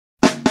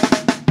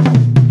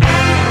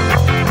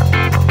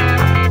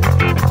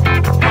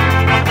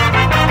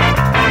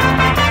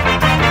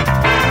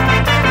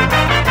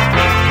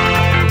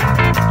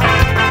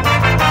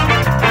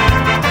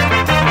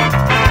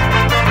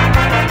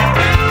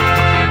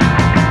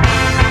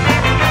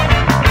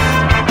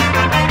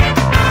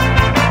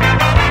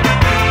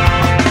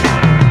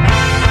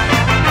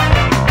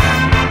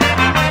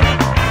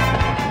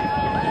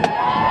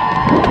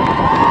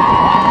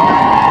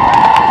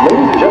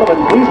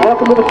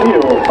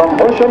from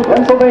Horsham,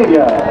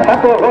 Pennsylvania, the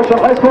Hatboro-Horsham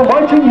High School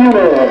Marching Unit.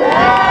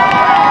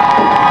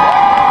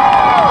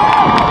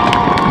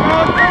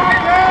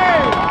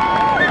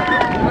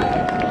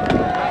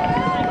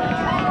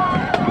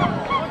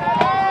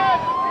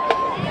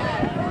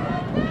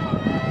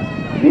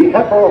 The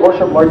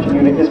Hatboro-Horsham Marching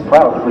Unit is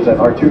proud to present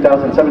our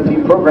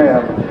 2017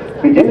 program,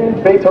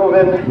 Beginning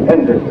Beethoven,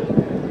 Ending.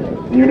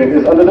 The unit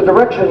is under the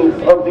direction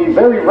of the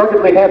very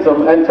ruggedly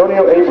handsome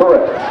Antonio A.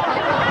 Perez.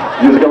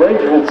 Music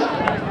arrangements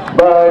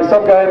by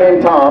some guy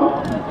named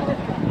Tom,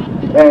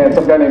 and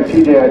some guy named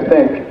TJ, I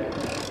think.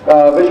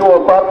 Visual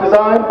and prop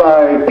design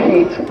by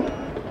Pete.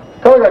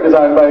 Color guard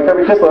design by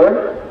Kirby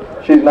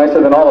Kistler. She's nicer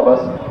than all of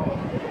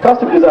us.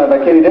 Costume design by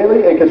Katie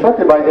Daly and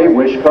constructed by A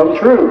Wish Come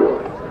True.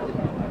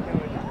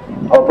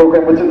 Our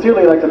program would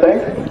sincerely like to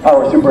thank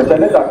our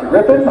superintendent, Dr.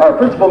 Griffin, our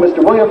principal,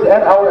 Mr. Williams,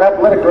 and our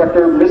athletic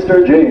director,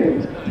 Mr.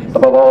 James.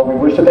 Above all, we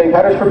wish to thank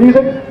Hatters for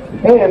Music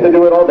and the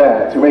Do It All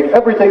Dads, who make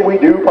everything we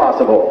do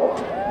possible.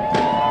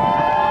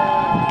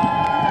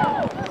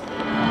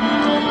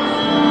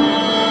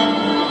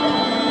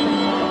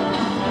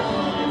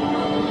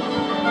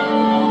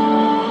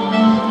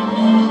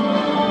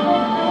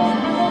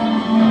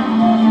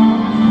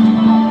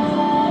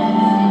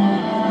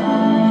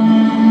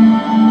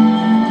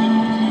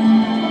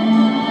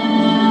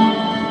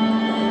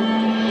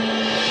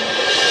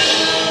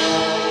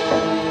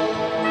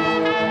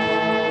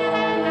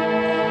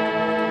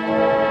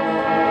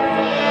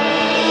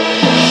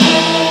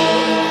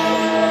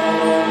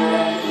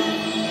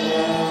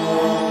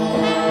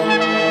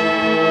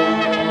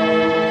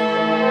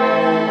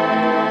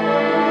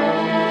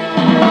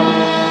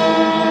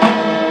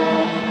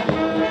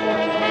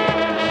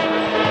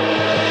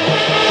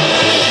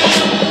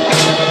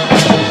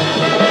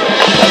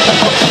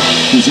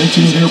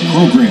 Presenting their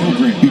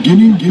program,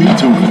 Beginning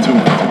Beethoven,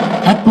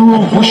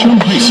 Hatboro-Horsham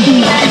High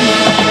School.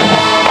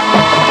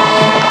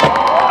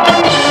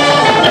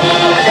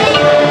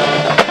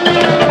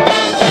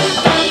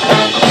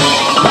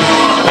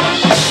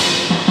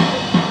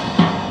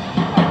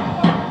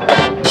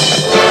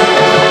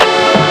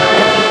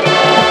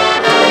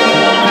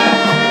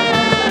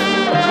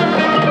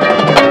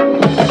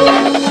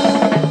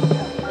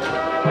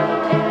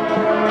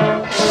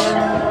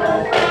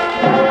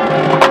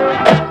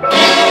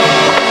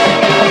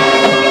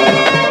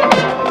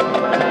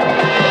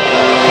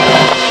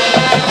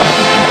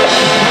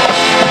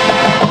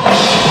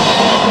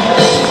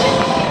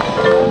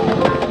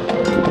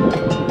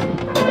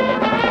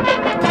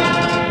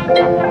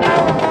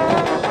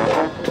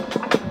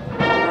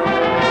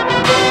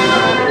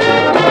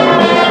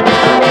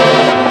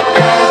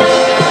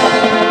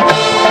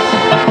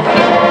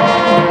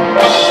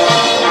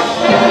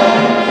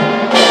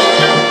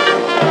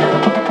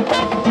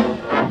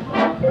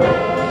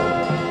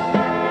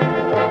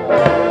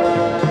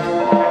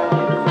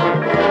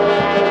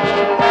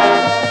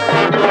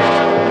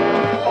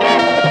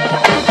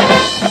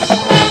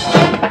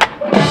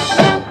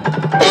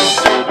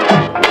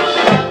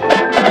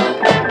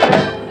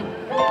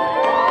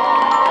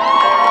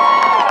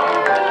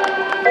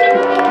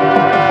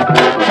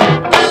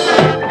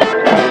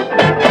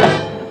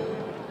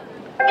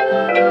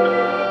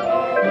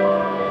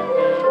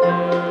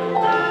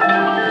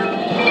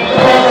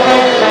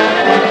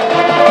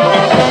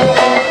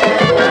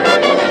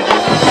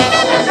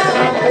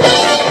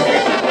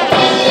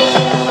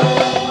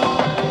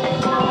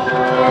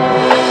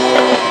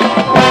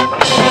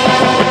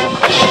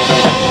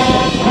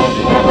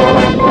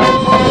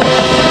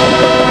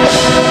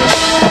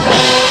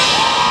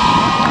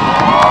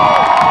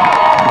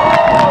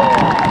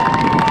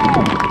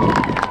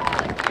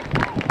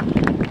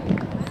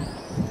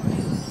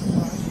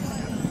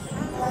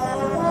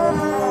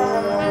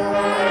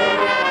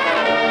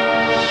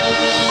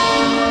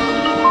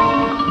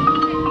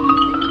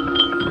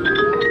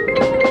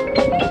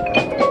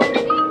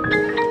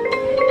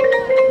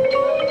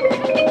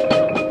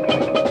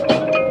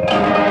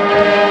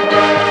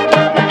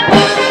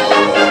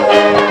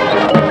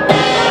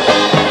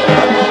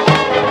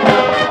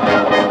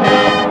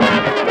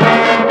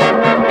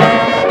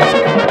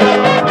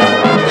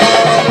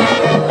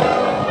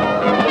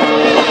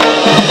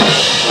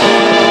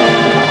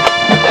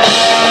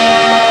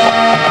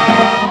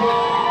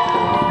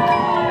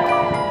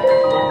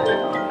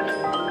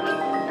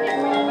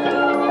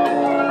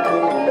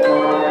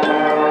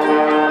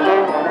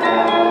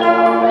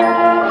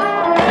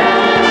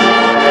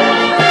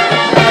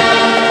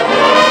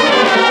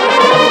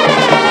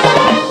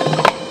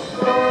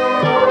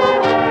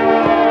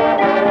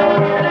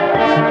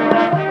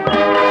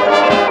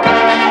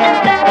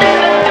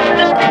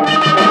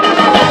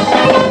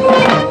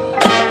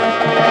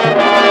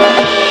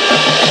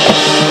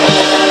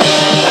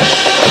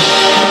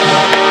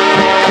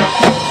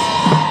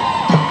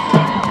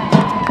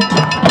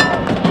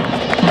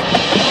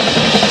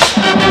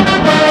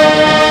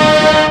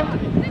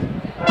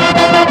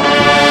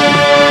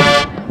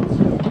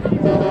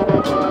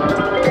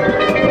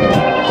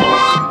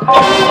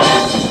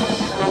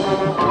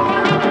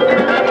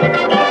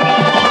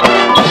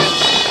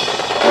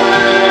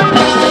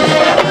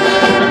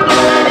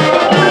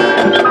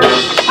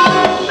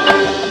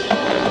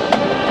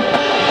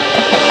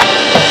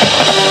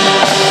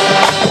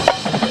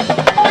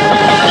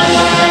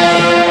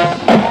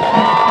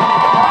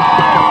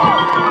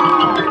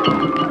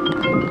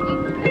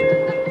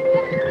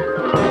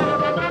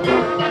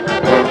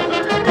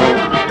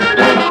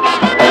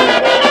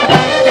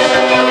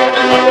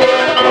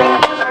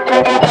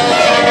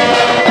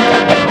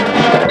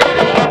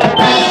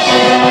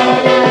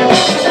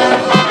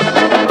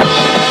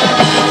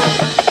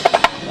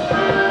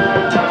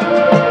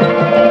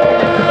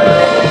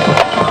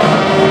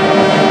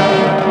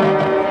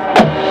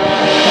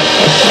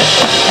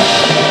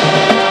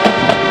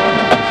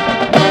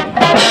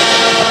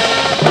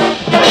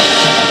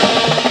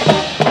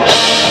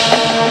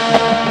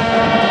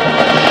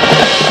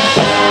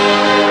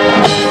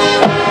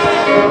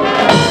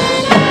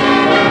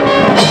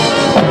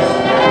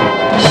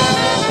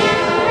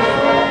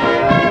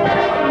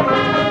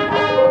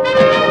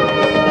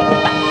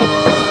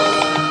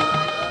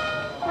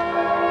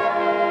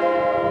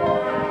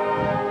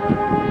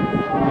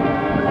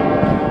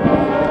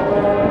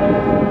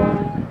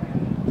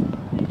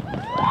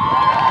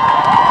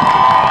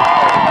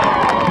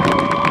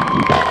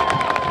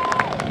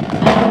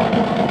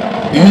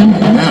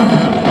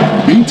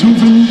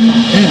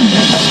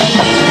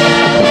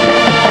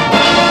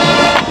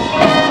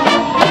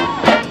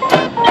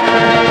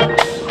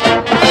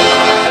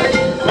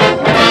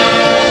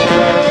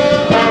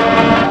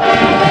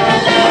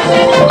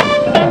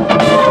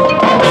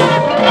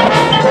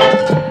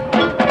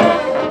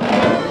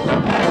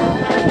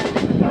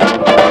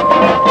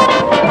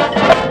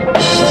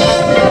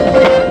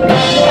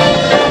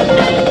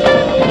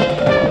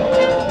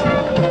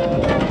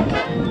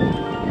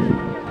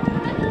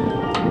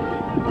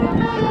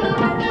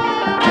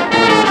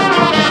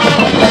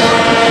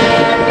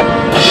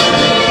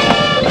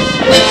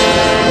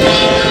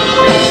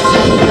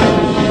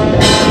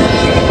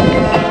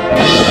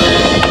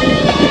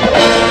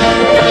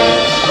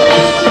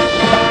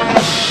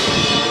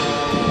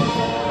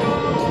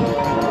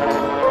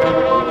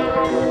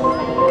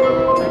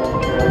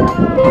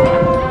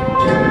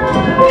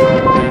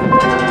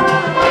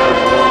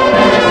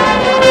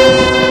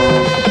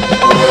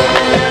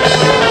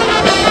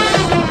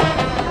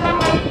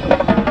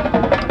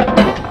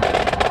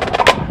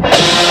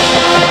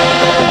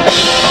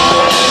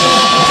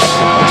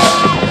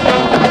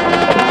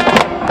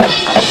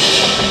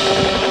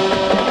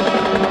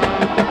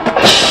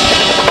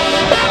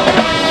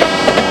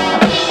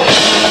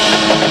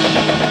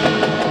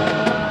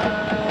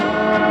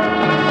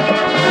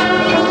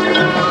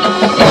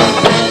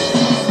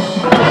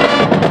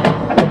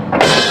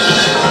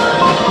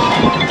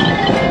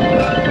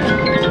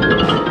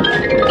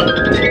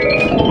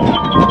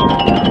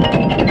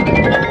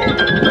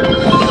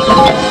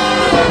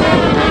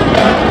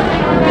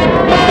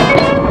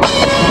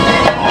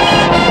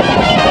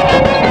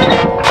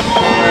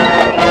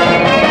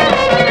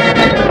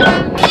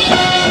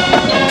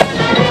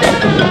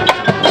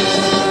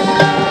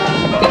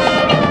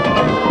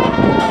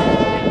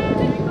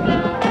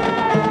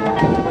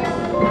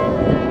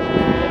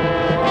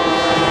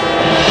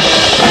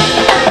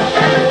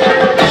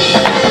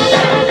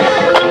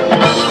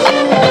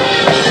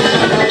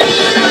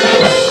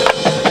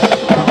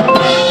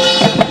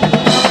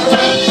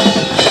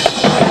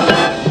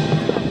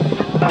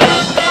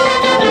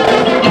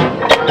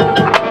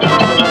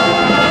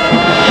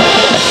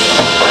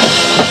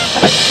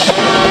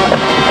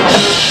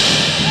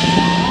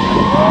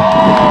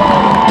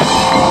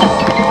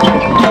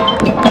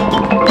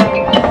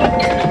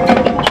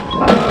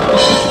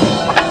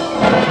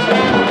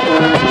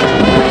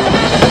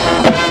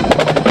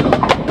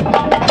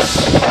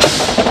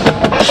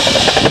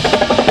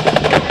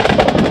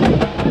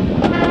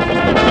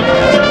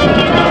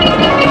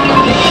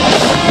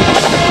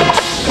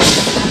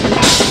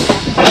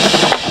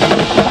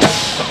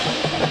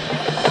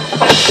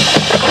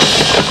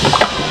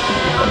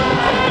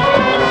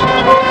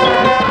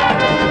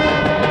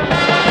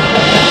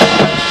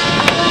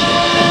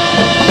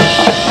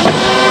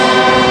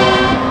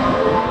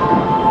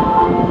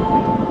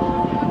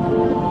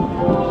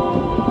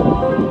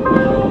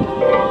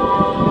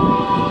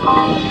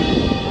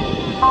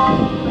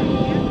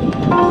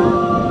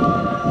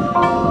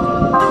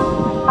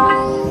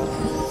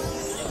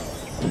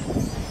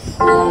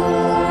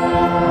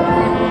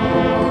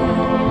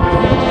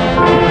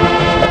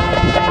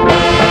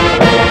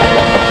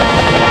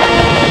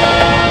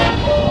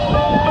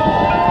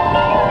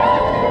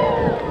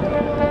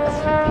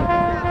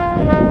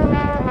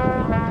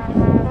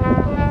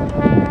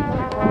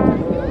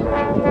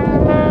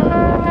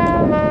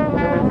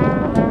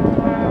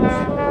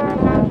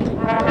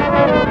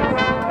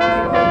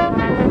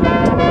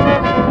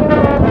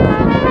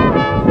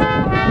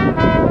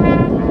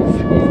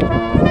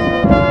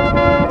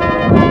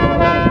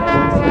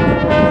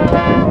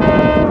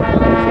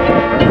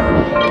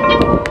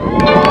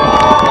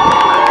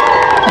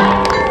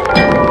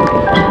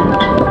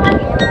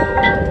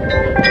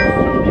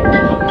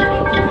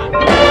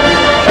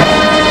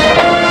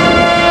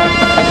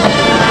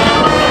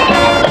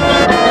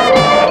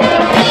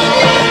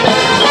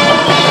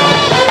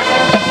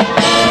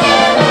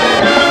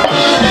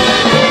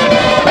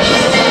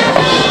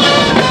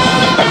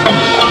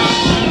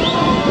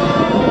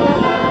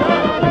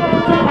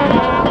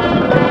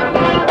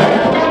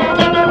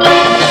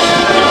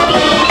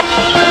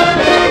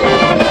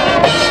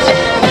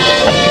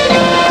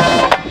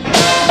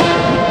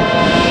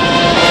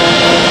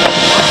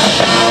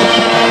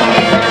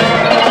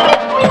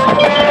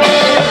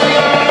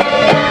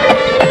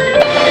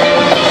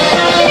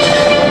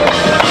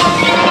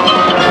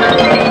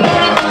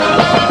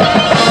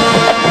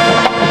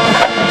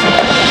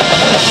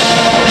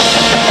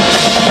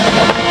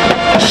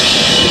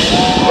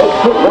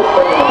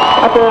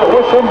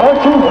 Upper-Horsham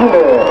marching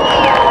unit.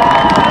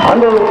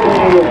 Under the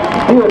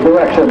field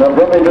direction of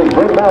Majors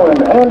Bryn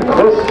Mallon and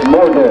Chris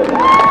Morgan.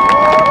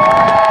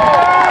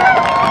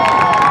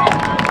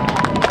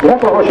 The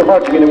Upper-Horsham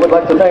marching unit would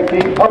like to thank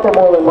the Upper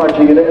Moreland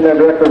marching unit and their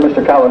director,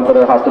 Mr. Cowan, for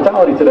their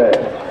hospitality today.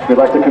 We'd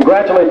like to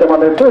congratulate them on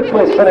their third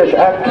place finish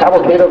at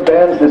Cavalcade of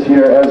Bands this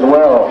year as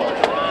well.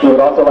 We would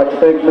also like to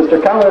thank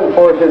Mr. Cowan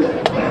for his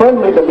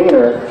friendly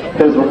demeanor,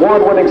 his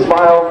award-winning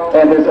smile,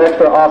 and his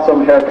extra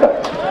awesome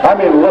haircut. I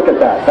mean, look at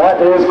that.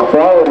 That is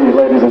quality,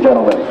 ladies and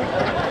gentlemen.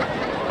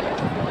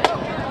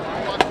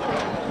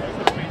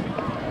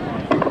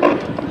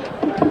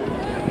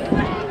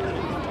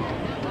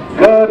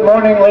 Good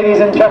morning, ladies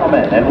and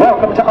gentlemen, and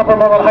welcome to Upper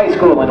Moreland High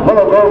School in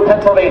Willow Grove,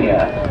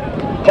 Pennsylvania.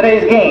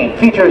 Today's game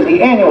features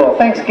the annual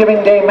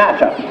Thanksgiving Day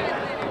matchup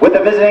with the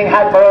visiting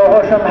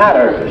Hatboro-Horsham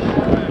Hatters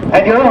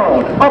and your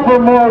own Upper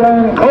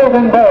Moreland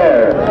Golden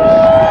Bears.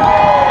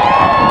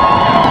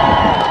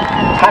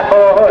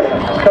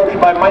 Hatboro-Horsham is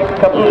coached by Mike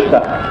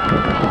Kabusta.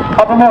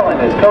 Upper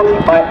Moreland is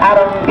coached by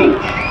Adam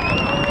Beach.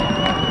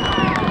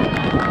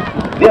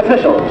 The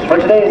officials for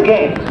today's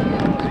game: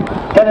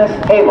 Dennis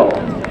Abel,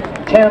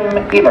 Tim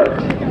Ebert,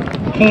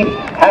 Keith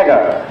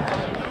Hagar,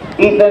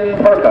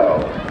 Ethan Perko,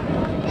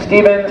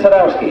 Stephen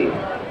Sadowski,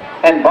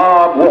 and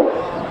Bob Wolf.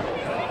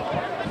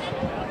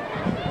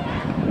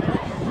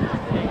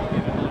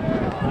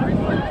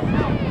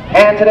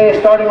 And today's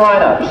starting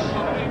lineups.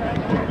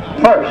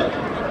 First,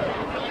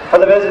 for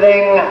the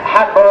visiting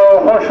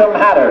Hatboro-Horsham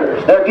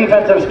Hatters, their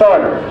defensive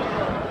starters.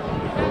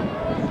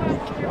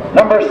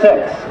 Number 6,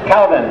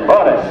 Calvin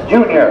Broadus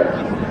Jr.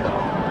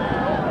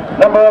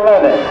 Number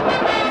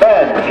 11,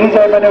 Ben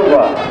E.J.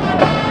 Manugua.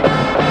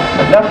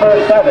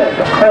 Number 7,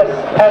 Chris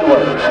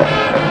Edwards.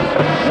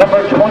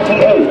 Number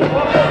 28,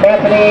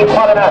 Anthony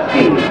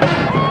Kwadranowski.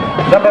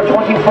 Number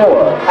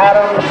 24,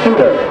 Adam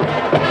Suter.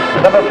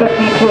 Number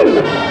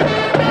 52,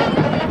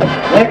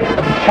 Nick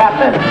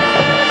Chapman.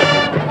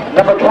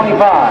 Number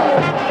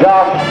 25,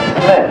 Josh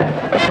Smith.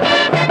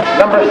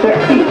 Number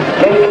 60,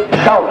 Jake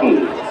Schalke.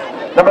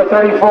 Number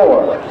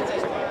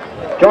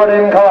 34,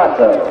 Jordan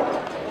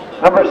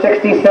Colazzo. Number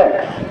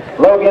 66,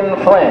 Logan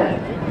Flynn.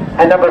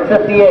 And number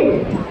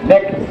 58,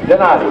 Nick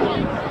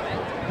Donati.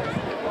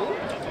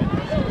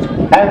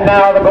 And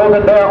now the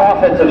Golden Bear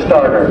offensive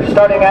starter,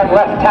 starting at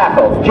left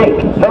tackle, Jake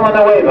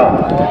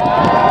Villanueva.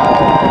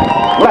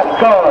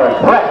 Left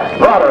guard, Brett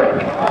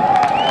Broderick.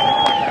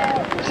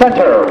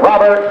 Center,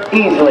 Robert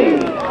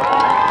Easley.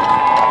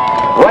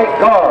 Right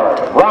guard,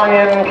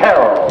 Ryan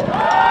Carroll.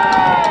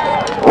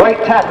 Right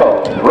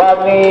tackle,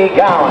 Rodney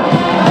Gowan.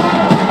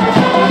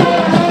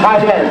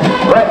 Tight end,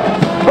 Brett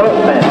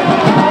Grossman.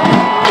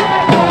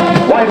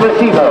 Wide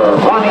receiver,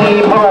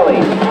 Ronnie Morelli.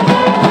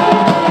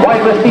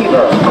 Wide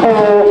receiver,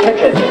 Cole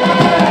Kitchen.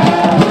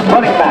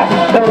 Running back,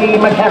 Billy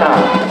McKenna.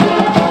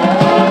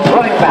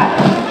 Running back,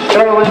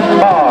 Sterling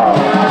Barr.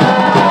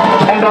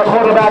 And our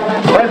quarterback,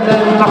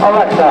 Brendan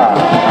Alexa.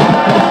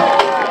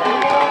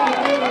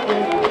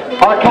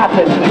 Our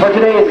captains for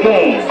today's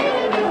game.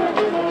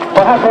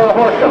 For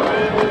Hatboro-Horsham,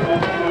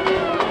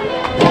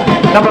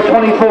 number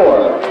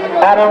 24,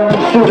 Adam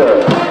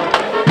Suter.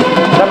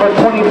 Number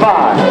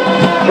 25,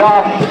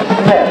 Josh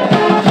Smith.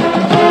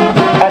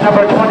 And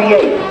number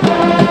 28,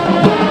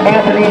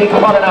 Anthony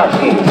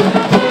Kwadranowski.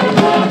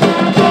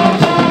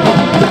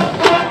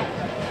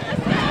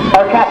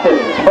 Our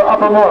captains for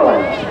Upper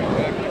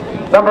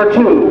Moreland. Number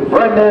 2,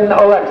 Brendan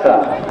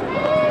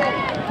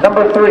Alexa.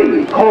 Number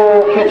 3,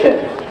 Cole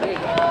Kitchen.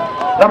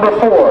 Number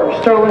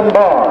 4, Sterling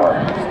Barr.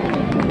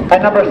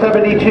 And number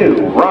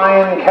 72,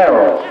 Ryan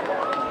Carroll.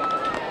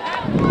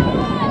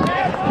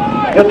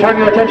 You'll turn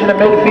your attention to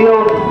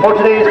midfield for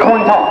today's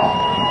coin toss.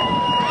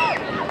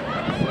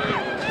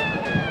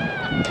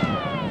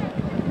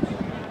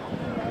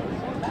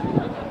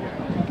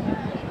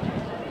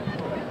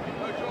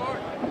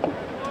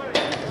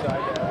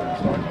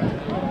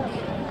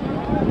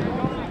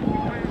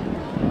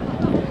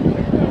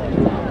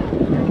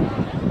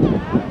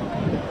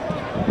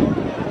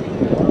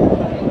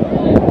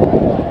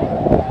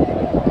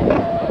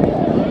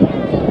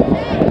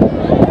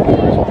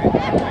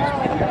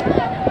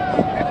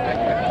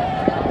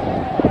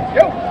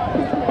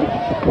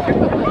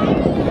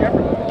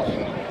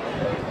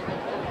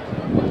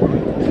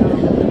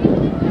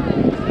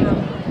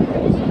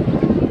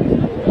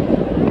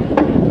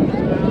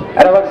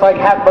 And it looks like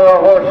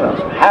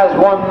Hatboro-Horsham has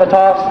won the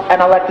toss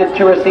and elected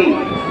to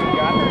receive.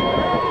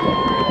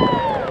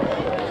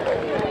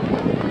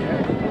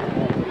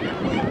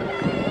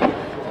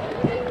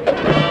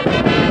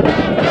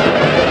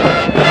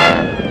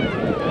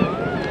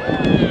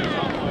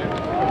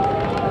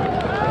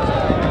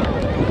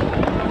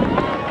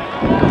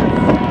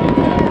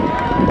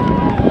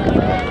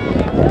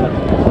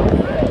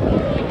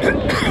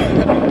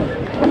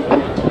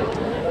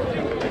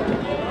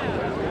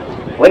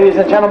 Ladies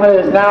and gentlemen,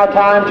 it is now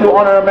time to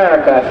honor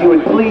America. If you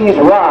would please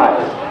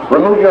rise,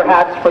 remove your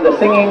hats for the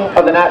singing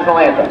of the national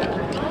anthem.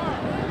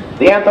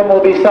 The anthem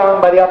will be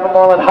sung by the Upper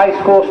Moreland High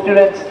School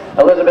students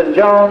Elizabeth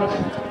Jones,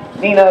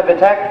 Nina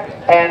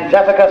Vitek, and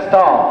Jessica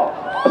Stahl.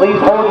 Please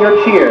hold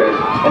your cheers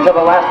until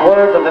the last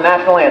words of the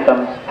national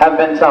anthem have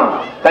been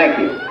sung. Thank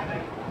you.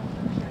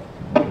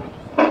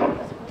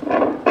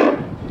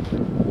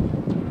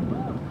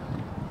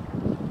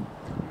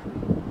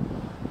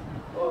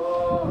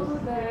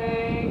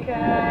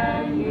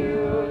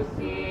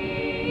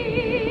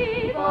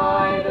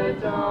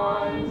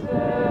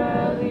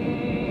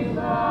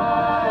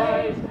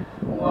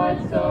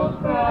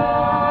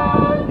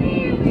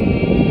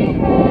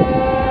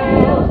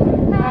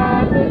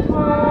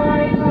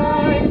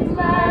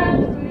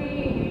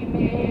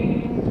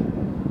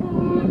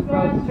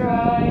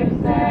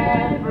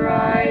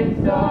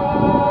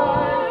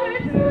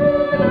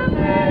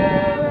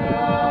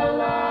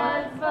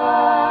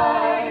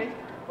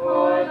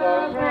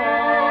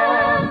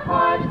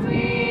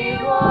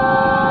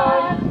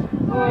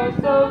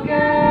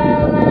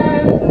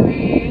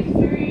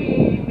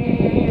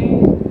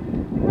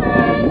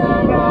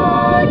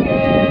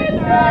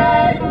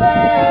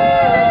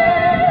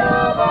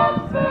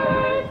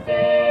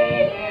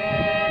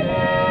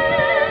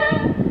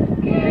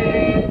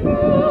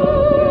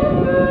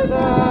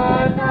 The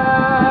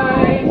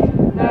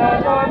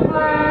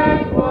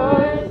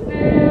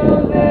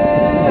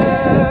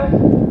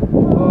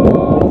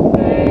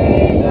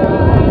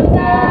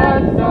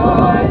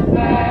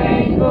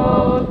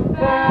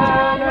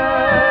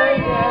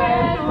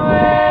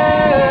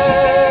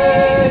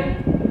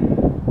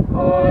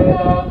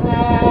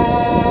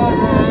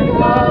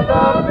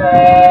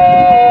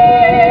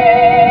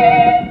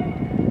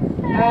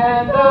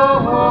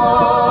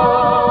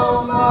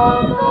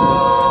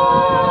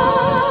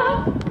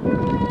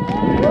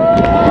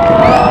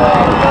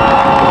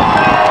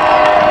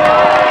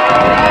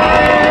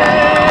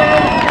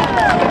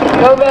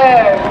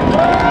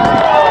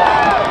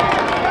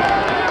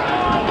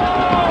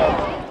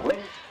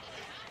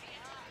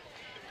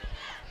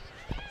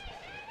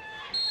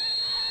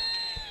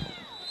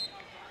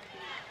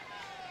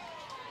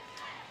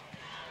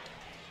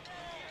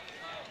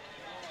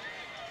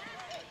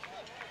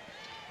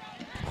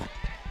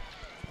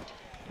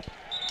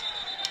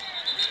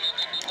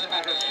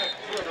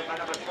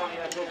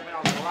 20th is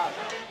Mel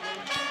Galazo.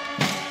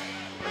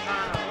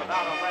 Return of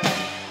about 11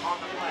 on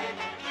the play.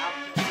 Out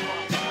to the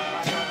ball.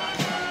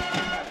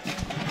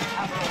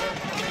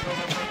 Hatboro-Horsham will take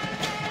over first.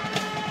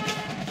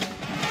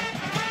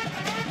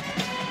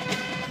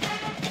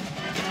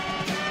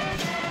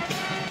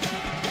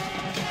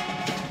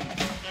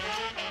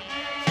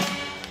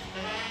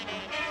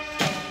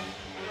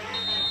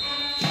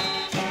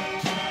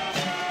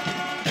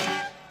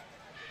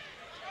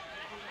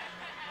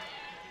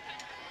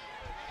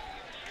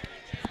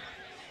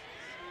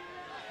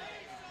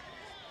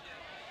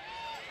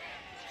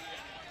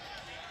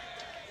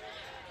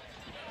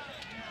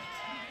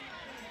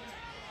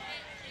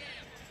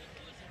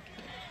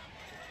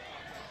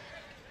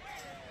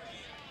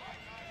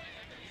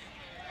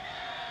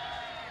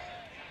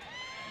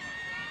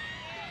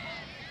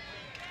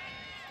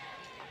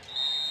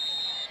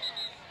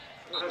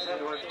 Chris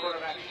Edwards,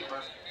 quarterback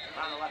keeper,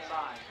 on the left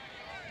side.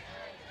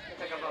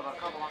 Pick up of a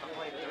couple on the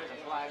plate, but there is a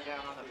flag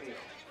down on the field.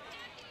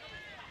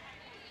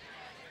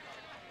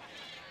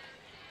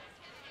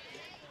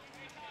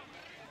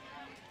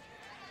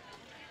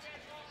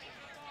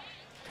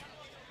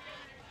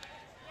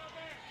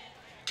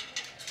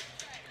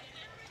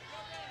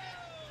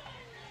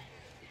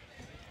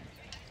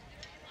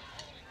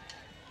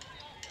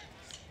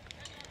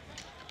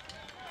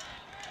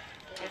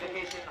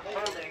 Indication of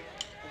holding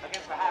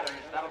against the Hatters.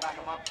 That'll back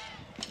them up.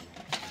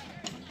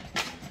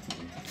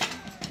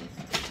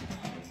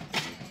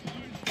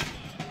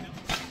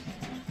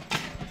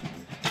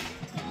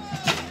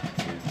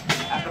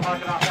 After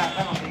marking off that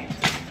penalty.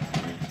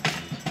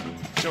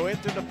 So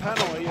after the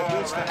penalty, it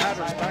moves the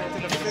Hatters back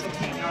to the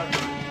 15-yard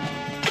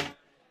line.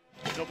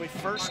 It'll be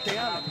first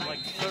down at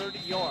like 30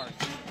 yards.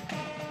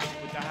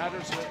 With the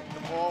Hatters hitting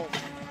the ball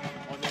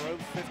on their own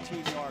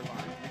 15-yard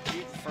line.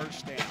 Repeat,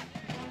 first down.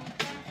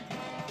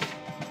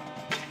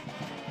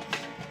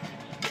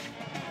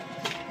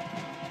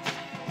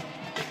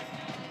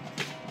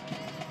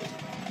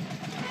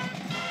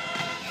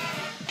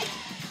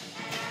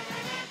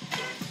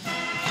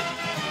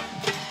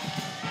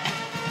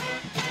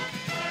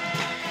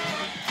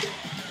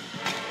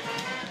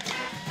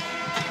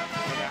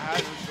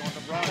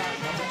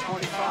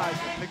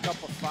 Pick up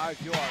a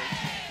 5 yards.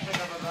 Pick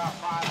up about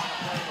 5 on the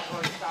play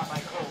before he stopped by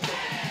Cole.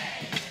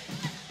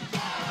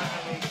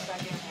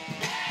 Second and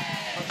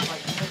looks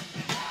like 50.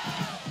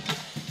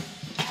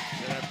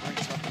 So that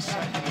brings up a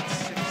second and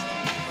 16.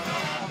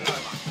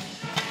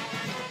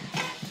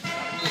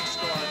 A good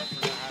start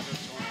for the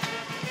Hatters on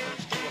the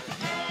first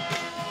quarter.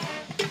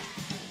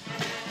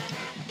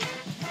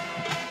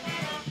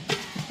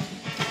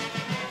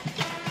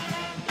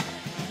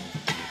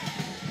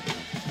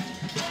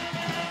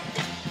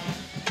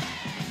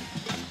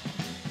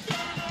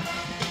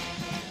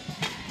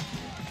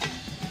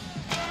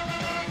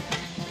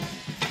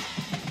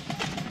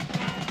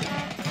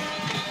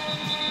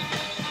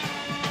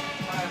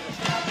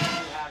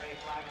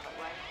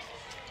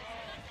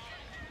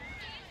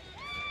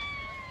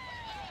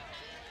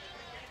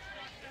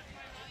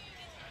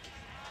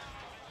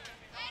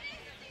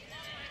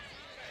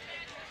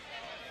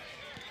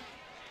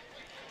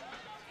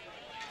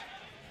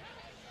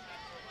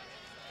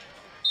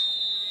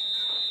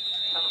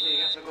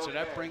 So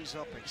that brings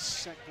up a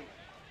second.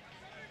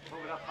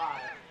 Move it up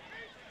 5.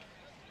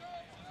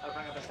 That'll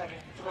bring up a second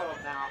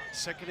 12 now.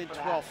 Second and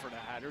 12 for the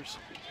Hatters.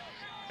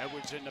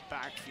 Edwards in the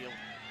backfield.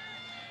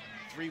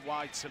 3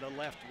 wide to the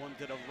left, 1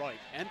 to the right.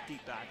 Empty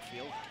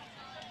backfield.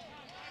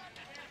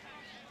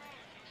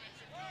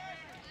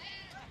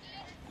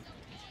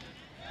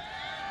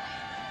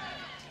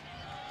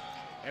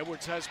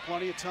 Edwards has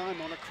plenty of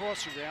time on a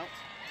crosser route.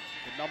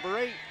 The number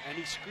 8, and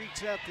he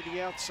screeds out to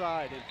the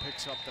outside and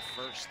picks up the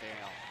first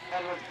down.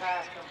 Edwards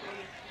pass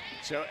complete.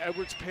 So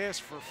Edwards pass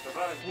for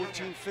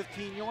 14,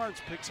 15 yards,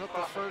 picks up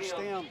the first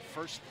down.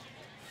 First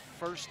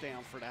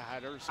down for the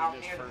Hatters in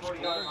this first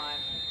quarter.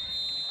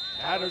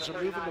 The Hatters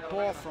are moving the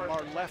ball from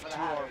our left to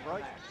our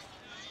right.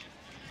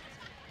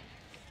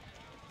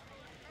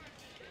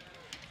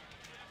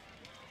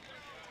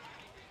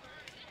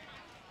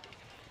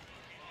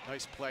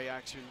 Nice play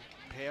action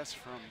pass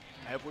from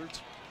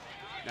Edwards.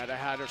 Now the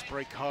Hatters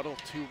break huddle,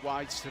 2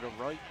 wides to the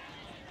right.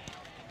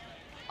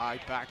 I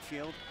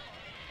backfield.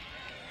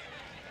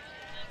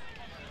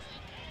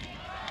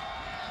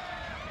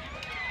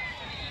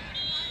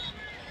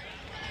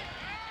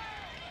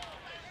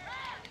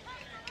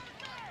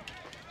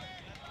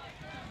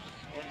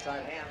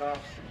 Inside handoff,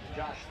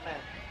 Josh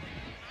Smith.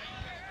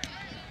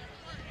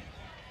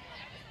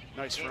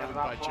 Nice run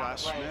by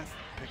Josh Smith.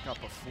 Pick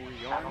up a 4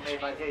 yards. Tackle made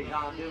by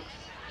Dejon Dukes.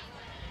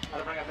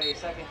 That'll bring up a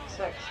second and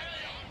 6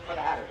 for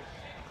the Hatters.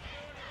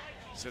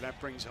 So that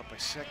brings up a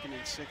second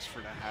and 6 for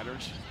the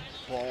Hatters.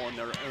 Ball on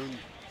their own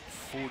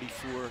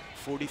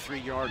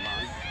 43-yard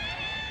line.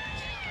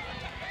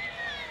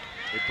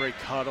 They break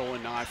huddle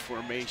in I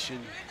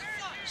formation,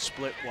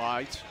 split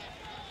wides.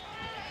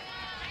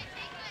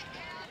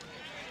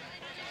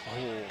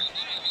 Oh.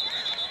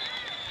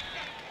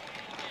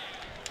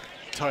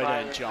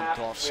 Tight end jumped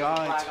off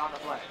sides.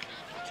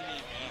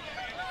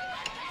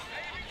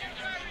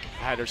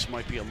 Hatters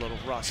might be a little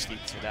rusty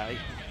today.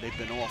 They've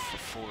been off for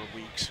 4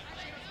 weeks,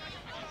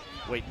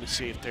 waiting to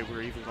see if they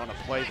were even going to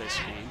play this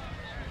game.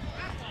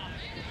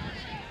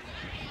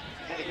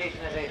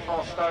 Indication is a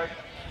false start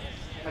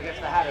against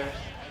the Hatters.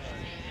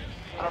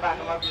 That'll back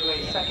them up to a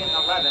 2nd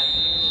and 11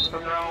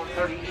 from their own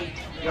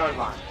 38-yard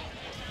line.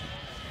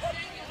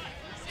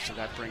 So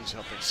that brings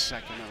up a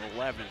 2nd and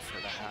 11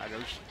 for the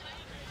Hatters.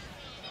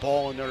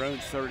 Ball on their own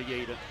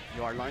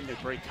 38-yard line. They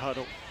break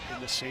huddle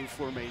in the same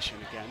formation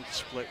again,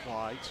 split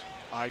wides,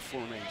 I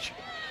formation.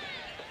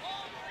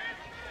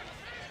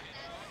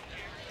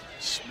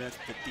 Smith,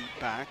 the deep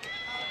back.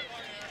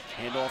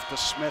 Hand off to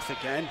Smith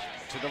again,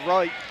 to the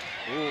right.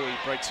 Oh, he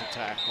breaks a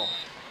tackle.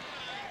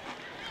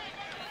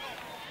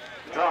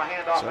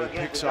 So he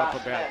picks up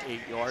about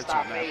 8 yards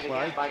on that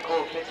play.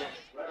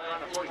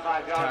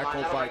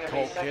 Tackled by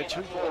Cole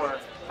Kitchen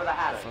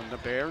from the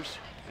Bears.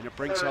 And it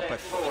brings up a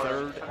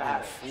 3rd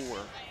and 4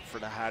 for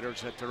the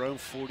Hatters at their own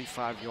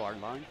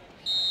 45-yard line.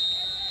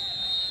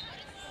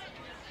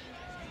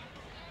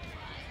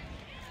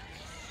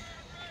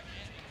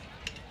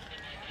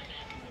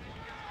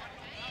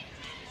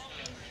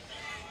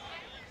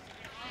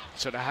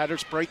 So the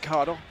Hatters break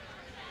huddle.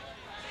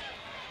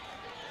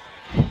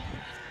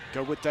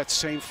 Go with that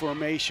same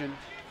formation.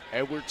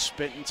 Edwards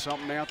spitting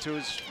something out to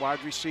his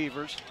wide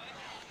receivers.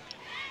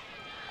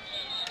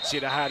 See,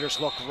 the Hatters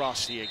look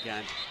rusty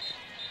again.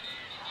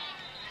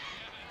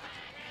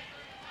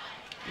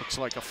 Looks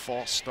like a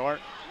false start.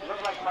 It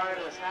looks like prior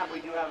to the snap,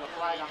 we do have a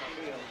flag on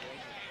the field.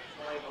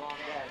 Play belong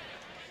dead.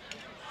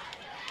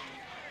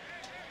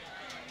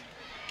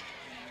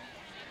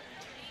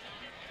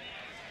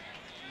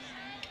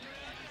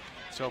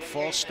 So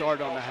false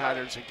start on the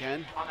Hatters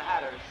again. On the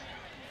Hatters.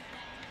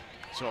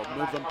 So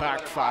move them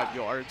back 5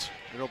 yards.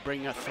 It'll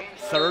bring a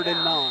 3rd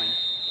and 9.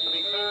 It'll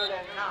be 3rd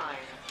and 9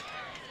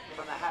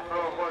 from the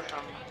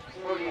Hatboro-Horsham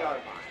 40-yard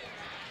line.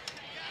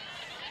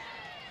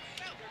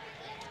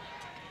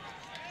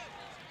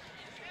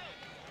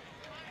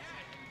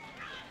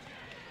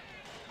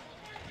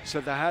 So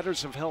the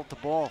Hatters have held the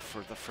ball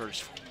for the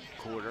first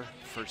quarter,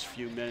 first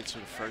few minutes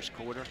of the first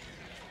quarter.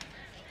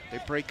 They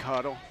break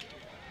huddle.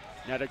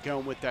 Now they're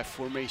going with that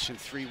formation,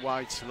 3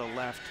 wides to the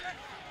left,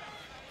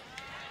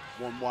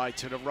 1 wide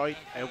to the right.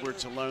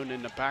 Edwards alone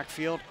in the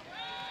backfield.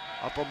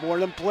 Upper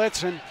Moreland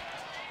blitzing.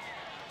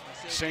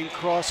 Same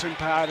crossing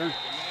pattern.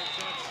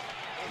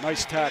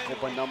 Nice tackle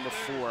by number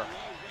 4,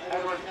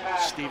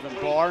 Stephen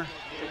Barr.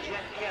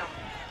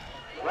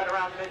 Right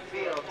around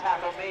midfield,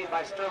 tackle made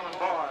by Sterling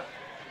Barr.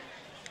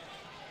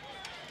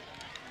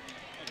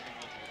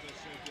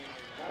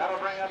 That'll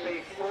bring up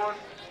a 4th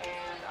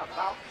and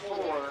about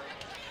 4.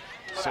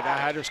 So the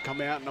Hatters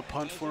come out in a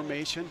punt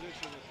formation.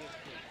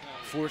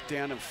 4th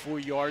down and 4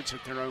 yards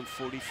at their own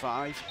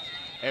 45.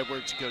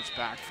 Edwards goes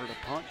back for the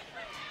punt.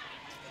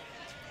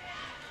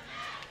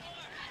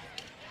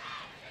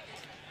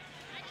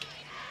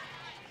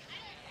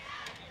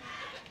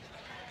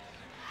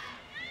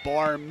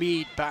 Barr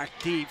Mead back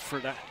deep for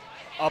the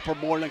Upper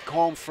Moreland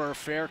calling for a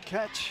fair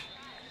catch.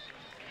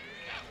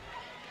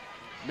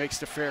 Makes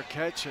the fair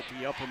catch at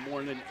the Upper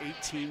Moreland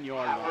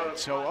 18-yard line.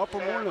 So Upper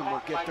Moreland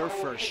will get their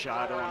first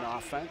shot on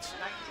offense.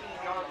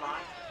 19-yard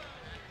line.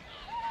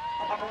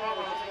 Upper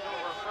Moreland will take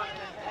over 1st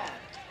and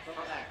 10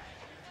 from there.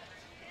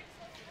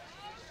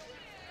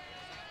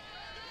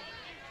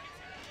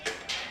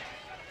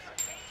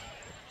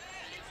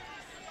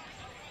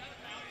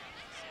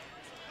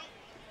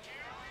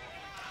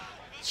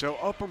 So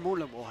Upper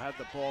Moreland will have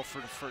the ball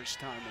for the first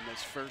time in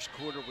this first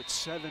quarter with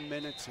 7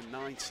 minutes and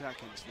 9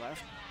 seconds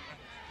left.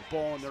 The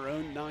ball on their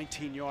own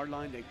 19-yard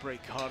line. They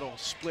break huddle,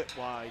 split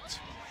wides,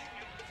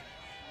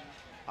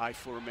 I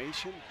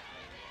formation.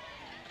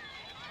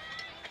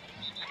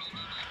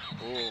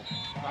 Oh.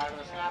 Prior to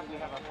the snap, we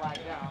have a flag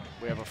down.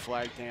 We have a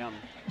flag down.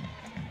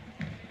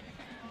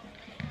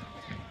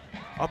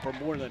 Upper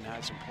Moreland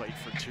hasn't played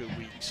for 2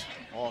 weeks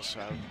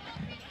also,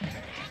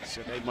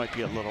 so they might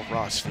be a little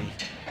rusty.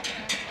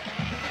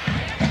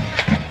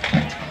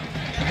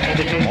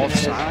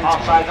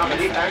 Offside on the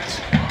defense.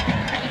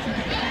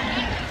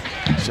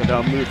 So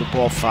they'll move the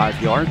ball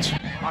 5 yards.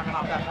 Marking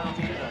off that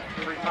penalty is a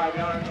 35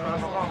 yards for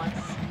Upper Moreland.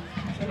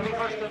 It'll be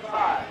 1st and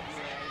 5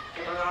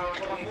 for their own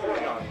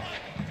 24-yard line.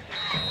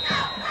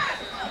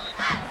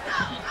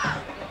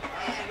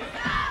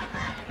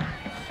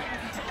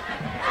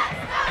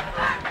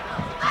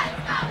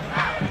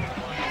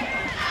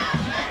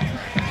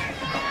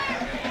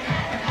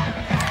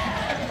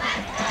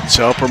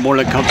 So Upper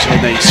Moreland comes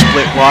in a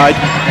split wide.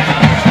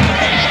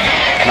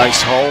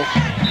 Nice hole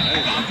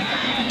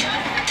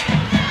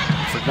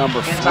for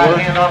number 4,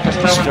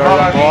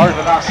 Sterling Barr.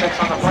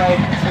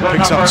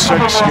 Picks up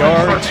 6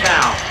 yards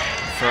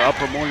for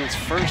Upper Moreland's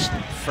first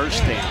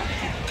down.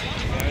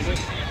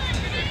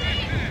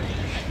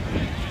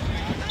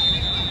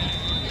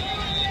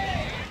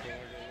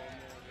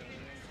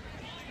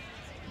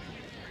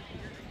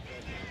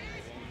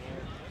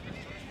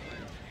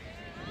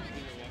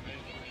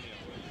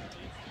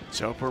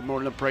 So Upper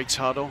Moreland breaks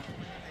huddle,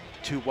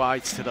 2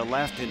 wides to the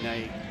left in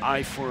a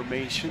I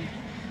formation.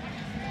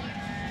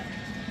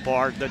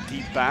 Barr the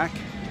deep back,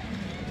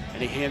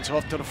 and he hands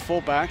off to the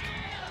fullback.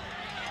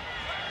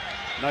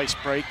 Nice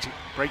break,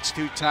 breaks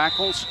 2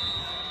 tackles,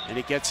 and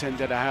he gets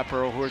into the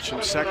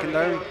Hatboro-Horsham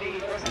secondary,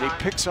 and he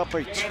picks up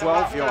a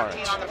 12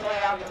 yards.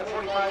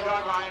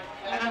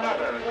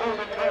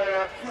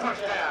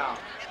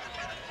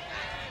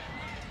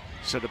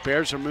 So the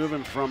Bears are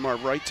moving from our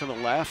right to the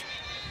left,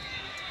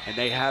 and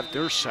they have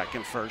their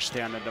second first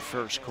down in the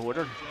first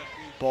quarter.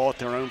 Ball at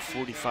their own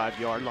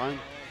 45-yard line.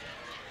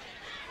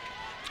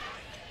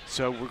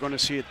 So we're going to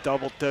see a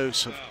double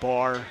dose of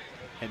Barr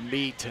and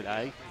me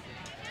today.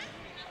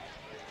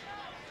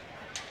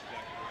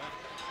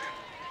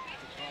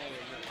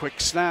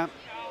 Quick snap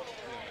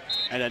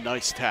and a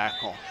nice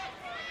tackle.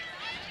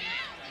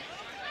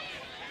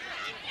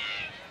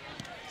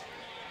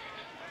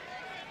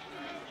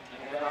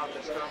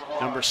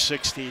 Number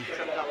 60,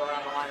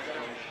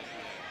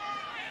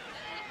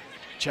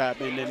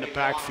 Chapman in the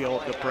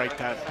backfield to break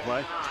that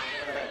play.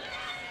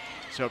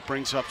 So it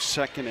brings up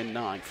 2nd and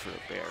 9 for the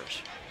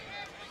Bears.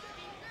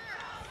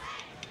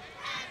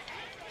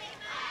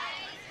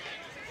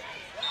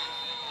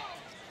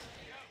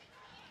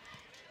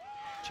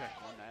 Check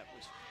on that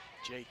was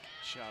Jake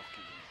Schalke.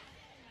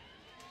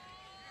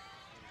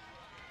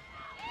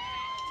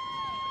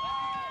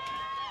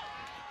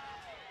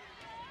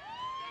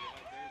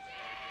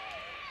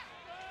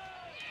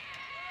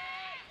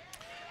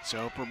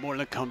 So Upper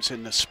Moreland comes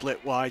in the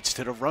split wides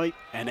to the right,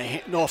 and they're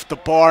hitting off the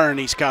Barr, and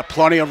he's got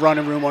plenty of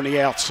running room on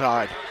the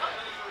outside.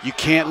 You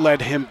can't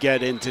let him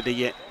get into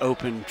the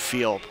open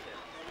field.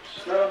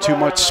 Too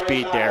much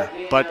speed there,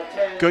 but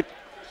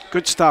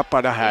good stop by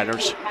the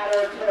Hatters.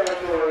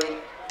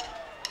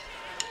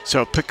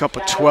 So pick up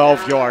a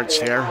 12 yards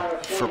there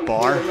for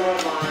Barr.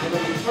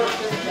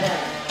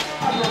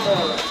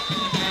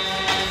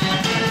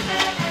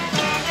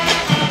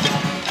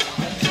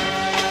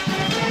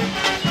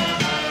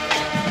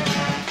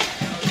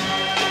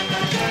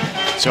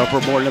 So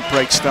Upper Moreland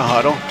breaks the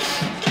huddle.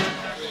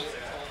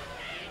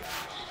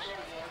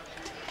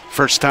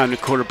 First time the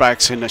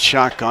quarterback's in the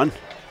shotgun.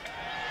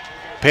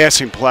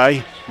 Passing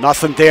play,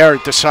 nothing there,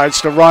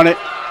 decides to run it.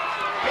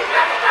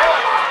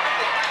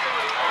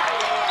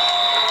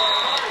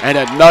 And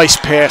a nice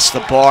pass to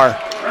Barr.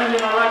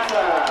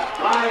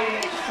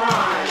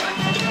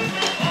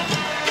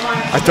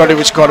 I thought he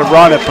was going to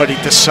run it, but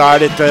he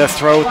decided to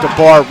throw the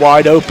Barr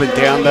wide open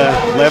down the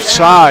left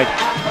side.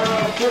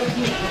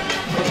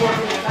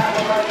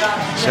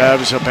 So that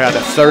was about a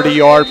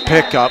 30-yard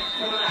pickup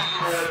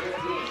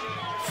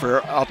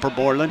for Upper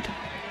Moreland.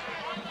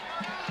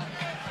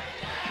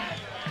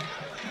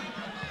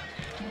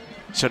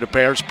 So the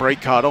Bears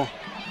break huddle.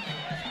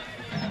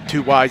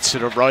 2 wides to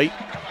the right.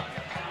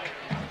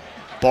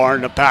 Barr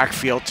in the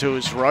backfield to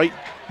his right.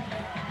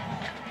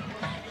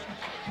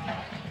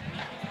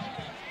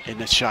 In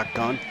the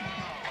shotgun.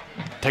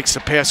 Takes the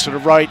pass to the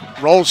right,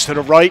 rolls to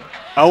the right.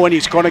 Oh, and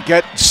he's going to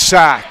get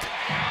sacked.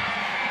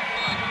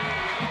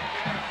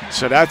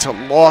 So that's a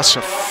loss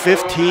of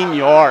 15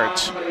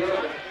 yards.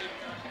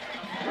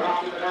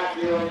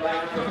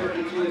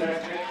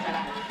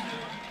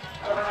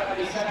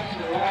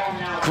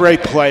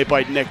 Great play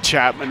by Nick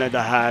Chapman of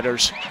the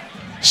Hatters.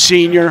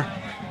 Senior.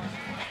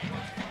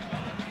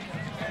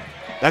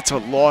 That's a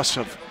loss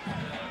of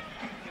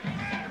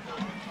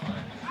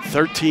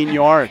 13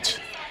 yards.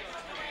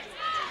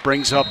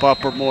 Brings up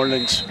Upper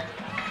Moreland's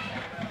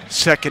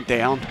 2nd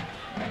down.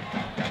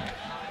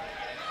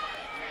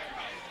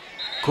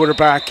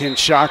 Quarterback in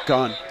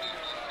shotgun.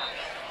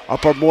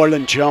 Upper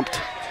Moreland jumped.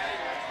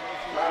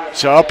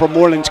 So Upper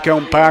Moreland's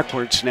going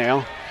backwards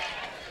now.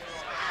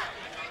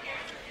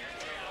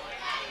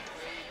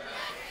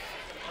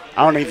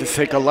 I don't even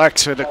think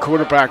Alexa, the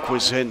quarterback,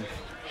 was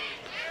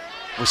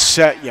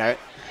set yet.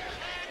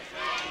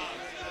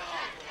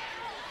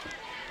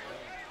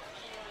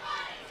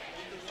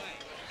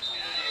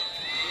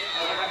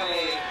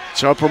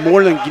 So Upper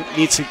Moreland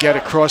needs to get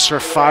across their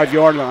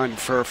 5-yard line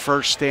for a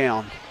first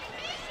down.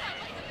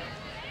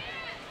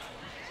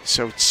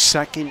 So it's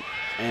 2nd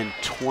and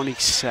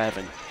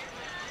 27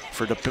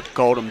 for the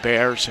Golden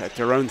Bears at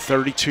their own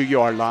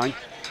 32-yard line.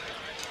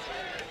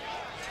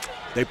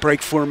 They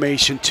break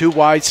formation, 2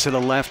 wides to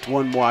the left,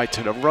 1 wide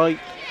to the right.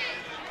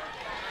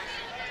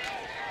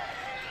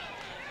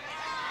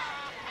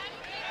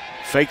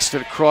 Fakes to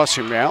the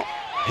crossing route,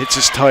 hits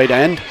his tight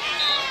end.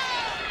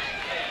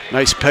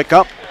 Nice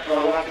pickup.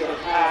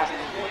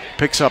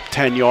 Picks up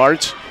 10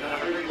 yards.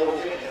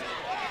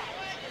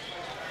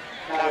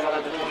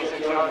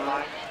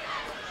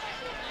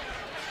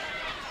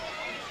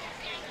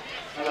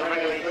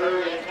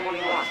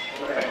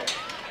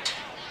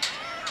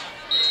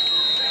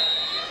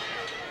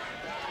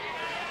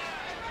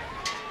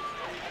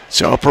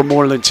 So Upper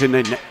Moreland's in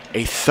a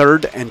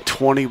 3rd and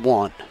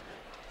 21.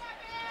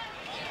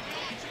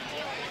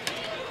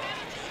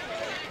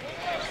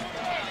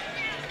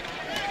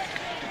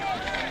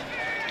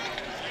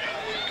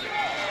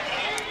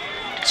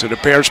 So the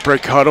Bears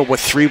break huddle with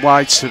 3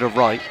 wides to the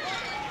right.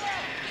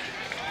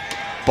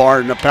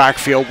 Barr in the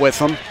backfield with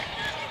them.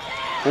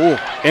 Ooh,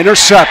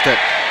 intercepted.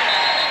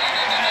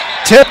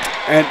 tipped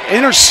and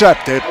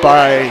intercepted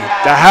by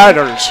the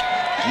Hatters,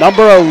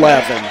 number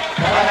 11.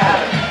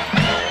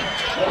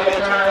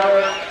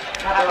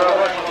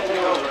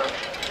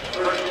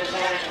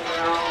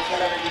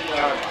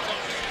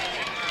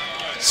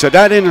 So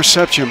that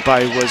interception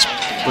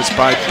was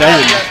by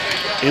Ben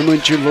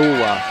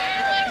Imunjulua.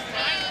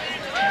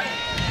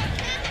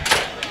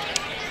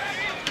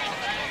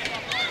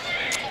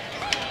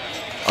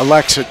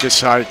 Alexa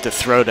decided to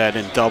throw that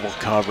in double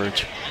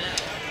coverage,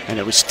 and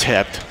it was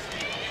tipped.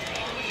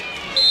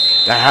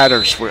 The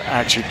Hatters were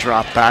actually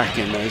dropped back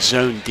in the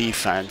zone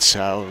defense,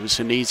 so it was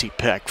an easy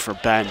pick for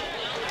Ben.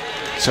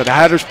 So the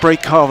Hatters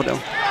break cover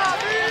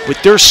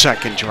with their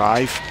second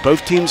drive.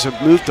 Both teams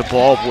have moved the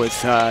ball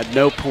with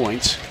no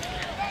points.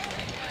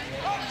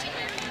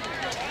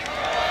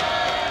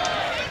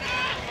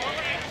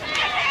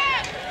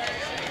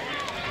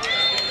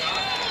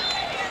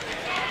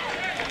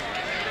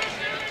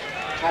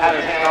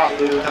 Hatters hand off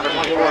to number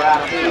 24,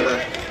 Adam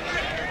Suter.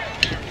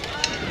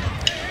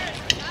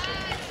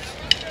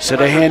 So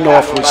the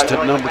handoff was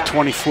to number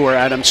 24,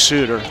 Adam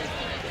Suter.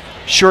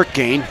 Short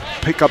gain,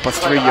 pick up a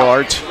 3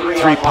 yards,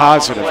 3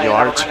 positive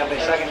yards.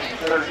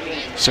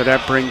 So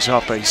that brings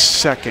up a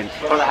second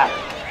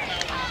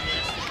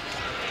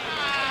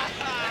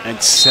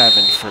and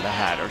 7 for the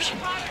Hatters.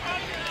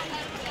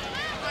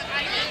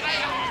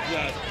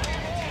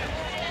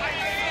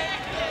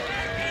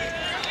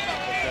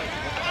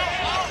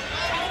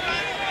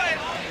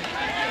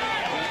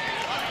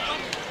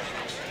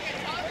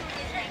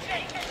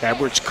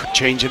 Edwards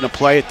changing the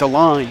play at the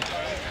line.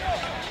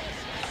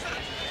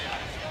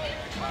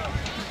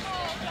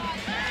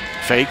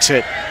 Fakes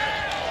it.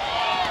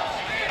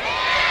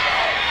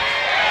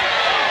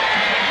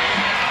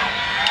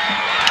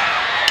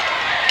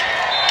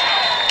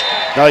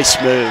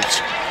 Nice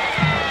moves.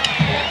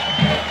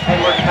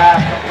 Edwards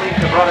pass complete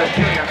to Brothers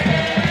Jr.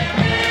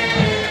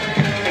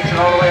 Takes it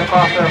all the way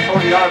across their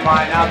 40-yard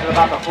line, now to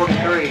about the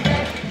 43.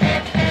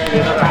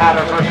 Another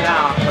Hatter first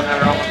down from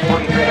their almost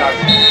 43 yards.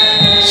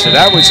 So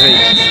that was a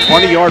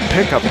 20-yard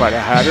pickup by the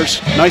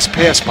Hatters. Nice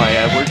pass by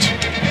Edwards.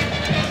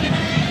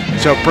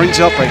 So it brings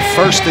up a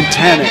 1st and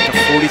 10 at the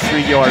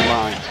 43-yard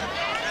line.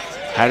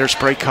 Hatters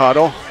break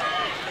huddle.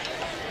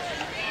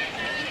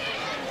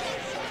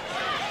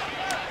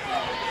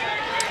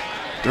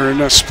 They're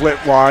in a split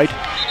wide.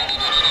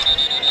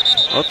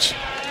 Oops.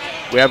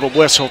 We have a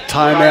whistle,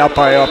 timeout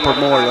by Upper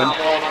Moreland.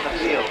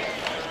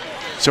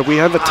 So we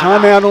have a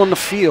timeout on the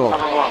field.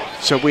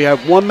 So we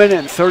have 1 minute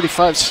and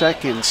 35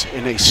 seconds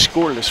in a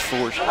scoreless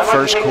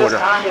first quarter.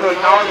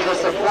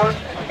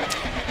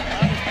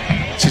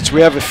 Since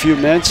we have a few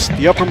minutes,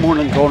 the Upper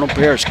Moreland Golden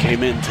Bears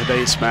came in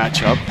today's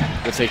matchup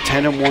with a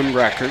 10-1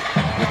 record,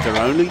 with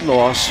their only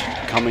loss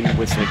coming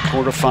with a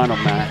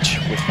quarterfinal match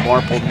with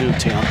Marple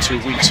Newtown 2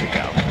 weeks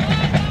ago.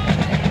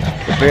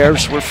 The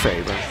Bears were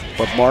favored,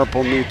 but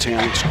Marple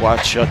Newtown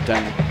squad shut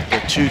down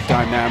their 2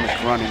 dynamic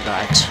running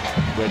backs,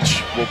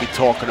 which we'll be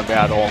talking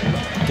about all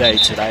day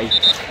today.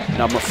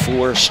 Number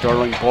 4,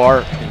 Sterling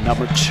Barr, and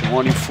number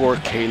 24,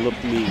 Caleb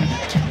Mead.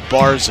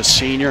 Barr is a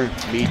senior,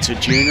 Mead's a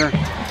junior.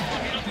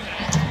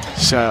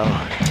 So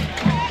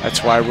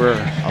that's why we're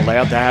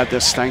allowed to have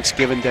this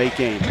Thanksgiving Day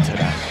game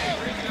today.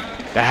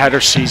 The Hatter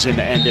season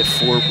ended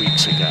 4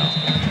 weeks ago.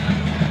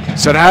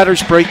 So the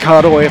Hatters break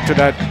huddle after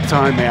that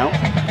timeout.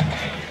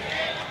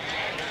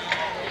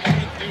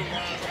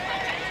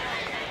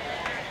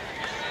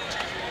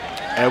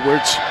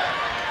 Edwards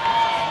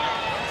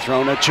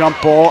throwing a jump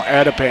ball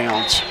out of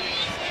bounds.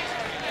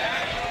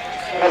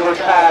 Edwards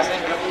pass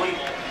incomplete.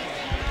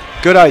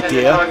 Good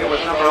idea. Target was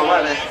number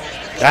 11.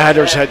 The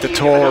Hatters had the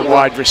taller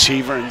wide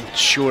receiver and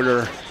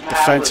shorter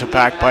defensive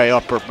back by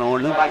Upper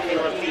Moreland,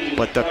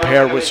 but the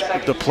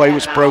play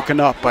was broken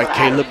up by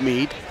Caleb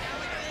Mead.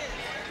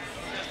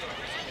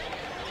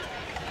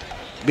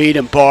 Mead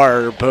and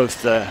Barr are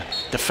both the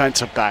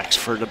defensive backs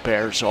for the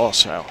Bears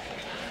also.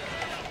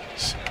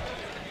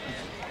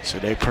 So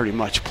they pretty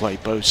much play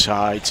both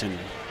sides in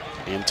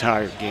the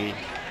entire game.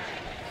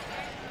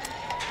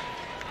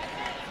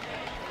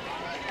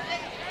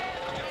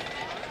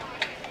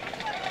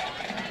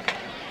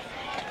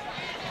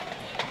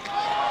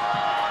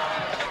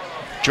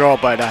 Draw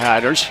by the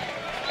Hatters.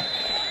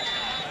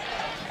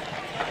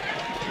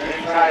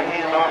 Inside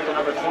handoff to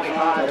number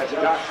 25, that's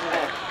Josh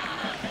Smith.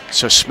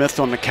 So Smith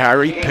on the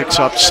carry, picks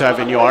up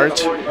 7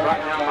 yards. Brought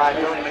down by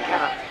Billy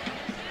McKenna.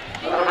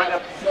 Another bring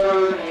up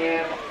 3rd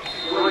and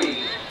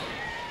 3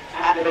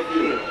 at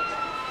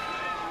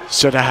midfield.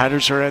 So the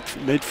Hatters are at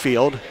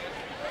midfield,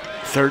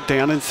 3rd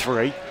down and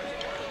 3.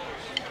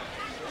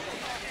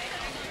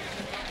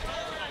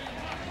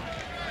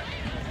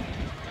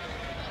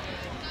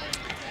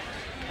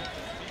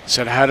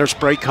 So the Hatters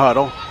break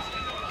huddle.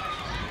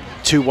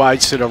 2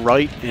 wides to the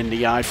right in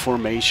the I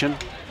formation.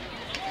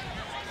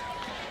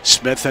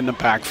 Smith in the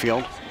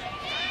backfield.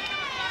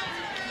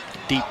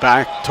 Deep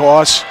back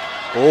toss.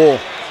 Oh,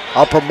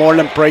 Upper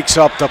Moreland breaks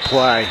up the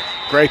play.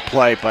 Great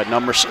play by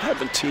number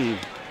 17.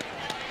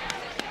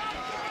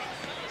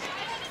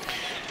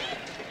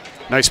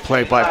 Nice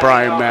play by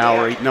Brian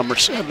Mallory, number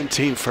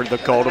 17 for the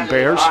Golden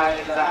Bears.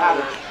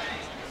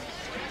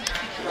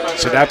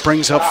 So that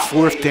brings up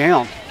 4th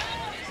down.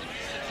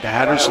 The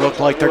Hatters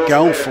look like they're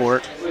going for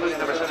it.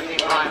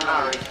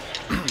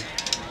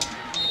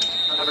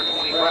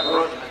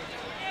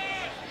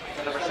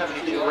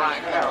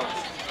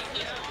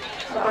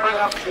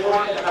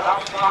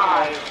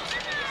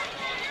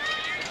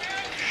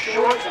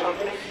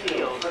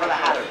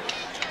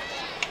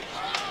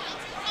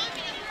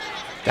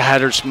 The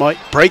Hatters might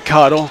break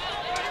huddle,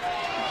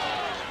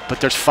 but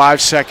there's 5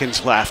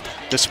 seconds left.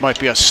 This might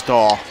be a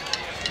stall.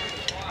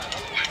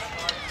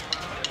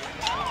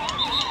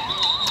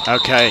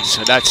 Okay,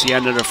 so that's the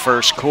end of the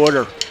first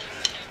quarter.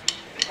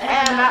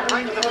 And that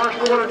brings the first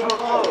quarter to a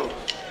close.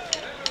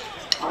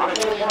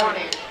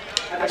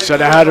 So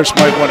the Hatters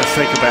might want to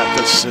think about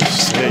this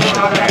decision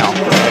now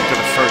after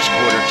the first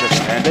quarter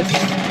just ended.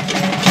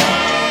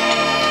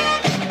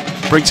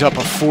 Brings up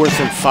a 4th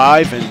and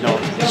 5, and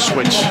they'll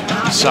switch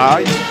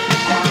sides.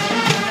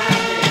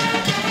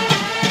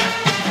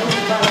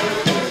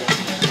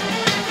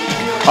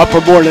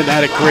 Upper Moreland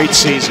had a great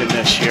season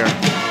this year.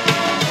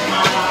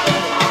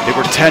 They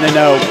were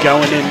 10-0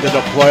 going into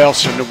the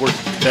playoffs, and they were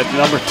the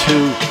number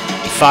 2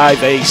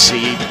 5A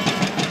seed,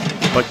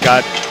 but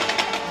got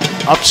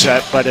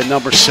upset by the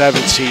number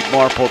 7 seed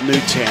Marple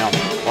Newtown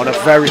on a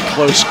very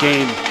close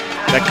game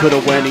that could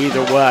have went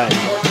either way.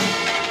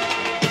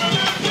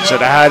 So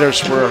the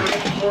Hatters were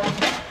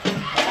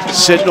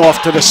sitting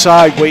off to the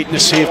side waiting to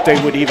see if they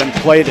would even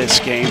play this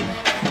game,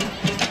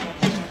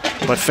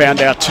 but found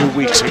out 2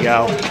 weeks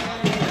ago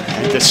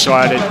and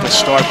decided to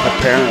start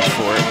preparing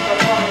for it.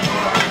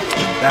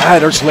 The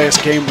Hatters'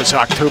 last game was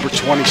October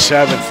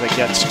 27th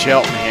against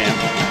Cheltenham,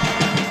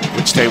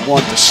 which they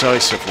won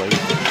decisively.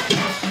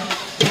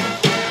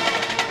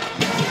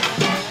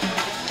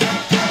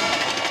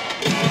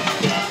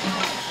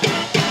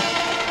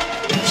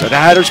 So the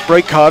Hatters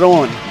break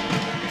huddle, and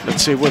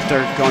let's see what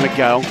they're going to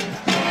go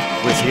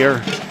with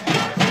here.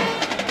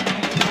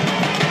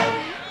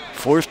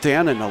 4th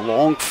down and a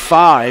long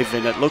 5,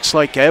 and it looks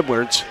like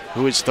Edwards,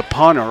 who is the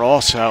punter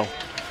also,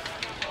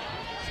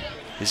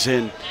 is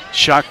in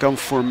shotgun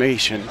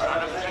formation.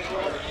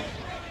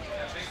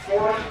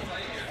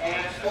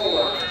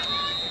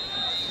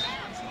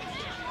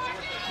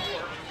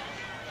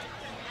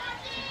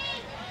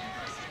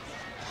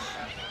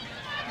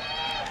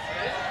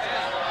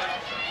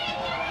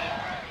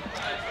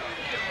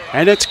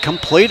 And it's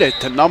completed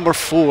to number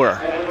 6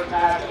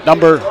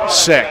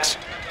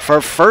 for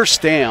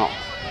 1st down.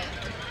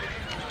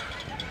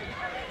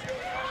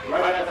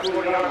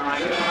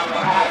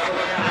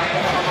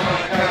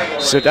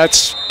 So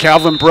that's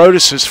Calvin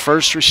Brodus'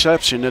 first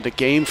reception of the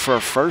game for a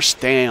 1st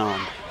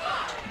down.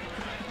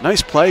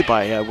 Nice play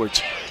by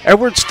Edwards.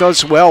 Edwards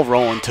does well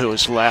rolling to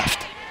his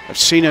left. I've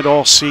seen it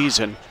all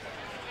season.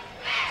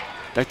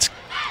 That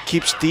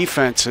keeps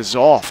defenses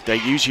off. They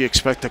usually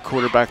expect the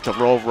quarterback to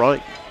roll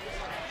right.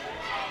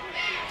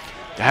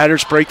 The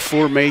Hatters break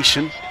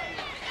formation.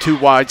 2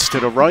 wides to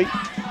the right.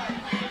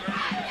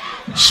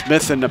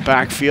 Smith in the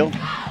backfield.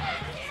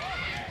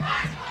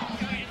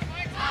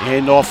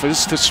 Handoff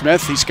is to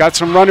Smith. He's got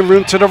some running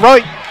room to the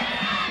right.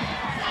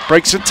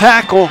 Breaks a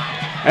tackle,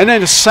 and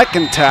then a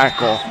 2nd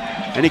tackle.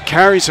 And he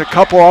carries a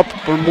couple up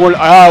or more.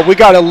 We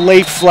got a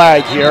late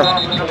flag here.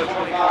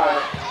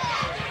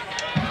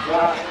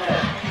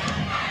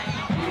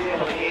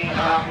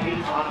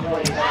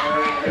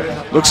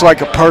 Looks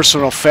like a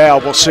personal foul.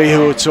 We'll see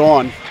who it's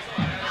on.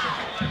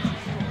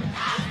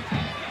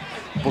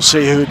 We'll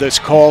see who this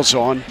call's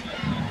on.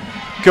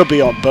 Could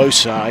be on both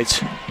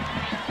sides.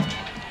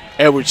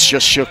 Edwards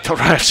just shook the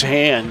ref's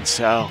hand,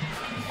 so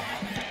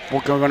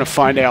we're going to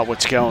find out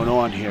what's going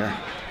on here.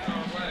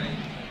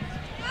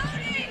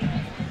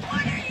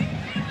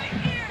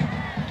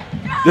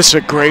 This is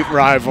a great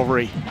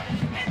rivalry.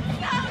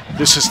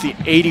 This is the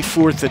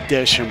 84th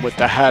edition with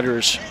the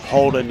Hatters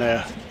holding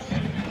the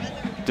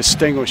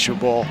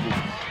distinguishable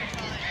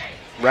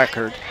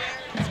record.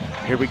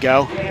 Here we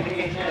go.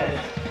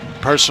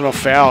 Personal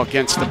foul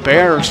against the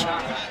Bears.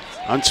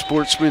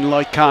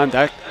 Unsportsmanlike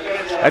conduct.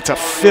 That's a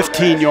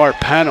 15-yard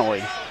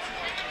penalty.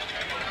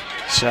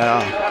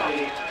 So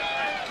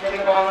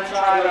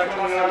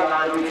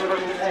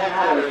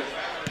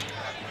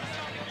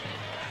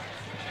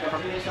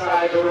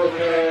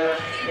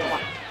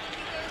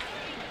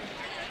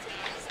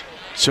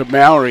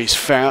Mallory's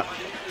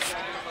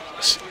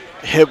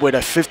hit with a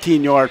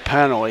 15-yard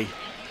penalty.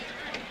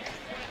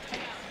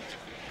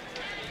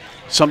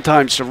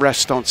 Sometimes the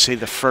refs don't see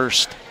the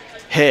first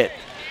hit.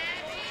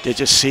 They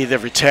just see the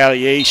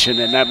retaliation,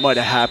 and that might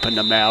have happened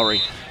to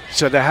Mallory.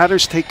 So the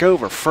Hatters take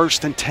over,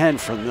 1st and 10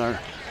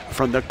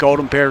 from the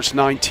Golden Bears'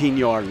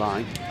 19-yard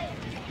line.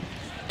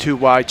 2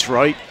 wides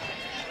right.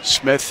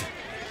 Smith,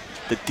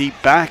 the deep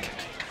back.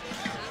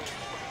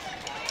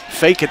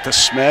 Fake it to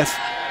Smith.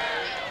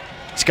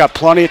 He's got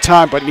plenty of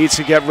time, but needs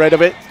to get rid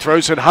of it.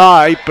 Throws it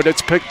high, but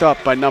it's picked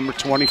up by number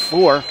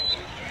 24.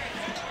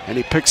 And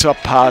he picks up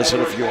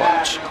positive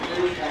yards.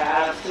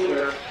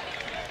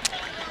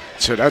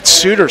 So that's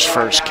Suter's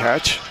first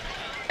catch.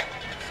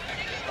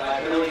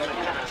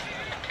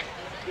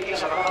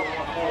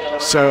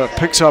 So it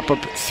picks up a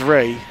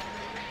 3.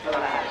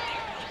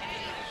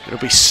 It'll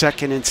be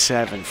 2nd and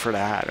 7 for the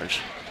Hatters.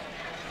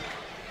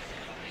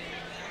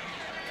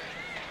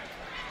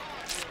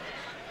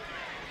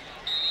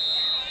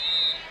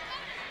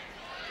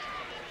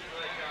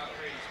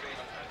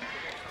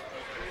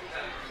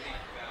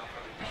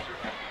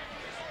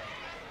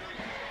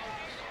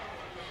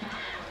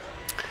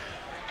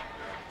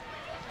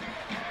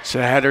 So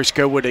the Hatters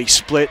go with a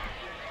split,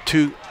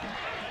 two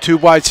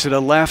wides to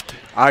the left,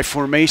 I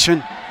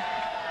formation.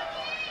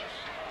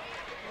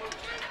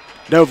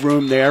 No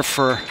room there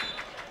for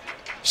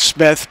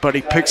Smith, but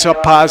he picks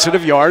up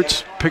positive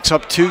yards, picks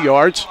up 2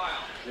 yards.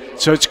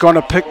 So it's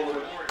going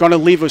to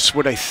leave us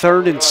with a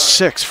 3rd and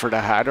 6 for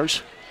the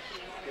Hatters.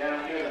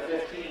 Down here to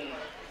 15.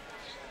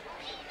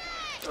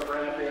 So we're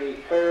going to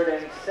be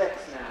 3rd and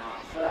 6 now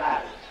for the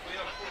Hatters.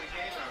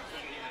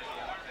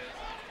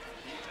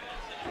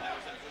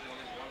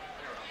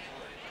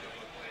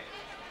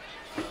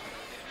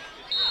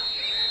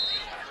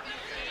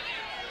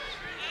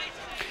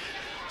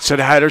 So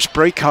the Hatters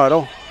break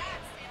huddle.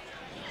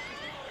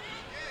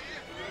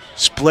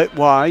 Split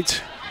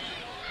wides.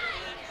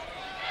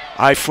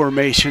 I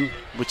formation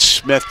with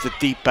Smith the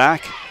deep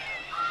back.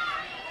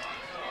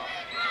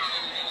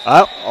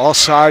 All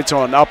sides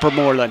on Upper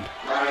Moreland.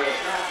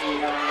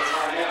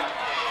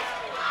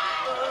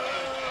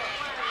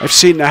 I've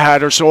seen the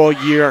Hatters all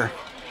year.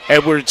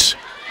 Edwards,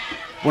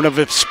 one of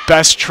his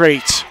best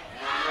traits.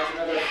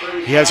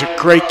 He has a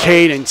great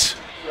cadence.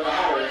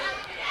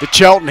 The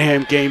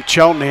Cheltenham game,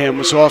 Cheltenham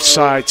was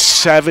offside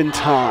 7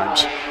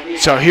 times.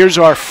 So here's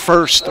our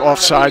first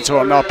offsides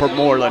on Upper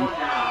Moreland.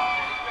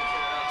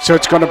 So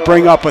it's going to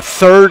bring up a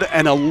 3rd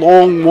and a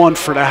long one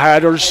for the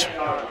Hatters.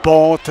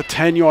 Ball at the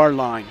 10-yard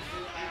line.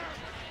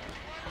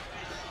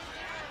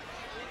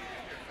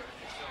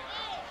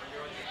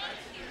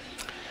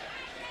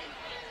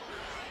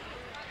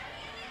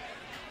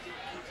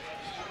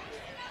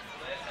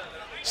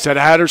 So the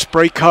Hatters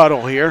break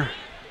huddle here.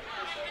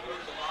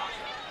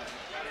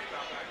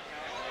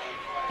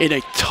 In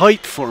a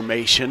tight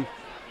formation.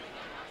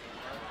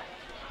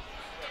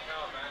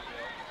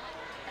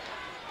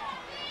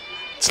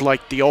 It's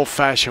like the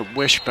old-fashioned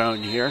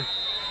wishbone here.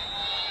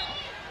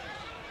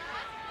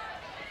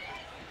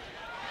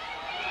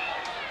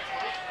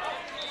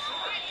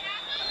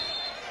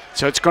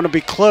 So it's going to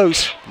be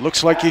close.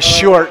 Looks like he's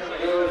short.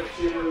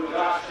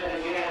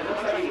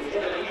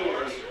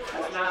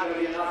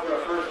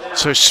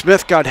 So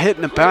Smith got hit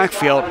in the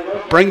backfield.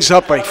 Brings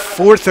up a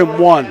 4th and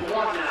 1.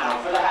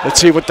 Let's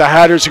see what the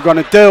Hatters are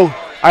going to do.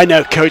 I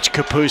know Coach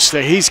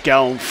Kapusta, he's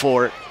going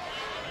for it.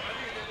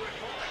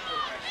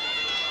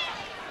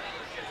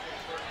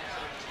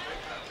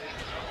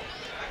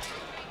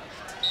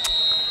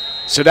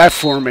 So that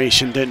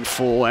formation didn't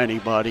fool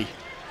anybody.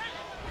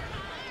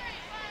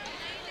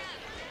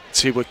 Let's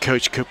see what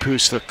Coach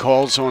Kapusta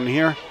calls on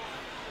here.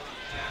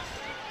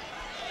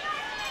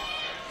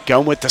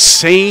 Going with the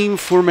same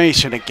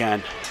formation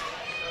again.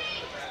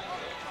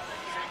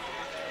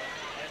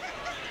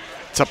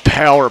 It's a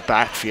power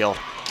backfield.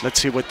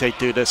 Let's see what they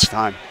do this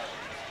time.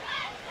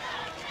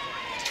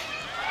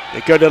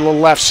 They go to the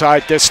left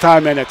side this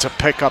time, and it's a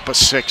pickup of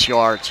 6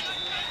 yards.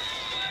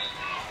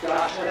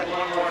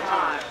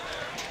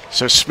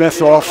 So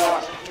Smith off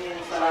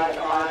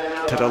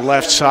to the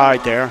left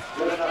side there.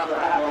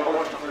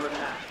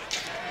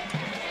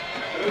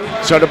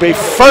 So it'll be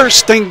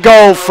 1st and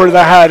goal for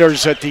the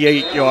Hatters at the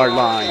 8-yard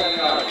line.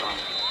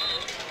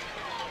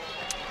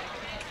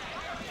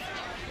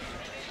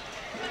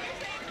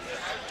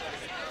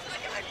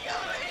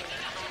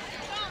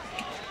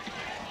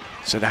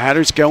 So the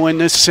Hatters go in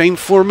this same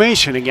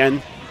formation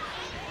again.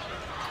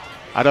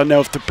 I don't know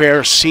if the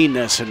Bears seen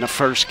this in the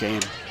first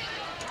game.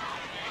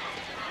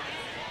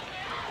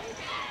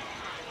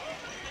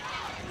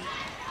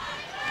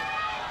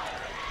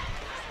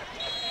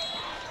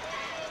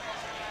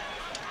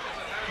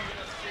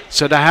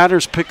 So the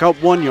Hatters pick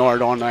up 1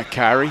 yard on that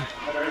carry.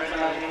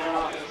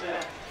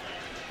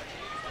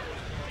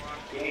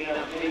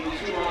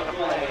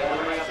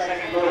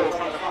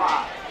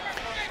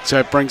 So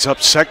it brings up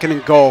 2nd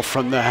and goal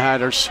from the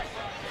Hatters,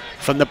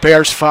 from the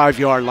Bears'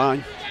 5-yard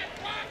line.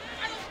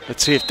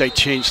 Let's see if they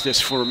change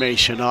this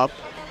formation up.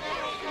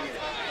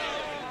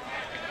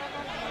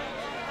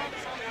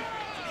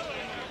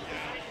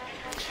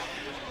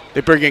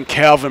 They bring in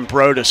Calvin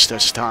Brodus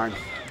this time,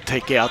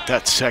 take out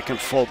that 2nd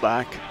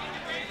fullback.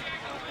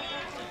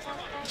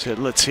 So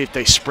let's see if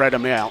they spread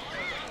them out.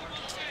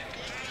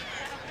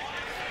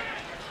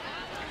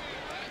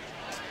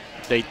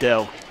 They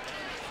do.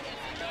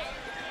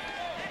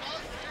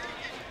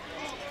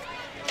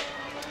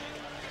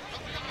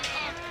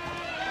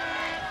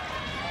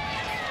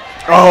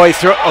 Oh, he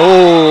threw.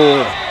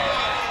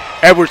 Oh,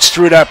 Edwards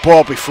threw that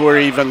ball before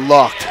he even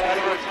looked.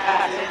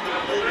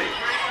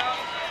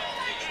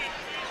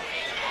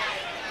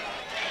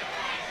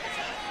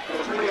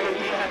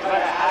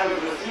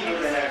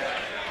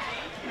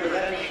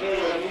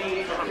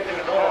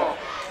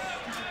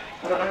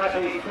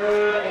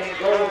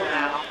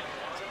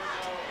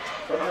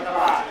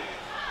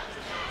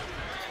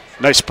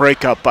 Nice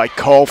breakup by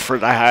Cole for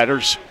the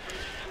Hatters.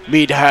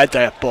 Meade had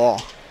that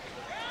ball.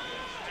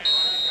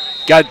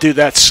 Got to do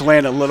that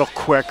slant a little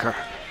quicker.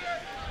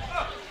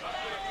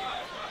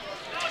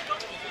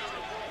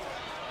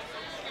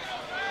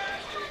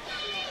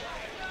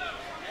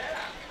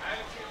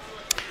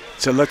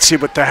 So let's see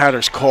what the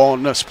Hatters call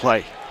on this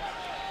play.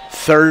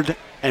 3rd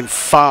and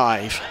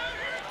 5.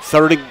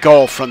 3rd and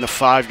goal from the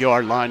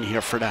 5-yard line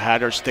here for the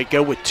Hatters. They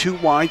go with 2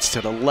 wides to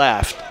the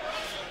left.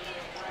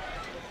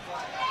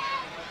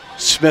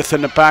 Smith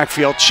in the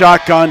backfield,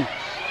 shotgun.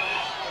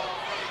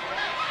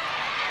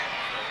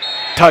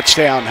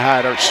 Touchdown,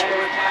 Hatters.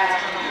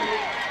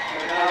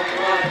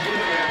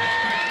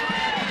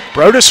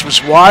 Brodus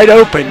was wide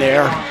open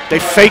there. They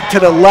faked to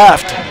the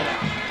left.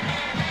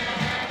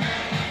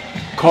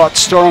 Caught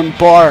Sterling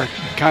Barr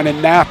kind of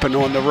napping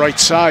on the right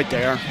side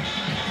there.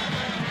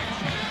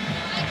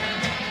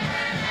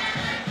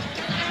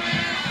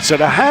 So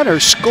the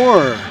Hatters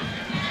score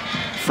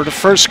for the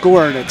first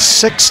score, and it's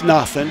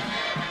 6-0.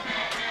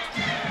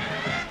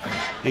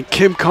 And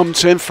Kim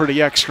comes in for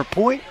the extra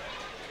point.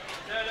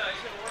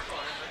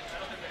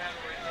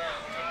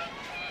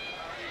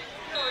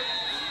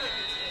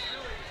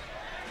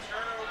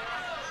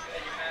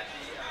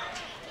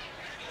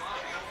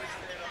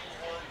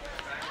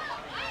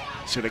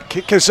 So the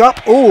kick is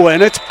up. Oh,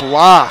 and it's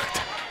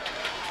blocked.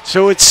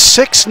 So it's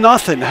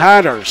 6-0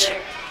 Hatters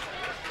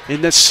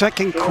in the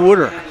second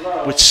quarter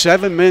with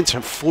 7 minutes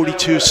and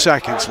 42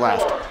 seconds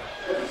left.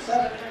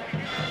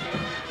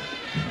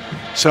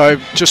 So I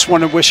just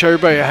want to wish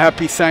everybody a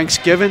happy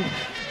Thanksgiving.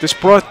 This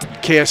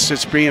broadcast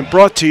is being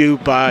brought to you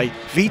by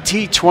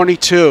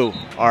VT22,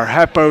 our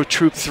Hatboro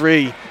Troop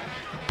 3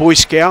 Boy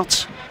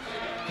Scouts.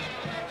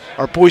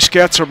 Our Boy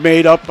Scouts are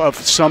made up of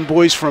some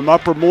boys from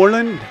Upper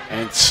Moreland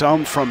and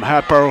some from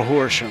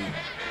Hatboro-Horsham.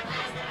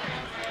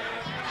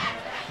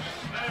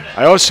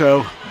 I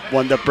also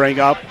wanted to bring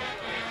up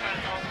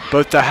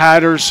both the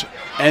Hatters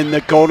and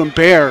the Golden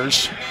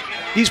Bears.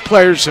 These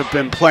players have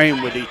been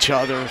playing with each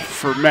other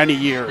for many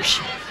years.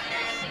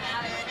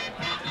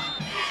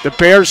 The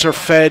Bears are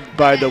fed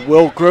by the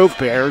Will Grove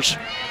Bears,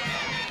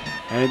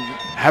 and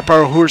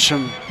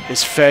Hatboro-Horsham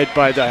is fed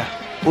by the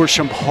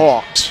Horsham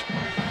Hawks.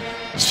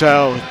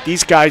 So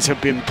these guys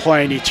have been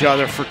playing each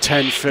other for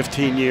 10,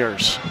 15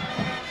 years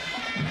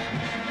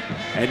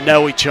and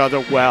know each other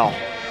well,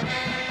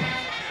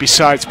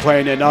 besides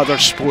playing in other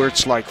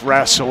sports like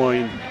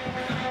wrestling,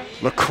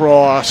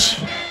 lacrosse,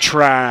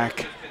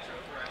 track.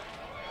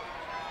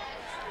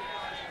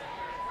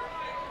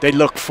 They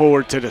look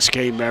forward to this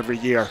game every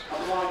year.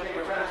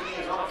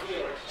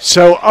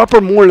 So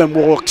Upper Moreland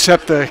will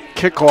accept the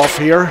kickoff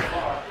here.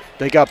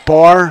 They got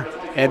Barr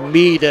and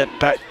Meade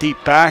at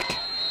deep back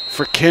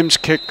for Kim's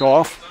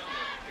kickoff.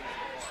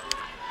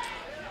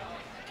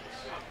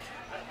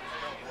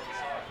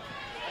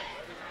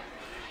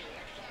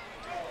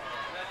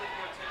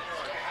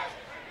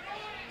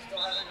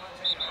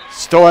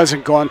 Still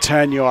hasn't gone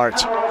 10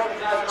 yards.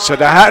 So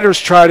the Hatters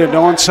tried an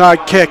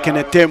onside kick and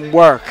it didn't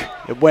work.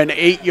 It went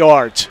 8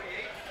 yards.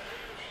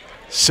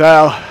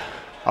 So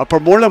Upper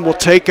Moreland will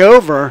take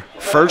over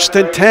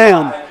 1st and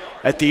 10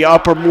 at the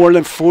Upper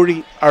Moreland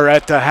 40, or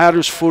at the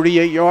Hatters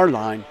 48-yard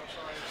line.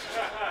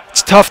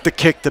 It's tough to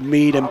kick the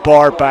Meade and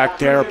Barr back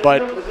there,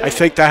 but I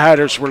think the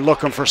Hatters were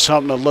looking for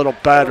something a little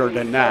better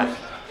than that.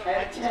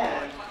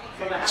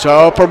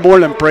 So Upper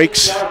Moreland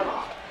breaks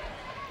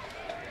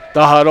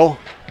the huddle.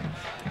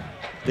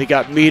 They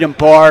got Meade and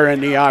Barr in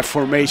the I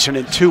formation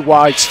and 2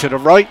 wides to the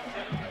right.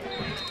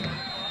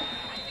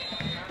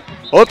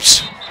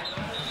 Oops.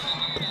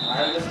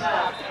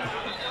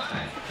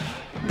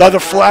 Another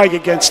flag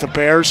against the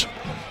Bears.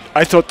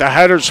 I thought the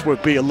Hatters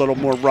would be a little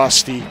more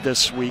rusty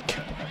this week,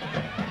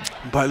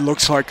 but it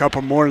looks like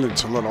Upper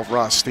Moreland's a little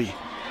rusty.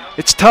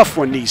 It's tough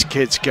when these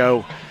kids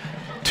go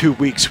 2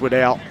 weeks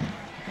without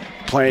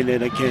playing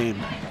in a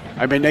game.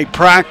 I mean, they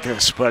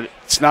practice, but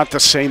it's not the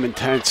same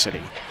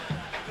intensity.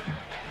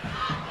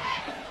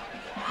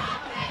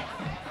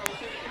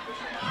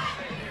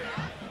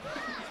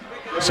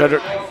 So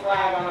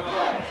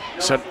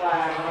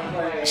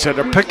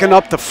they're picking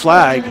up the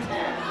flag.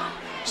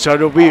 So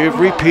there'll be a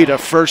repeat of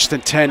 1st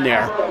and 10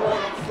 there.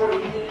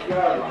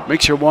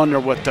 Makes you wonder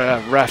what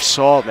the ref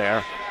saw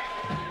there.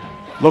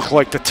 Looked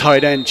like the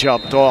tight end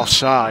jumped off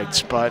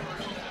sides, but.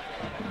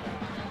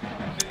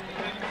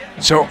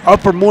 So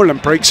Upper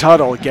Moreland breaks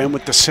huddle again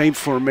with the same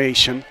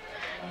formation.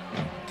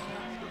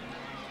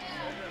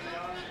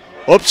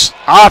 Oops,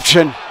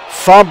 option,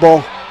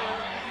 fumble.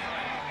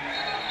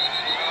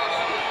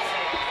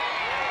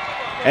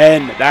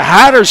 And the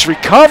Hatters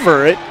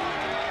recover it.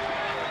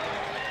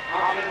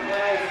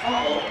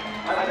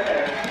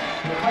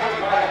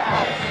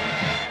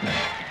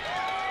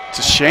 It's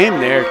a shame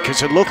there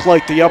because it looked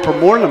like the Upper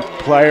Moreland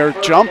player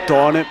jumped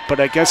on it, but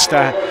I guess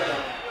the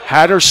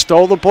Hatters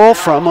stole the ball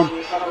from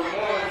him.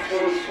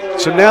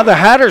 So now the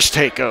Hatters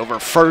take over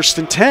 1st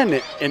and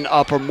 10 in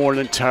Upper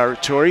Moreland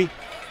territory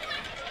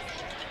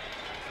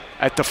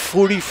at the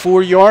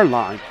 44-yard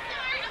line.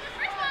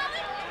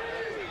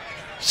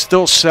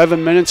 Still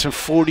 7 minutes and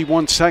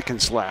 41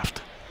 seconds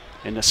left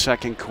in the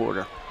second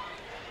quarter.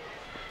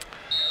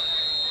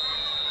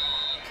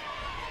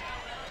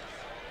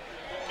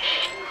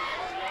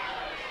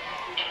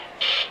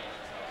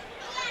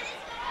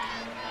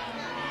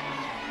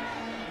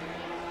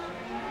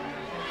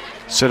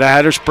 So the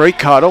Hatters break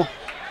cuddle.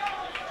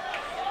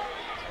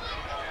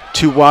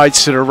 2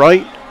 wides to the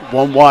right,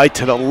 1 wide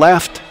to the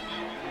left.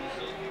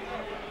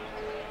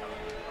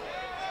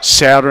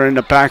 Souter in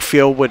the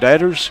backfield with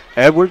Edwards.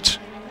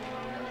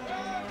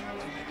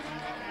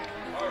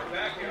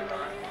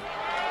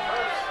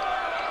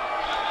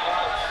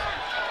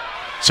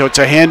 So it's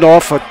a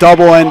handoff, a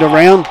double end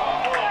around.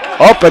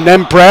 Oh, and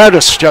then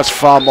Bradis just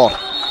fumbled.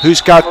 Who's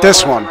got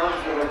this one?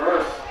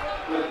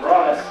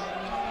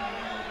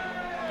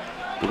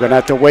 We're going to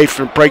have to wait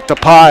for break the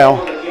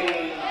pile.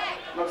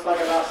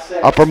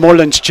 Upper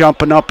Moreland's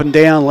jumping up and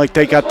down like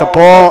they got the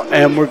ball,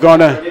 and we're going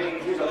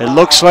to, it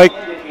looks like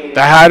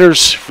the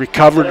Hatters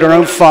recovered their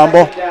own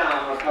fumble.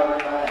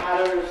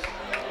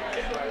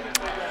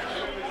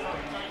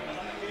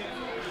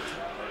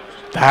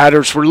 The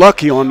Hatters were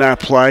lucky on that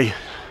play.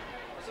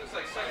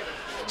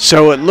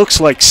 So it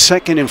looks like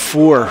 2nd and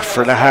 4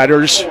 for the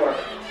Hatters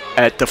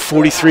at the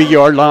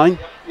 43-yard line.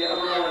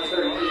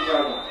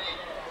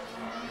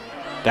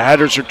 The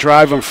Hatters are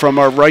driving from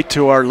our right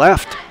to our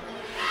left.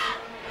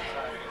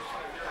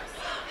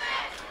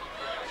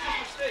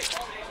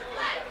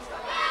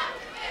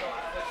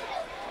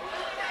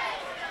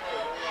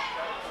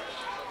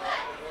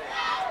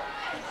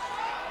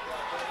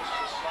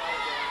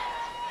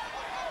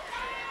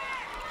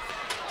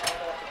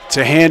 It's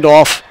a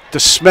handoff to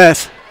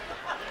Smith,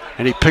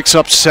 and he picks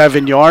up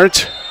 7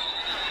 yards.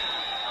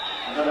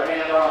 Another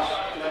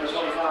handoff to number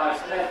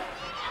 25, Smith.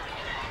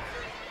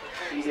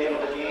 He's able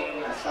to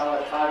gain a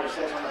solid 5 or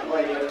 6 on the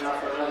play, good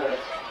enough for another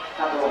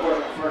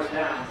Hatboro-Horsham first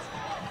down.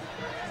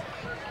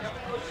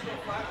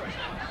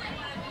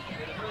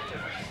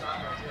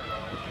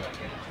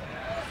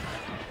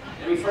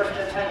 It'll be 1st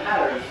and 10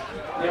 Hatters.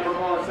 Upper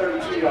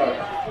Moreland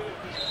 32-yard.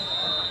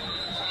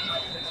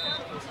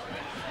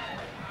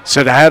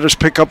 So the Hatters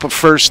pick up a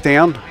first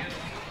down.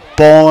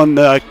 Ball on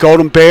the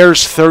Golden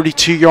Bears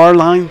 32-yard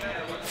line.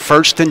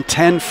 1st and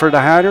 10 for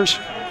the Hatters.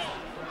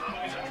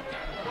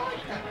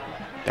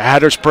 The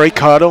Hatters break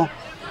huddle.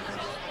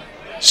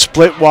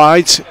 Split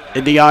wides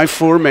in the I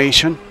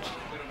formation.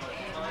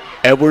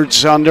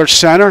 Edwards under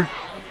center.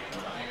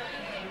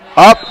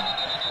 Up.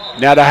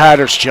 Now the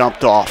Hatters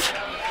jumped off.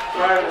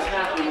 Prior to the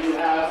snap, we do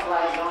have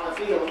flags on the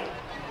field.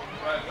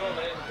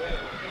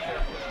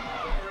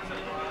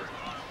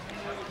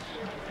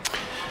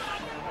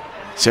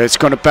 So it's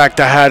going to back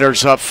the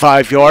Hatters up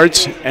 5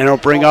 yards, and it'll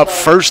bring up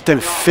 1st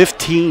and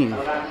 15.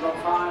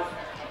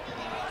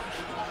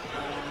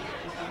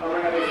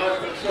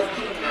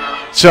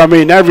 So, I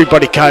mean,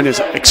 everybody kind of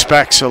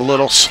expects a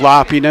little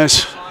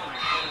sloppiness.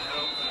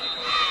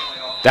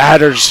 The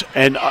Hatters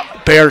and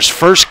Bears'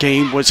 first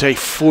game was a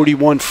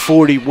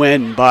 41-40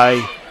 win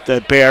by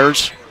the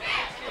Bears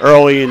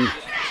early in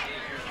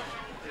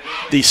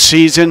the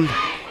season.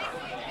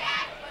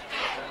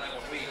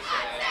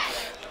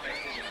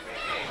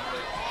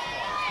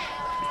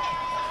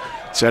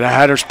 So the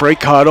Hatters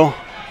break huddle.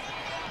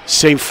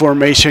 Same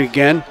formation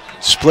again.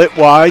 Split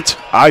wides,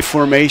 I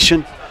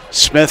formation.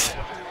 Smith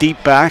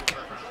deep back.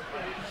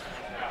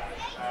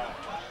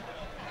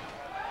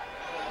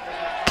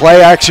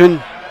 Play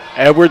action.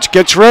 Edwards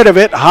gets rid of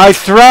it. High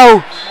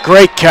throw.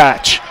 Great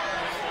catch.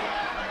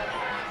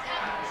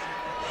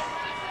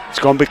 It's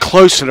going to be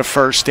close to the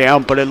first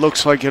down, but it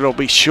looks like it'll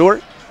be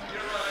short.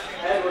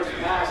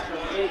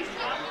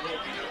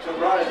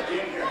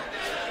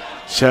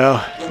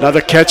 So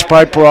another catch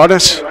by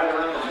Broadus.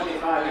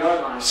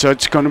 So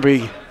it's going to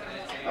be.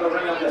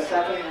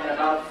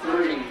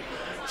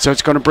 So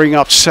it's going to bring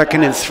up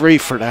 2nd and 3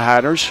 for the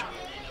Hatters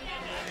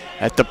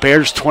at the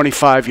Bears'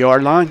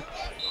 25-yard line.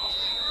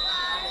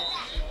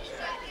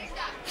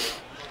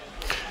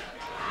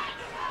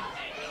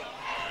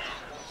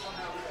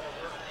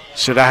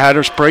 So the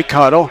Hatters break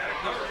huddle.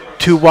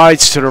 2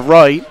 wides to the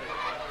right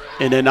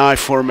in an I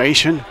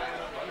formation.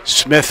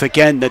 Smith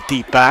again, the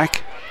deep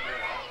back.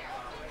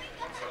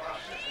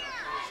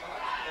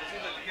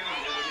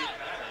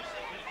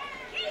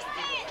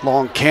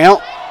 Long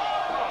count.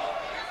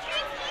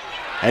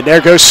 And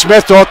there goes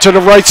Smith off to the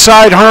right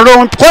side,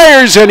 hurdle and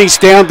players, and he's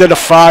down to the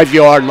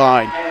 5-yard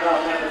line.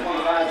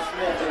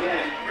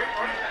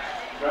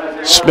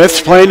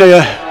 Smith's playing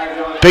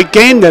a big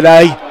game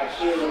today.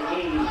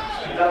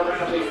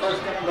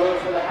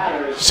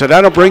 So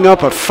that'll bring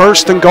up a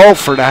 1st and goal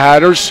for the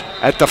Hatters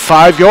at the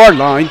 5-yard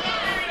line.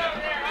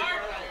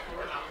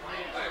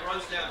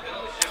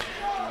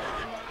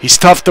 He's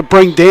tough to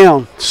bring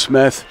down,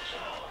 Smith.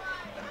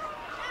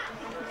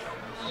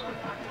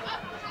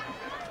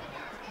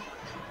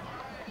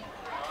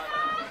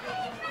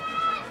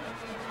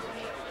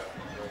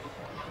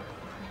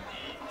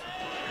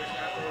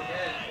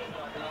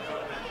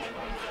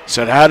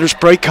 So the Hatters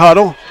break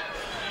huddle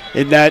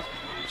in that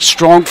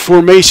strong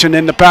formation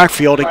in the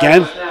backfield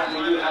again.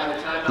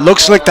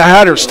 Looks like the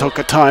Hatters took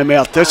a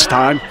timeout this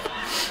time.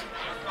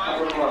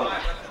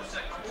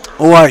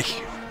 Oh,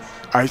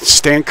 I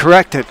stand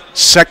corrected.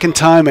 Second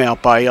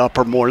timeout by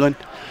Upper Moreland.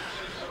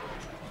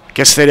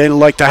 Guess they didn't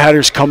like the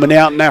Hatters coming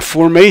out in that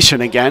formation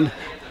again.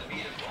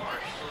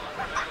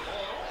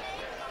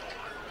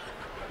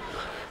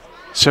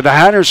 So the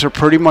Hatters are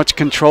pretty much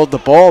controlled the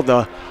ball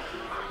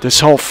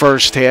this whole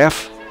first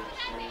half.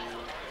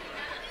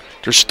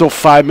 There's still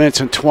 5 minutes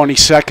and 20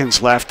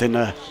 seconds left in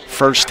the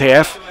first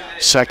half,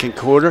 second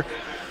quarter.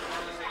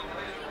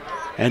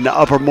 And the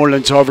Upper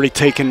Moreland's already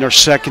taken their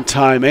second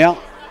timeout.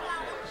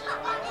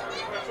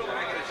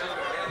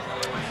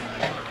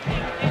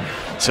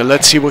 So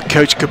let's see what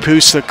Coach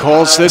Capusta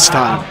calls this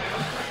time.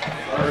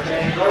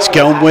 He's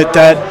going with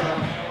that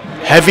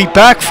heavy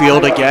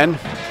backfield again.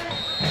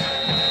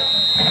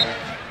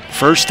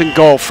 First and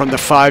goal from the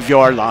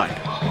 5-yard line.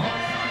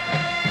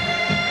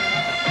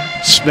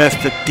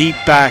 Smith, the deep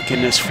back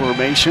in this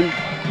formation.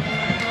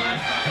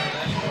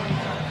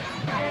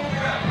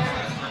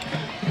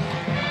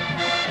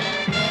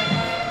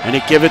 And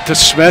he give it to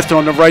Smith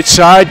on the right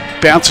side.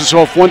 Bounces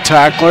off one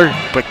tackler,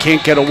 but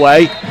can't get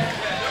away.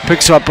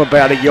 Picks up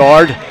about a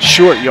yard,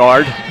 short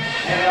yard.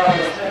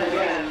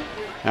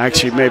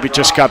 Actually, maybe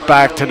just got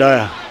back to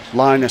the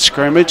line of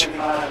scrimmage.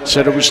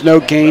 So there was no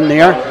gain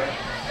there.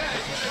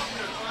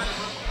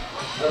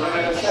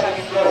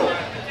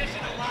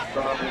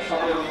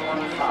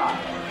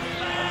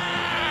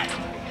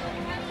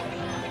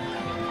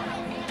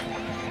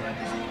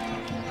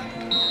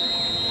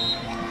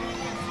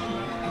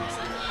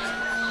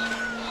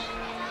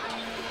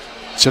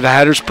 So the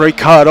Hatters break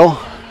huddle.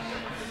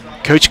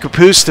 Coach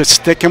Capusta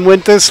sticking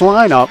with this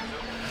lineup.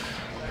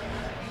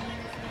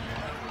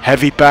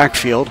 Heavy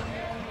backfield.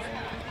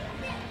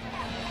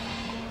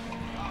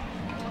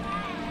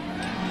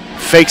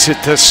 Fakes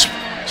it to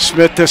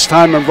Smith this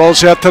time and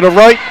rolls out to the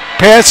right.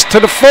 Pass to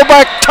the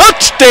fullback.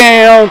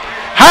 Touchdown!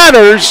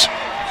 Hatters!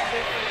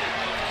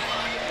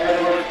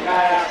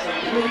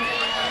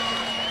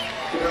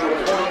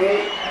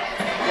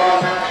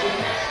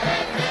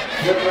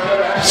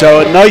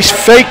 So a nice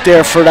fake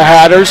there for the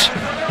Hatters.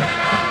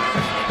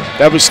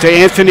 That was to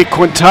Anthony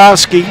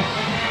Quintoski.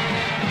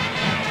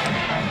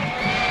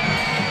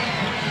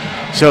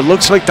 So it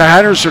looks like the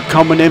Hatters are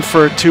coming in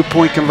for a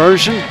 2-point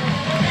conversion.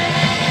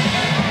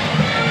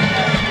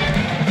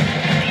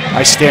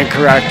 I stand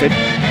corrected.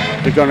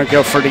 They're going to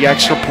go for the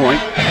extra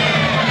point.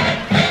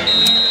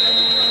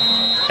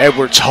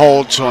 Edwards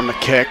holds on the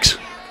kicks.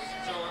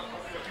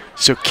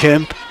 So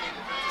Kemp,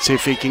 see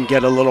if he can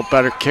get a little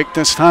better kick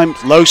this time.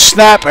 Low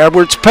snap,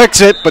 Edwards picks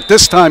it, but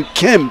this time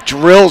Kim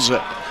drills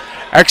it.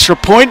 Extra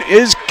point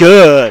is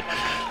good.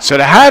 So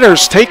the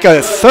Hatters take a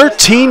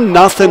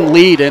 13-0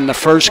 lead in the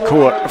first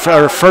quarter,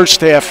 or first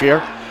half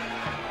here.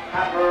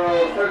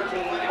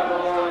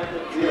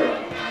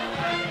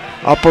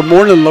 Upper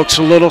Moreland looks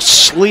a little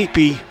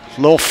sleepy,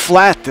 a little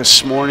flat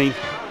this morning.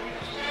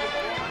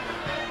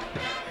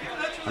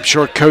 I'm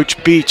sure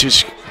Coach Beach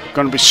is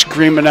going to be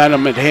screaming at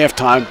them at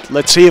halftime.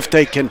 Let's see if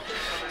they can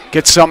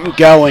get something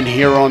going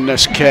here on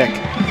this kick.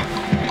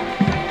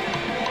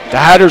 The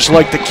Hatters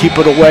like to keep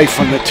it away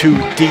from the two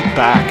deep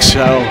backs,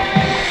 so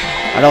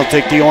I don't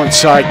think the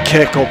onside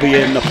kick will be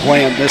in the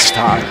plan this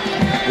time.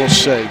 We'll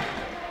see.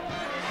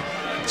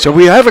 So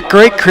we have a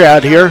great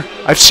crowd here.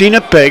 I've seen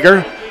it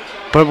bigger,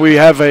 but we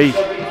have a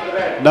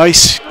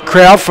nice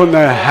crowd from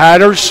the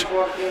Hatters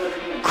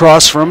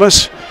across from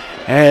us.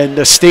 And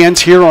the stands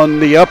here on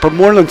the Upper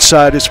Moreland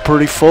side is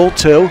pretty full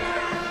too.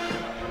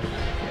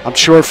 I'm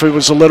sure if it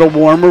was a little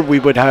warmer, we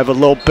would have a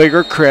little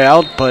bigger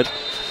crowd, but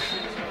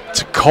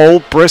it's a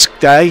cold, brisk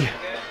day.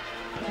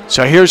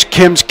 So here's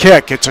Kim's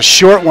kick. It's a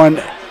short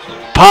one,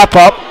 pop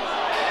up,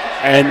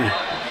 and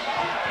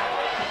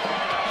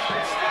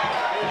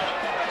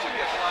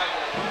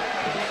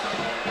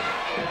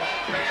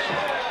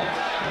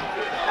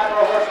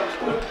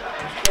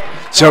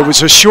so it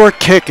was a short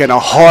kick and a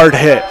hard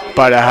hit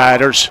by the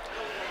Hatters.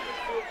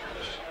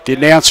 The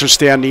announcers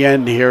down the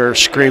end here are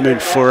screaming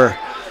for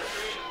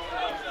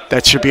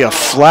that should be a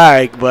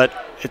flag, but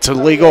it's a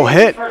legal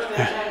hit,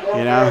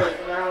 you know.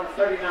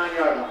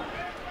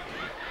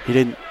 He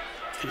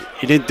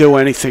didn't do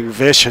anything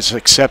vicious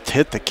except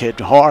hit the kid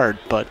hard,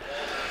 but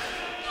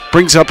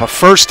brings up a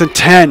 1st and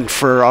 10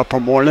 for Upper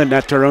Moreland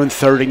at their own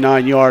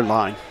 39-yard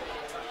line.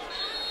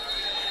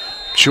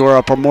 I'm sure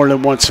Upper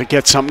Moreland wants to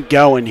get something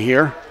going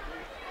here.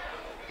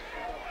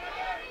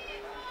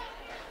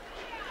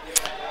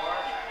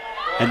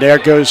 And there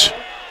goes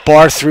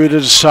Barr through to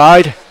the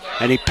side,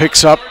 and he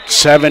picks up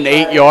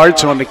 7-8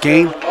 yards on the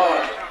game.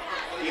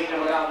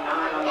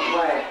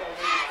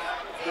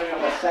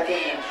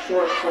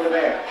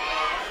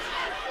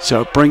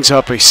 So it brings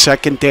up a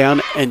 2nd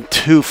down and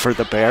 2 for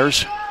the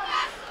Bears.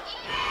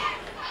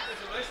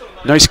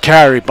 Nice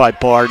carry by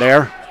Barr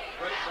there.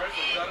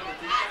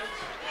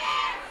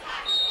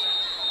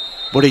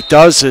 What he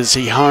does is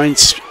he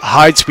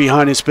hides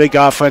behind his big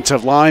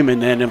offensive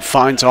lineman and then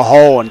finds a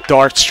hole and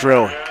darts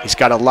through. He's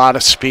got a lot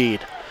of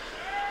speed.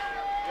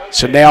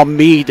 So now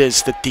Meade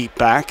is the deep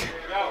back.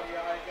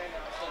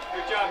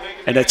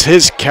 And it's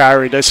his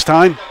carry this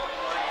time.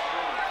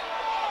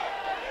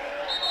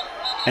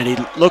 And he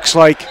looks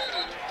like,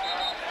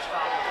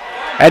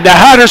 and the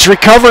Hatters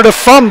recover the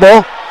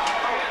fumble.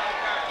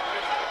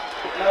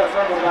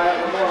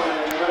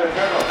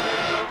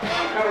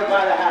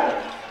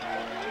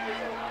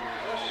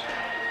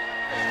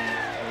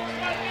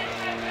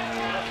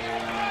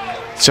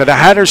 So the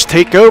Hatters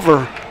take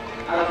over.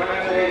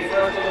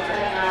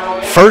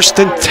 1st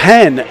and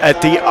 10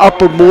 at the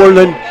Upper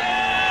Moreland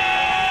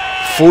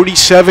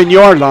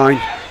 47-yard line.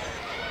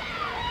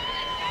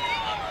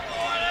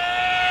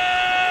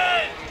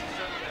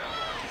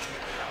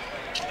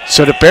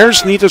 So the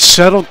Bears need to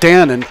settle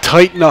down and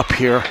tighten up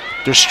here.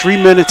 There's 3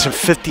 minutes and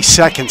 50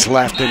 seconds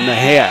left in the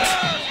half.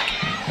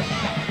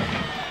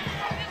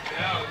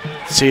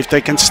 See if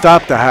they can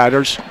stop the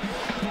Hatters.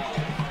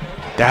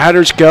 The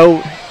Hatters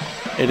go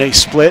in a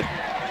split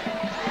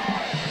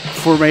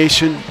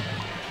formation.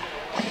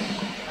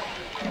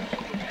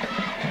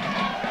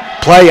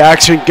 Play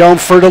action, going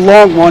for the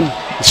long one.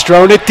 He's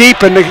throwing it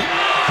deep, and he's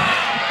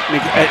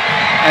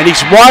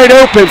wide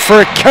open for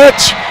a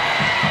catch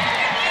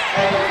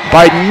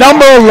by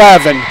number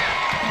 11.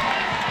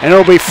 And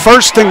it'll be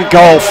 1st and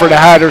goal for the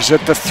Hatters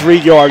at the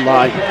 3-yard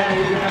line.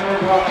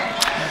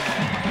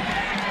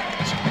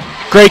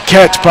 Great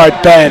catch by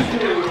Ben.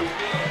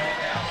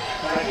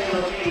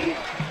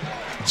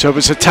 So it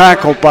was a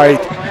tackle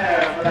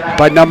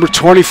by number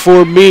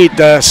 24, Mead,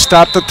 to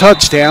stop the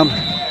touchdown.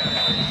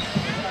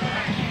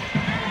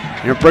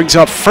 And it brings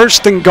up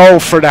 1st and goal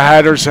for the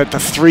Hatters at the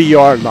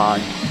 3-yard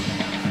line.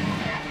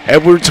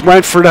 Edwards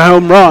went for the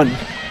home run.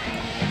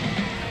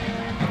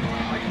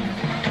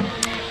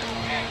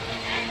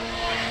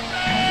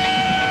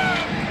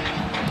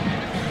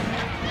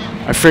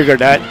 I figured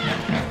that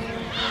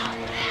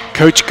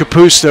Coach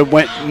Capusta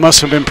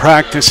must have been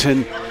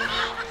practicing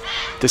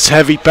this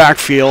heavy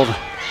backfield.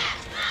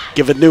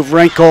 Give a new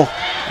wrinkle,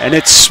 and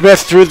it's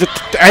Smith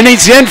and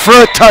he's in for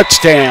a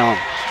touchdown.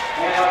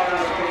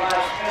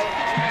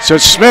 So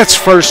Smith's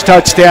first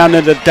touchdown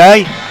of the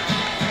day.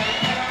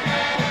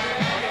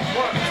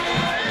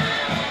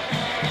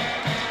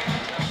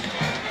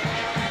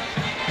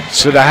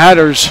 So the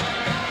Hatters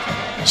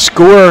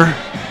score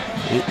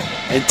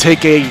and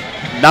take a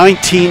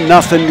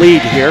 19-0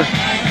 lead here.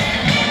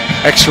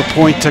 Extra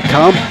point to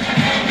come.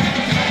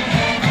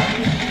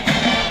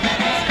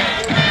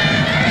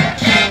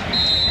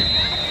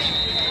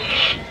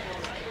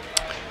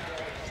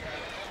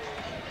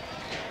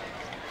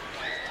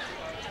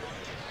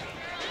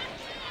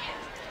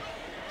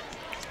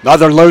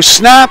 Another low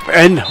snap,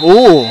 and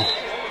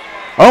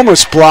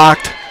almost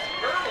blocked.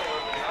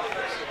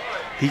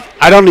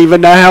 I don't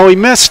even know how he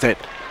missed it,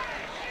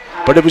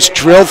 but it was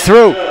drilled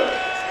through.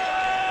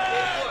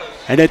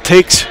 And it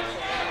takes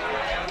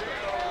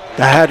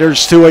the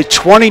Hatters to a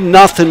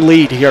 20-0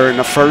 lead here in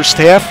the first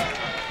half.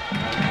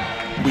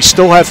 We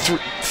still have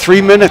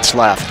 3 minutes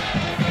left.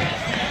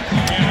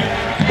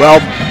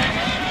 Well,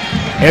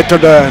 after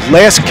the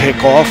last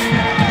kickoff,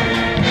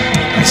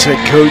 I said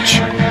Coach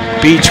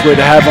Beach would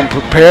have him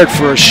prepared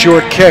for a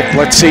short kick.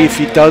 Let's see if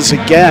he does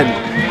again.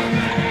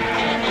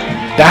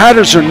 The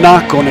Hatters are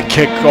not going to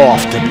kick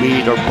off to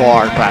Mead or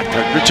Barr back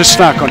there. They're just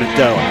not going to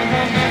do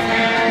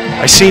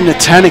it. I seen the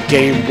Tennant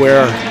game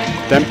where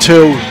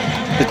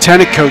the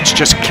Tennant coach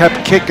just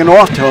kept kicking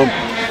off to him,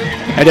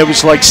 and it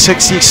was like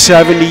 60,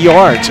 70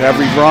 yards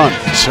every run.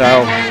 So,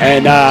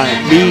 and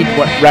Mead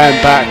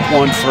ran back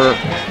one for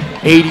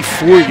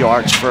 84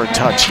 yards for a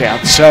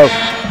touchdown. So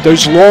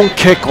those long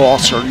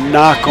kickoffs are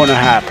not going to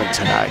happen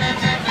tonight.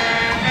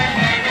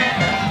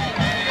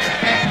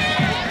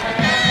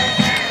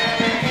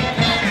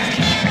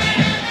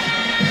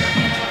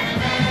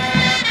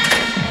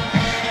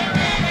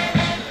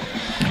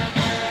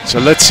 So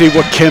let's see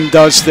what Kim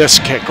does this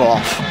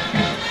kickoff.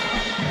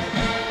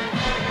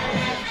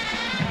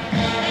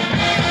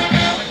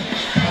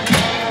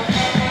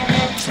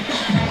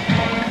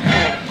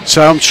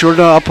 So I'm sure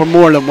the Upper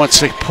Moreland wants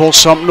to pull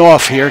something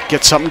off here,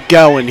 get something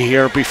going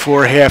here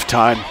before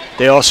halftime.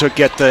 They also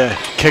get the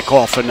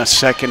kickoff in the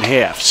second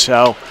half.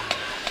 So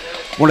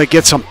want to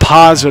get some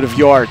positive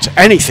yards,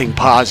 anything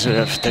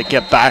positive to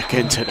get back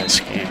into this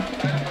game.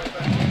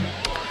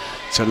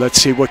 So let's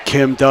see what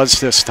Kim does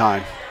this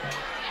time.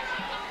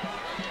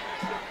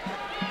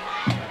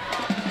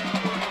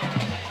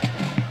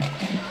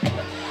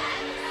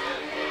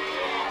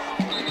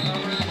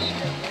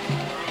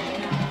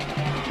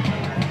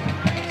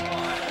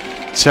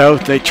 So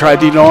they tried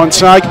the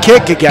onside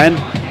kick again.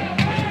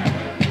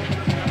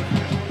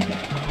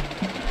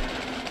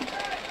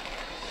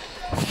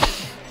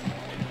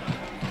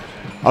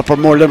 Upper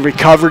Moreland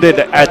recovered it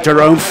at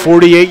their own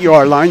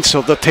 48-yard line,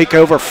 so they'll take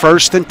over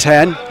 1st and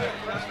 10.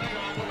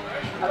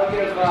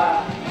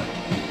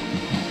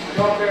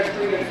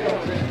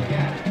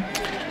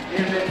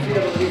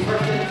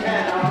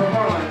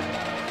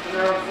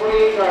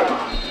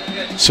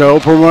 So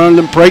Upper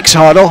Moreland breaks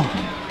huddle.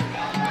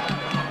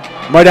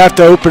 Might have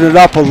to open it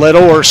up a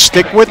little or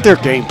stick with their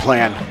game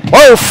plan.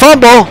 Oh,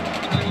 fumble!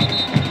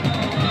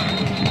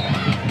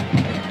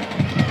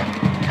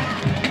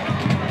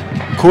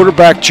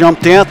 Quarterback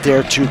jumped out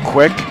there too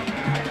quick.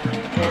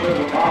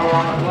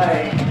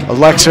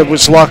 Alexa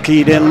was lucky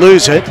he didn't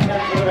lose it.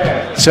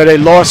 So they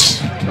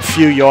lost a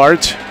few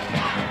yards.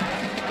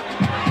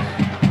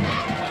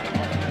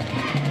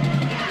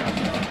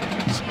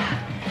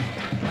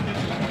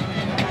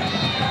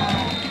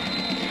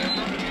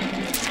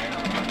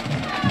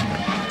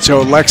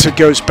 So Alexa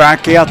goes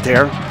back out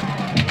there.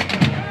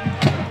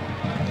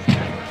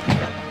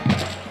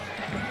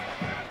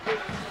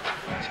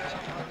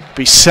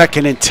 Be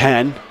 2nd and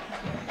 10.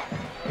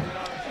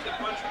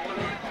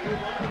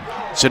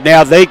 So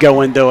now they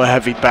go into a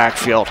heavy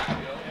backfield.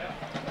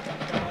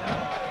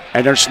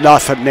 And there's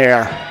nothing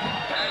there.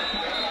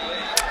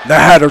 The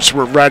Hatters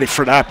were ready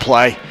for that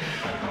play.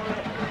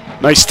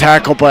 Nice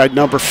tackle by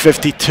number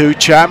 52,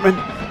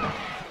 Chapman.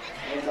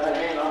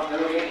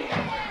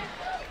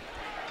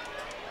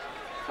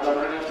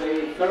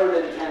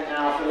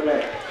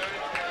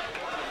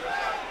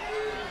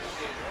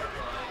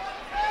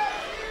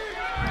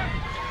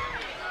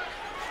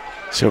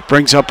 So it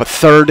brings up a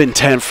 3rd and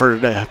 10 for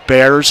the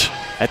Bears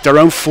at their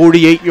own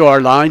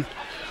 48-yard line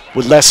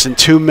with less than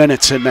 2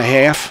 minutes in the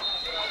half.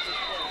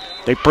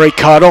 They break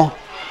huddle.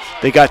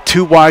 They got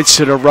 2 wides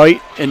to the right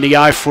in the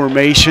I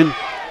formation.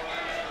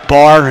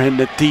 Barr in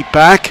the deep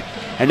back,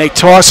 and they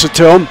toss it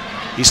to him.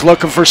 He's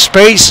looking for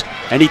space,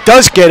 and he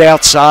does get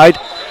outside,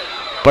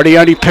 but he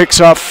only picks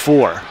up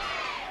 4.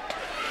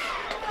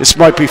 This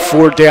might be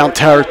 4 down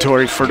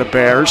territory for the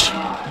Bears.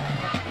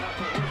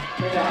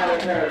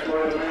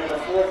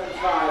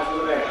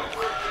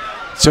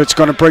 So it's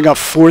going to bring up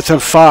 4th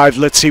and 5.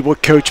 Let's see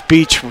what Coach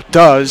Beach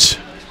does.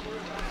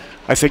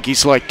 I think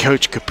he's like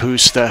Coach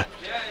Kapusta.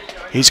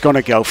 He's going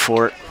to go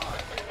for it.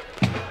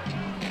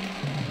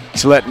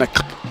 He's letting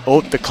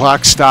the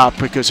clock stop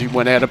because he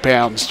went out of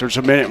bounds. There's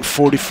 1 minute and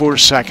 44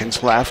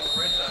 seconds left.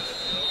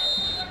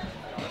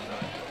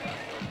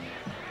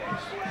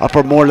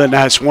 Upper Moreland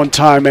has 1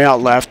 timeout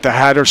left. The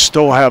Hatters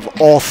still have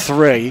all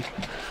 3.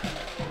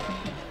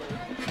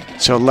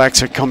 So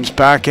Alexa comes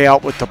back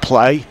out with the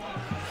play.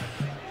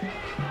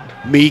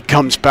 Meade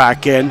comes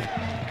back in.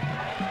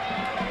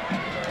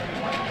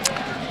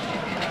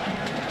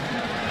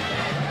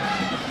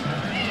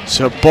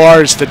 So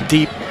Barr is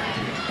the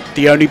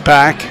only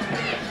back.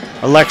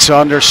 Alexa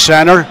under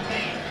center.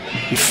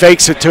 He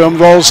fakes it to him,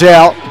 rolls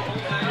out.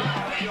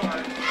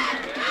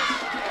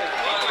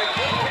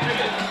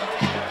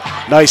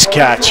 Nice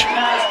catch.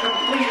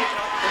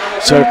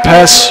 So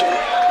pass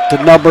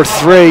to number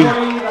 3,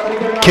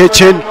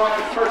 Kitchen.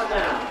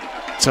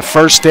 It's a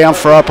 1st down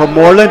for Upper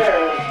Moreland.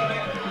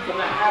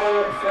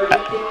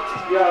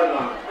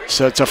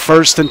 So it's a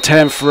 1st and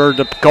 10 for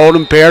the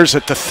Golden Bears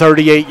at the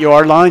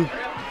 38-yard line.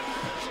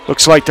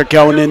 Looks like they're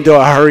going into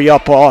a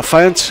hurry-up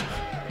offense.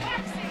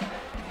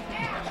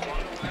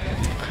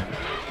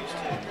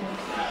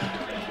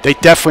 They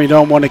definitely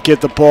don't want to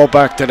give the ball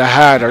back to the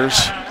Hatters.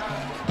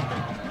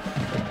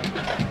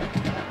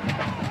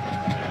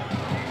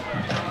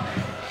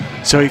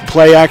 So he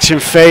play action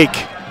fake.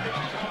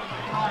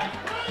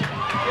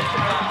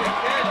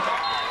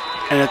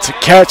 And it's a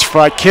catch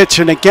by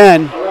Kitchen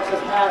again.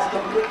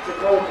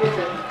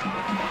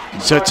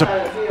 So it's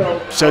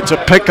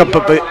a pickup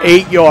of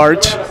 8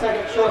 yards.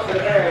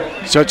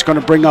 So it's going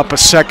to bring up a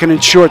 2nd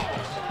and short.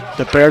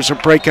 The Bears are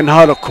breaking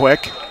huddle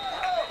quick.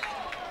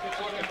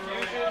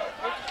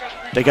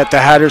 They got the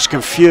Hatters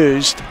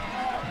confused.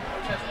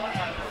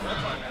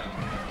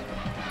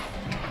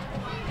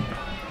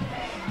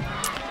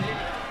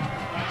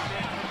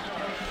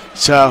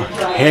 So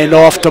hand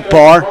off to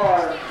Barr.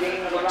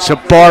 So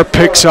Barr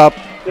picks up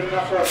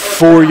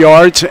 4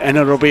 yards, and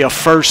it'll be a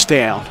 1st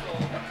down.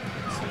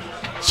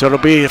 So it'll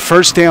be a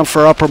 1st down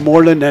for Upper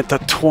Moreland at the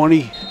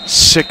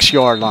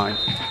 26-yard line.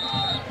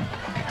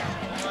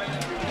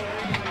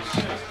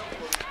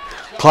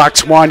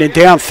 Clock's winding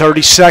down,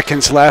 30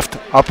 seconds left.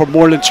 Upper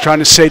Moreland's trying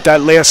to save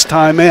that last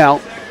time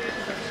out.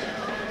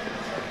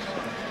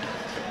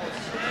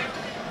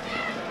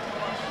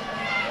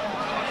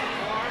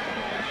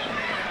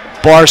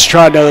 Barr's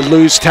trying to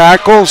lose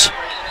tackles,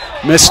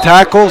 miss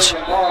tackles,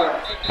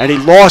 and he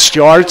lost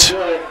yards.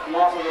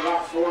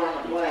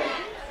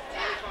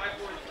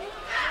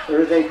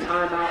 There is a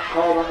timeout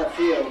called on the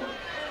field.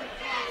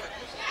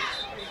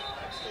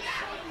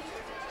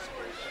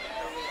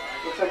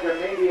 Looks like there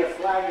may be a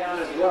flag down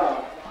as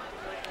well.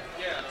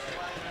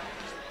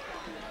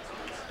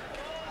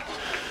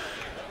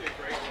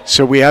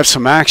 So we have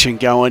some action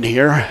going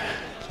here.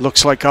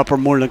 Looks like Upper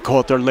Moreland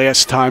called their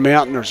last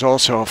timeout, and there's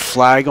also a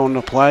flag on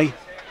the play.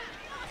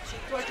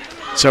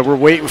 So we're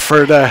waiting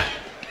for the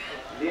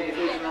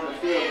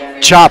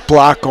chop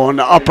block on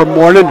Upper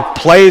Moreland.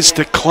 Play is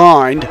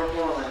declined.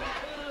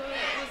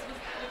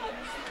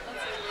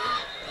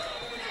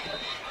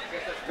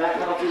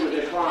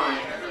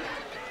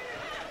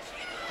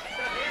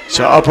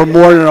 So Upper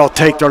Moreland will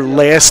take their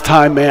last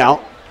time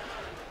out.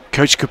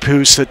 Coach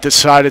Kapusta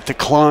decided to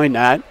decline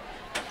that.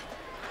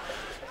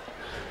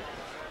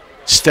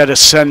 Instead of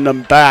sending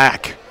them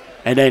back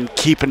and then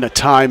keeping the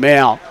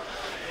timeout,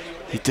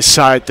 he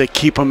decided to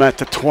keep them at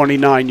the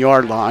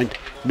 29-yard line.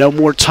 No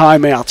more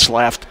timeouts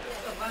left.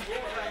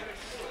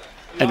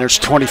 And there's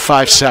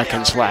 25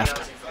 seconds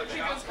left.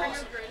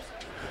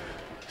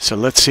 So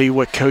let's see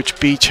what Coach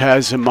Beach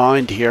has in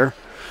mind here.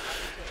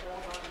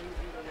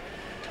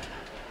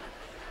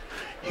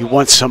 He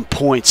wants some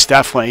points,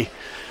 definitely.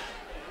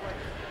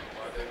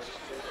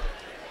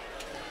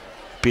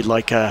 Be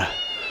like a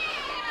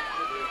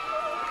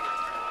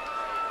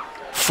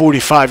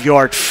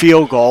 45-yard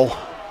field goal,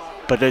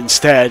 but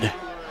instead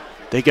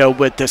they go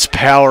with this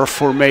power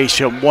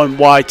formation, one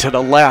wide to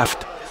the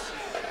left.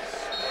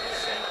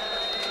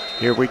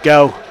 Here we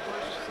go.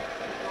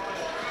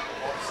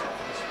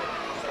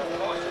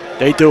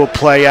 They do a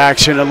play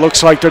action. It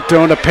looks like they're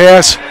throwing a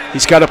pass.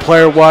 He's got a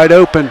player wide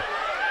open,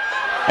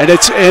 and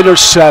it's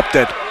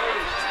intercepted.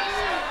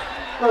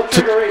 Cole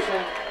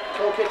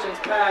Kitchen's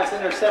pass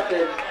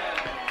intercepted.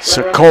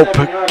 So Cole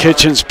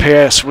Kitchen's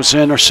pass was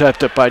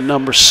intercepted by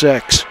number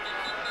 6,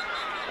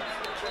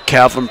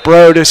 Calvin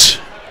Brodus.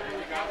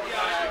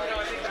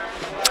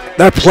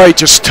 That play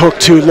just took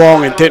too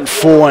long and didn't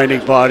fool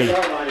anybody.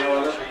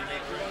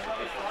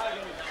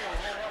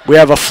 We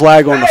have a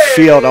flag on the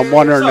field. I'm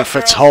wondering if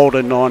it's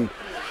holding on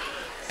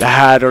the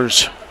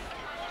Hatters.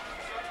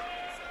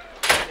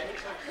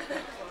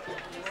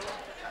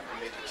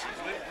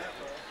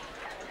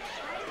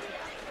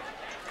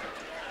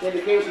 The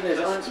indication is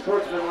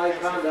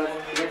unsportsmanlike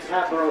conduct against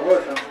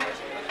Hatboro-Horsham.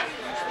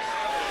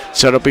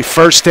 So it'll be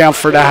first down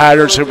for the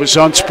Hatters. It was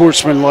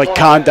unsportsmanlike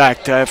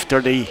conduct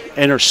after the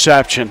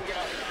interception.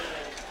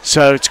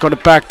 So it's going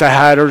to back the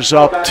Hatters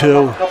up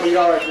to.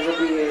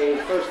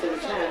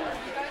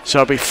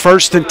 So it'll be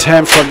first and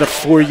 10 from the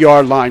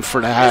 4-yard line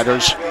for the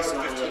Hatters.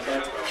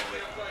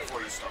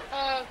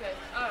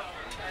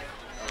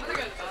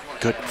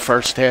 Good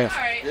first half.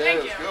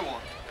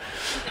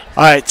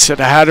 All right, so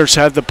the Hatters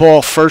have the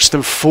ball first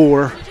and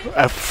 4,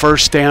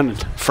 first and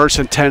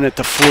 10 at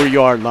the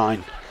 4-yard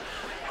line.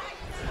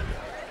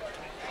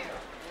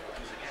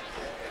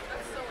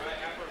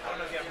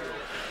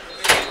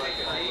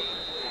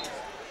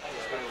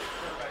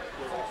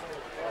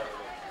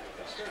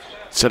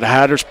 So the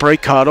Hatters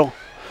break huddle.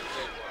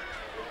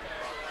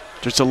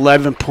 There's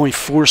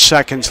 11.4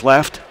 seconds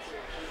left.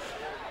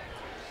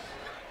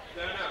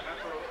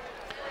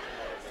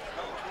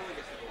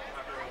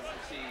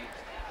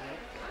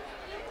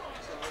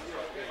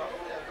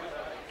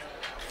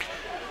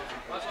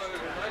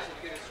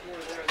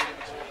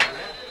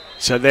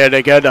 So there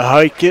they go to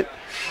hike it.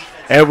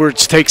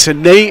 Edwards takes a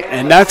knee,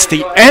 and that's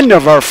the end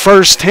of our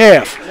first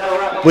half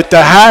with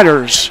the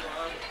Hatters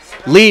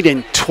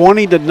leading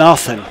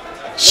 20-0.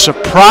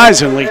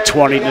 Surprisingly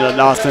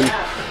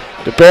 20-0.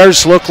 The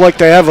Bears look like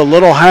they have a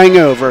little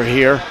hangover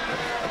here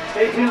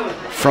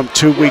from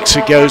 2 weeks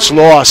ago's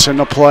loss in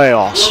the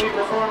playoffs.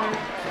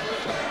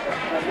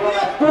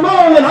 Upper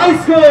Moreland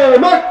High School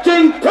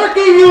Marching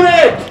Turkey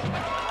Unit!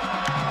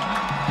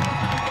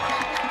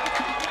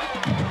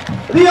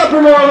 The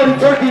Upper Moreland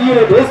Turkey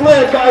Unit is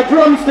led by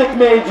Drumstick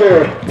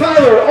Major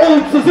Tyler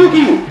Old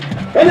Suzuki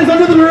and is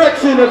under the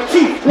direction of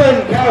Chief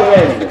Glenn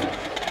Callahan.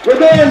 The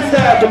band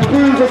staff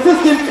includes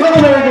Assistant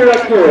Culinary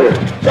Director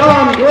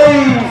John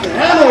Glaze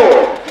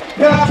Hamill,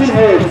 Caption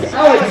Heads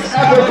Alex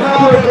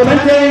Abracabra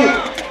Clemente,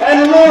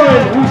 and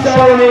Lauren, who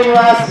shall remain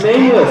last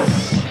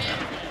nameless.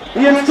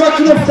 The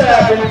instructional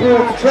staff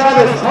includes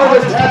Travis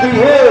Harvest Happy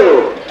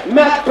Hill,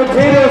 Matt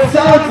Potato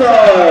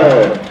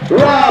Salazar,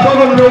 Rob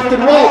Oven Roasted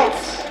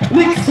Waltz,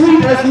 Nick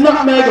Sweet as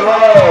Nutmeg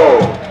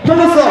Hall,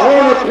 Melissa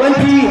Horn of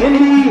Plenty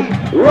Hindi,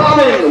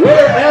 Robin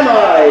Where Am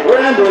I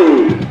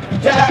Brandley,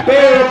 Jack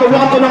Bear of the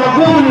Wampanoag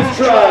Wilderness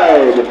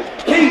Tribe,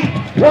 Kate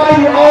Why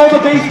Do All the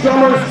Bass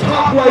Drummers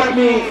Talk Like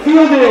Me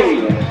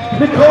Fielding,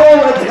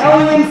 Nicole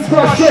Italian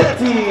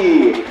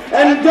Squaschetti,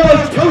 and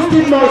Doug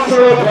Toasted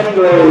Marshall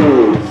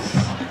Penrose.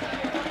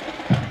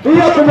 The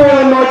Upper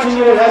Moreland Marching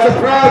Unit has a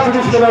proud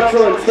tradition of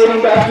excellence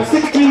dating back to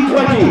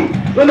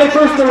 1620, when they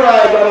first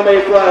arrived on the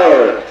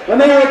Mayflower,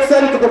 and they are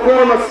excited to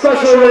perform a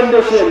special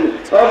rendition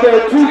of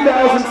their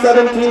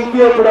 2017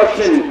 field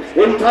production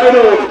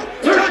entitled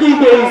Turkey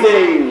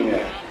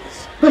Gazing.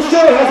 The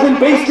show has been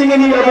basting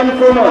in the oven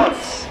for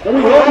months, and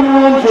we hope you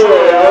will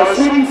enjoy our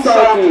sweet and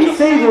salty,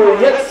 savory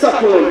yet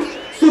succulent,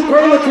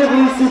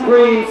 superlatively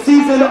supreme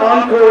season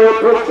encore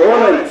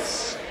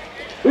performance.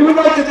 We would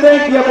like to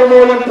thank the Upper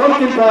Moreland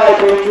Pumpkin Pie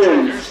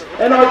patrons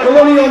and our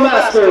colonial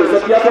masters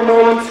of the Upper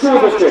Moreland School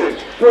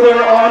District for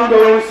their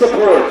ongoing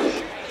support.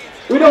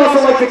 We'd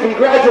also like to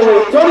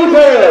congratulate Tony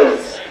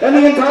Perez and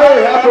the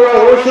entire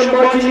Hatboro-Horsham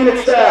Marching Unit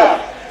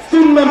staff,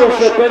 student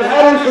membership, and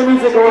Hatters for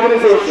Music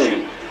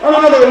organization on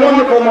another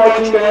wonderful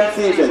marching band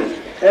season.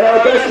 And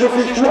our best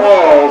wishes to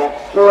all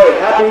for a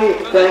happy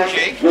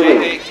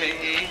Thanksgiving.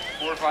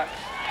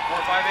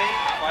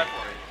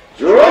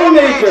 Drum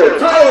Major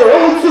Tyler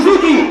Old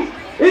Suzuki,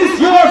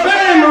 is your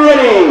band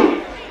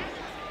ready?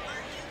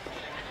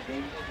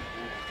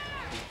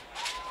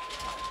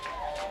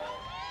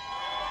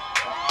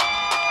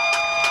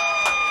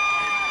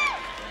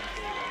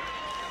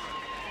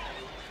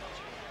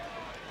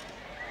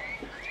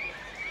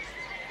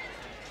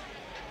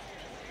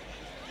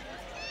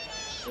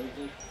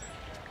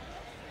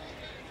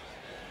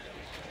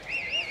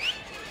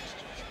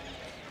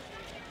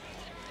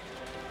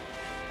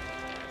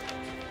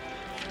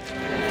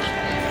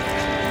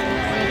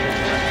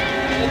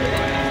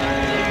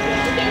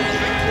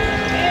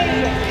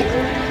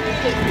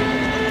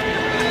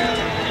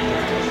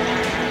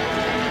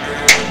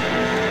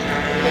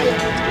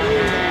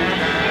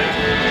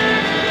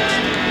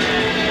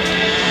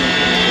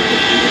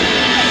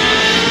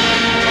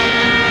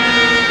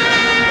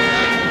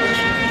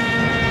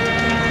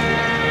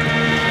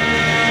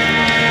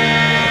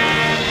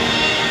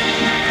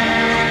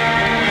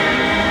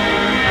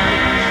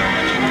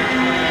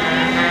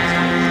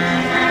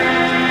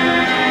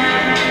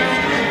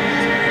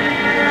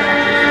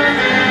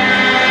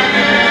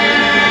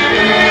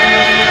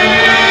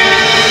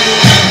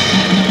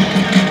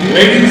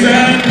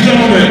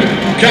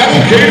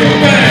 The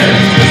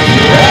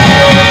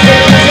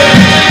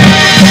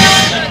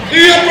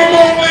Upper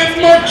Moreland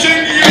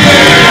Marching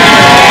Unit!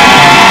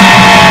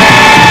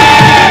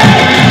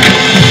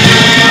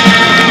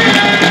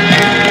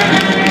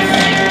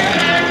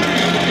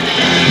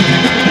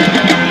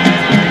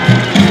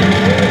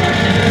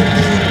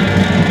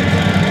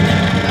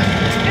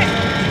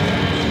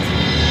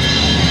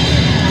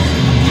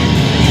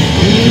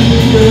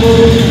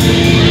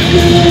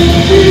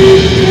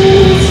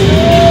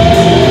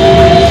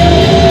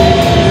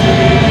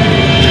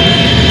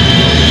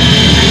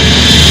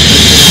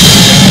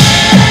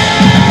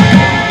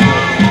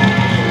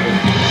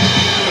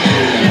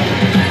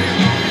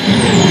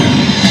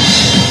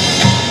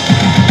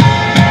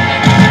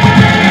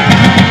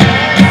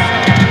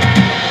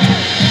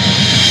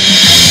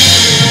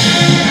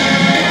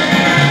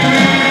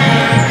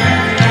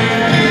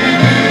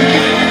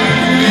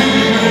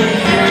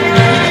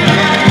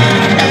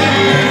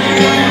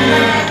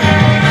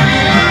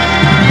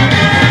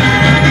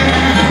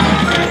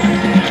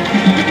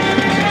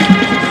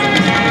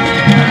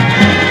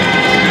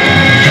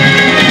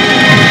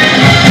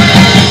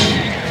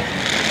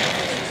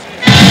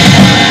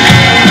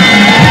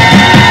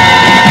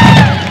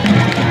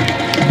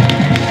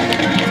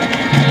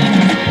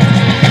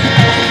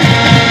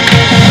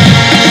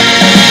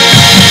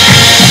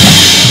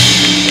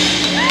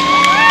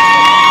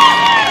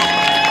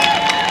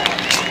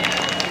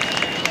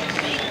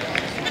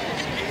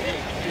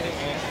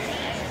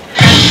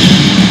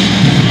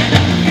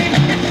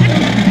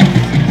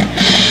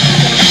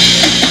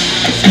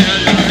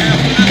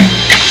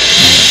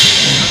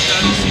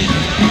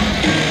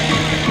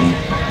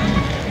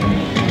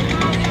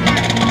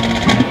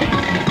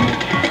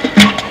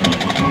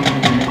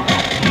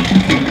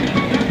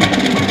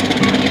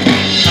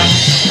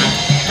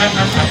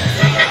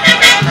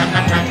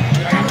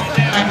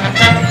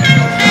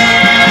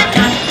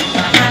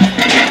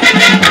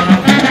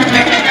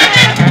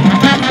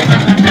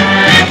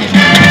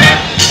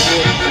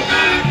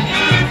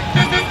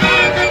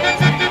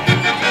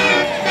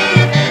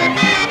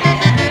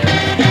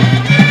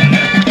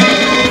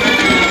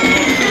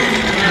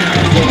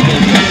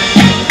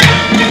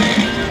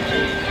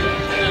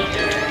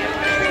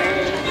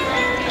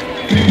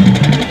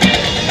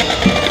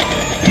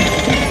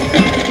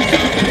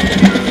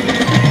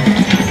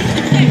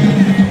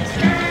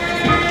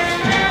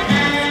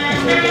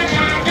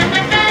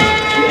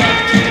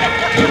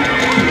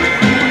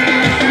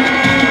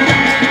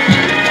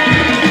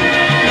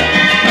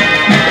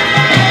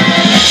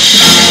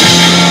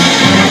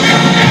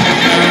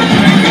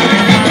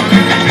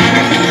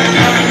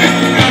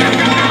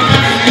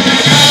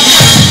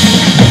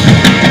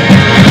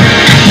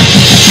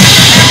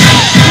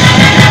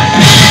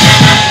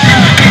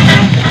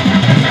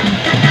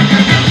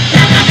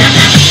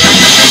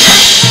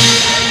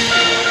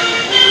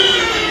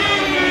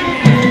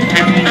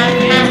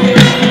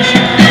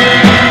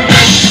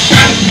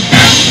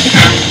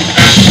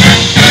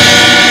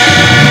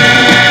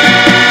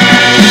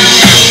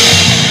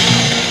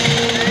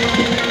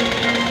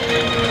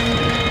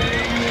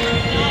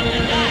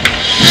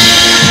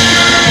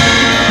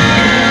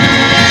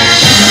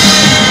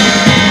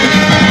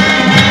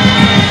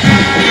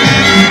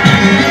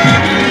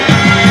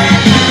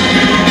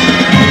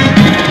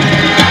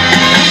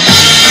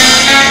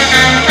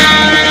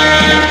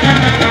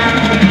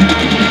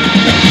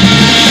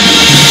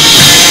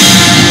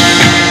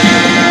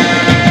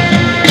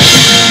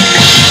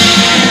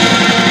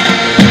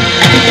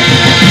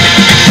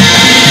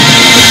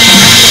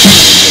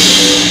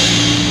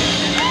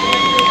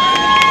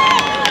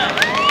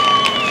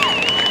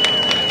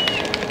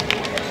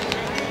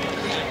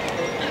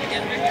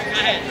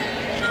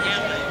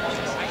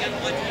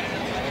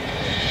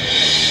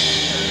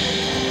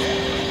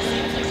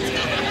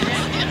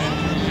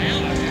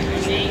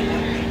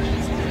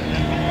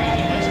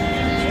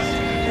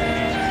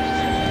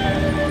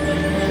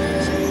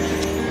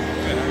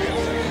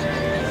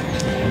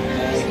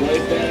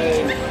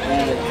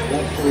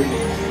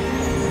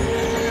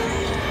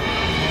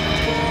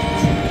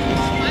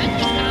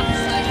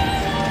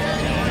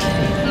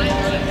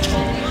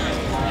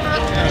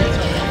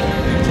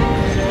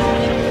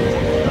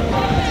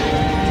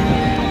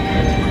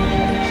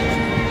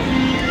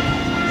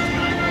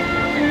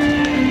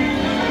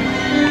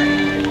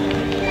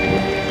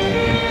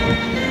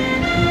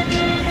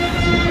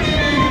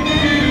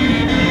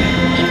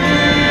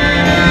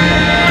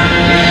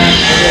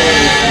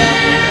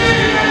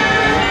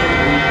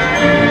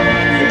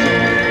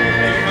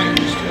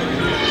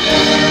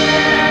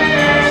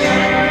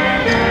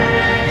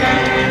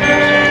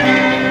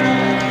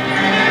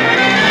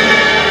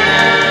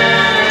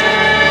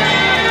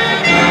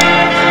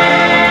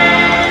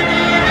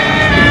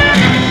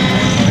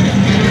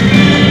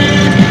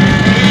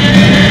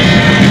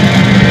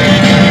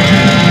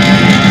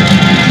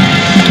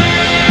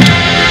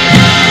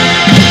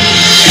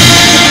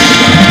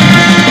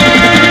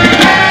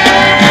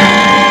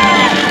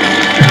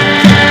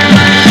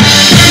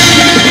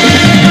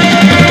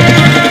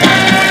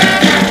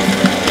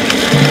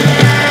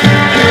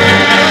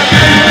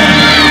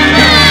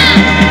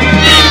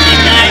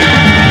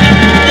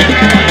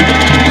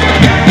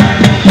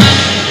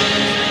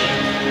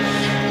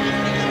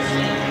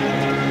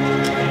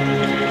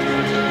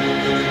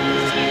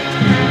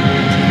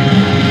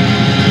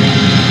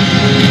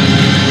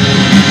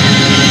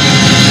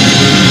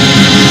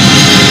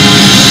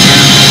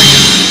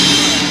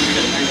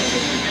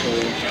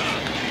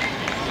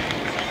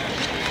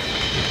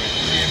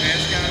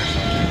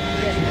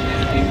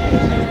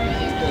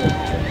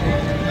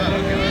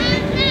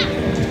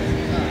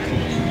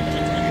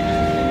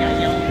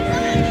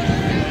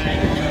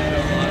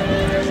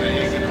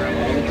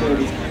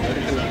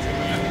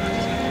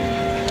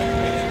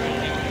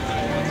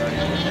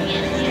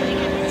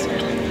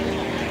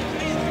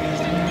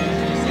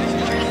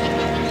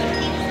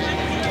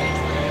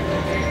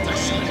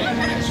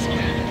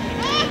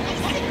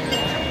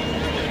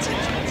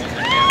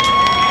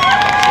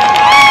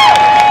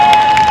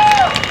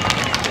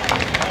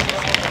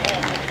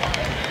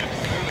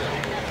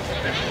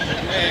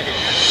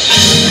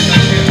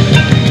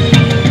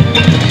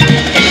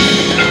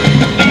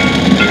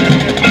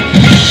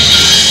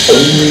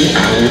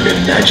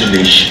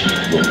 imagination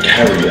will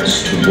carry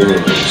us to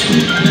worlds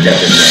we've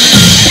never known.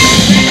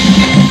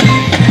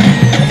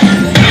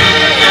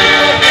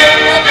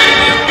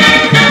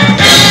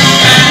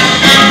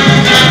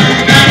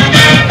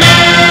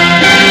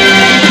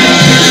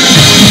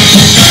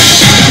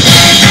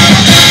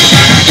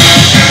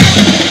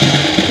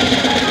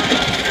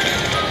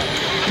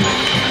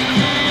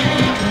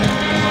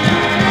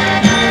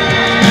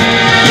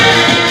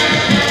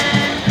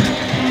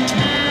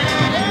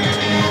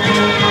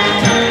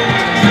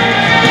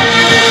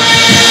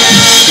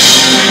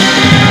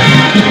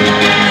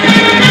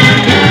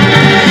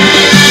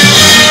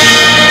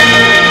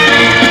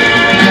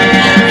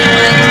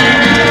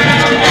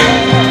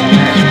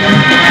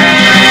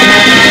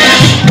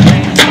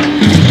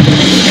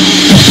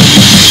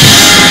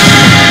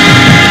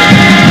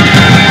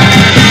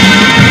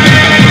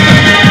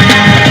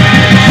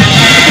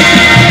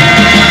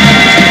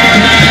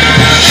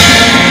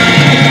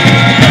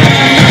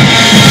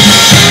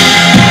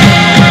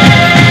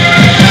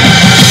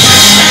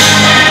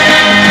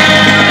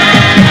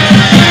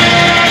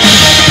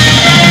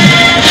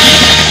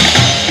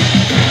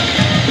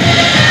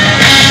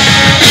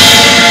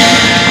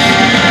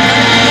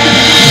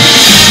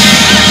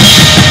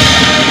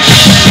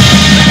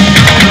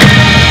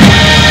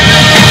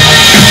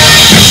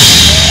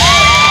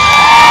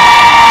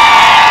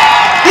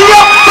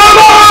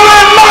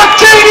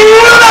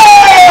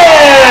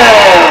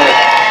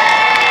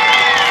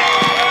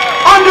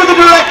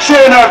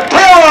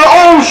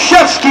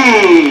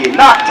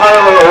 Not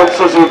Tyler Old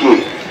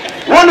Suzuki.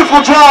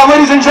 Wonderful job,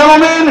 ladies and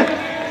gentlemen.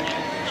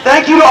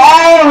 Thank you to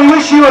all, and we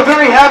wish you a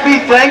very happy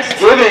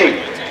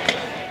Thanksgiving.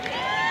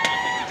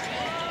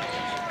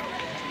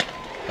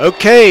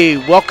 Okay,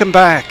 welcome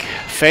back,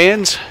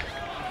 fans,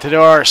 to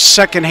our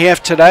second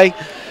half today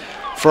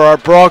for our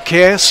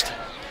broadcast,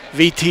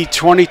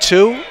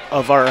 VT22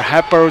 of our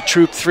Hatboro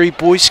Troop 3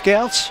 Boy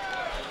Scouts.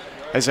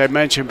 As I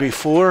mentioned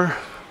before,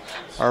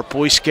 our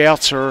Boy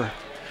Scouts are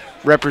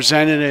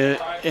represented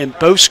in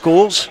both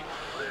schools,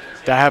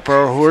 the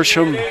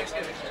Hatboro-Horsham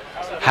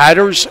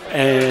Hatters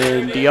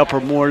and the Upper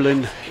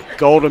Moreland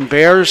Golden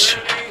Bears.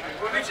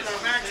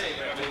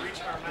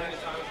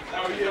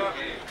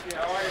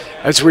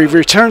 As we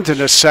return to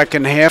the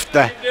second half,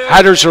 the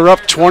Hatters are up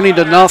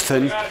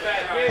 20-0.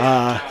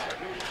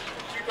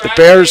 The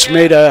Bears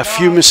made a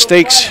few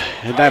mistakes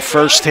in that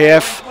first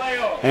half,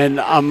 and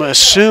I'm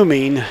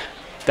assuming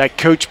that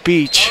Coach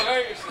Beach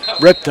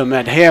ripped them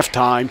at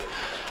halftime.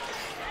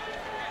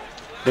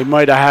 They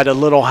might have had a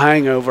little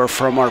hangover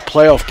from our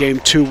playoff game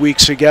 2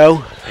 weeks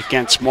ago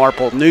against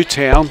Marple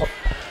Newtown.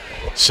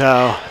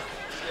 So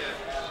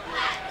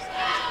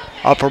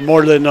Upper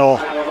Moreland will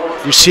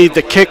receive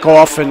the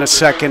kickoff in the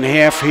second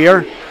half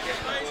here.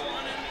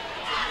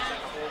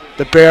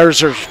 The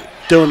Bears are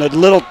doing a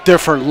little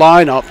different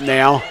lineup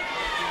now.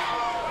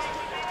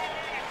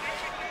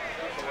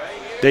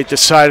 They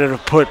decided to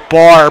put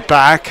Barr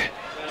back.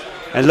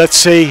 And let's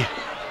see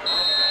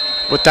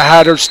what the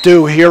Hatters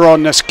do here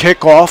on this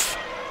kickoff.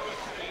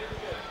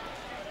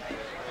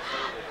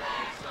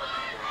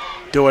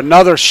 Do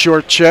another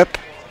short chip,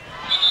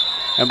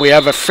 and we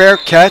have a fair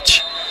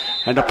catch,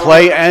 and the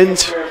play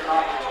ends.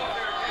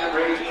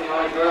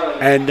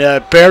 And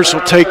Bears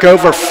will take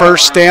over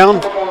first down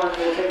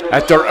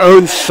at their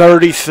own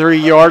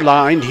 33-yard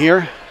line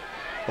here.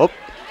 Oh,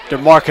 they're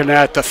marking it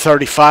at the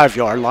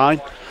 35-yard line.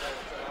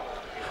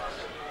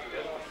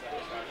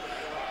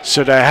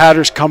 So the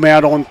Hatters come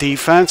out on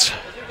defense.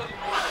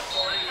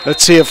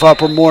 Let's see if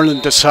Upper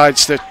Moreland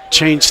decides to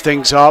change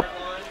things up.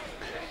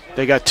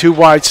 They got two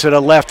wides to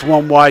the left,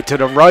 one wide to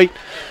the right.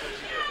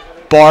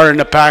 Barr in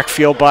the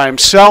backfield by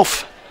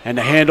himself, and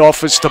the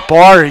handoff is to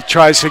Barr. He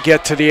tries to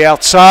get to the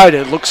outside.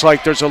 It looks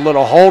like there's a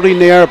little holding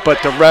there,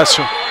 but the rest,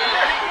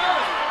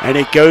 and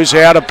it goes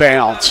out of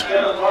bounds.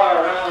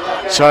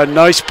 So a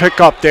nice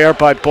pickup there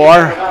by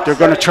Barr. They're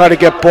going to try to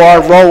get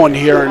Barr rolling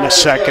here in the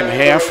second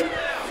half.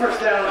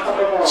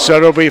 So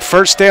it'll be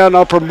first down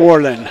Upper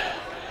Moreland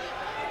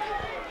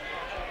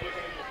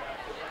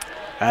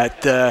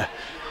at the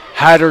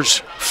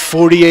Hatters'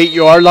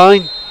 48-yard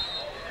line.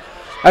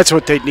 That's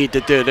what they need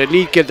to do. They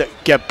need to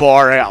get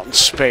Barr out in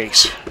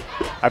space.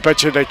 I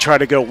bet you they try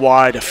to go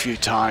wide a few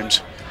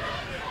times.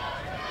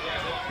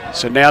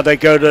 So now they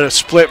go to the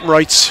split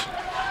wides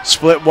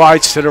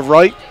to the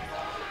right.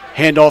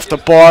 Hand off the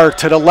Barr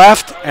to the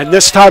left, and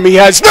this time he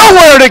has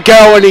nowhere to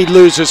go, and he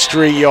loses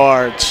 3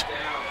 yards.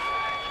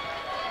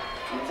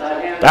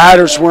 The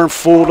Hatters weren't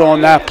fooled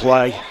on that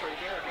play.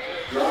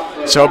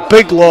 So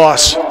big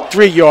loss,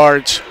 3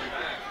 yards.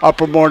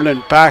 Upper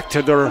Moreland back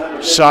to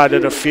their side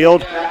of the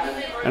field,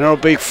 and it'll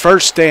be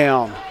first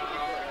down.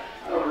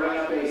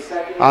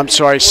 I'm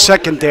sorry,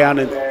 second down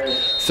and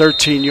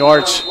 13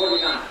 yards.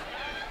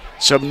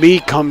 So Me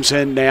comes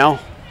in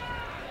now.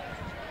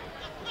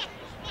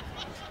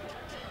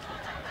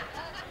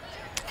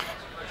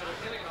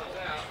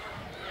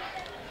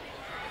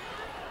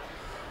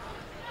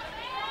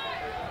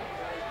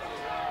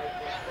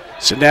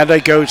 So now they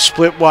go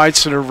split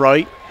wides to the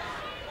right.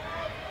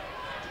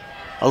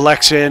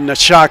 Alexa in the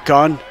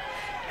shotgun,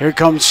 Here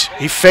comes,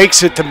 he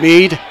fakes it to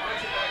Meade.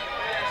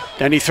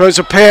 Then he throws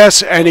a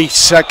pass, and he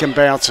second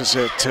bounces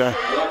it to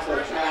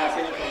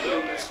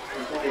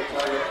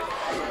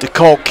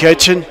Cole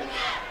Kitchen.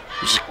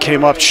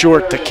 Came up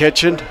short to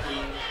Kitchen.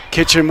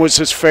 Kitchen was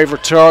his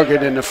favorite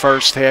target in the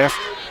first half.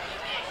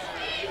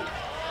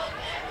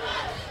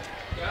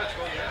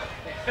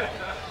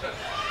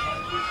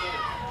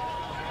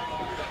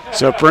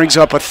 So it brings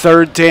up a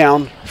third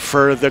down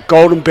for the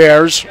Golden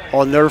Bears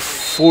on their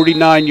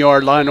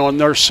 49-yard line on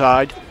their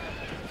side.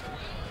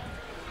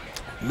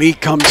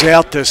 Meade comes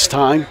out this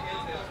time.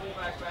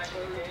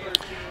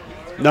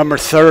 Number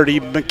 30,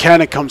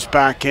 McKenna comes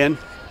back in.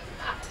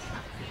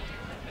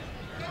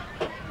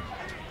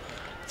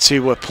 Let's see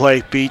what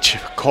play Beach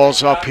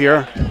calls up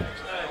here.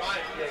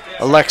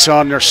 Alexa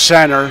on their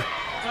center.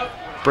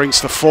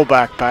 Brings the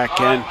fullback back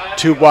in.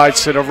 Two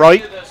wides to the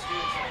right.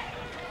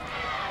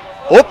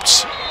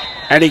 Oops.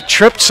 And he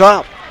trips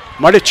up.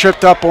 Might have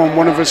tripped up on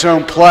one of his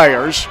own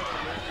players.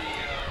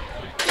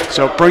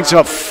 So it brings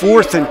up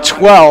 4th and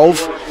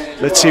 12.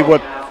 Let's see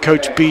what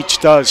Coach Beach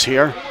does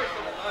here.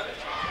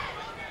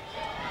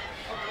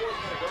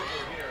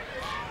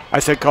 I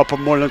think Upper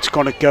Moreland's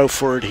going to go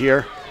for it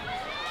here.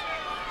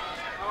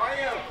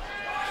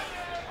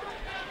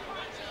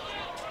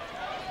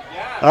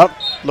 Up,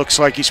 looks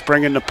like he's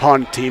bringing the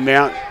punt team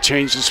out.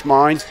 Changed his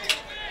mind.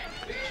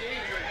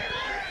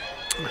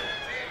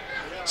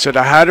 So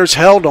the Hatters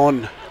held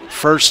on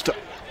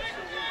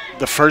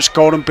the first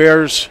Golden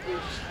Bears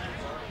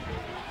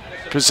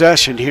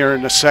possession here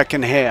in the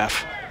second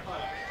half.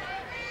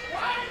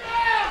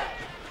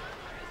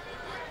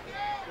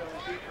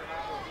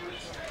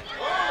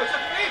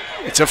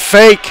 It's a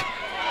fake,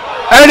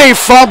 and he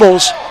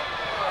fumbles,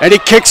 and he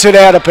kicks it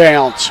out of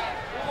bounds.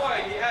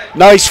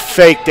 Nice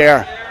fake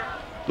there.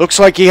 Looks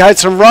like he had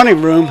some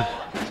running room.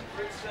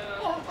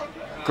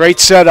 Great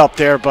setup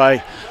there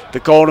by the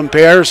Golden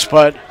Bears,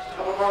 but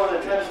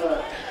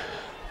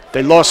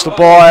they lost the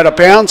ball out of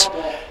bounds,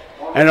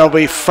 and it'll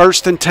be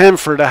 1st and 10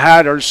 for the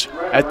Hatters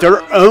at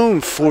their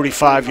own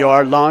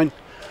 45-yard line.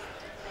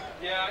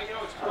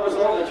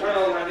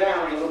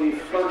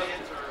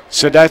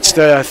 So that's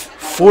the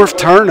third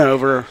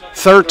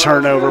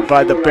turnover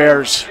by the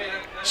Bears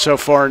so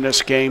far in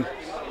this game.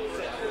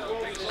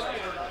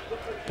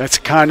 That's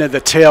kind of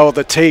the tail of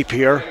the tape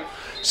here.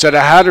 So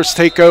the Hatters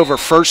take over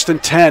 1st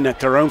and 10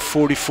 at their own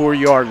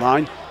 44-yard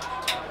line.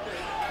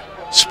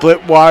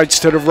 Split wides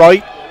to the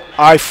right.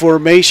 I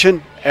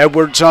formation.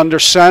 Edwards under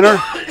center.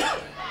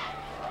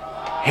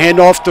 Hand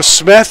off to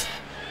Smith.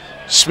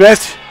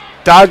 Smith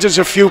dodges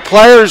a few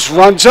players,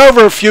 runs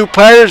over a few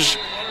players,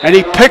 and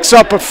he picks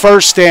up a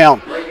first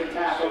down.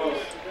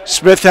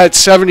 Smith had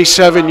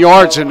 77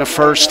 yards in the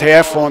first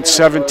half on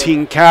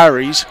 17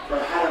 carries.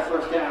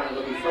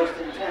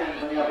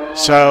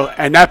 So,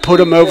 and that put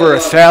him over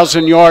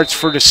 1,000 yards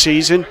for the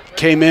season.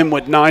 Came in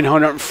with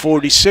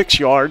 946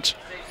 yards.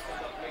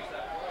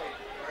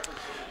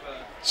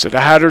 So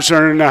the Hatters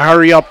are in a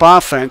hurry-up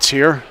offense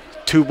here.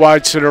 Two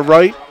wides to the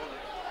right.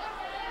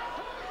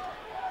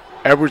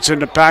 Edwards in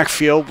the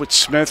backfield with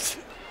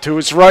Smith to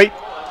his right.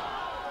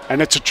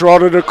 And it's a draw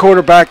to the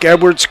quarterback.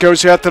 Edwards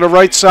goes out to the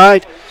right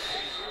side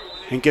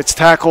and gets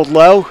tackled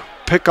low.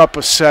 Pick up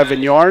of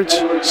 7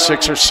 yards,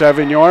 6 or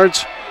 7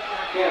 yards.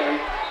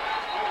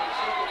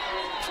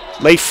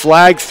 Late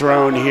flag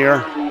thrown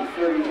here.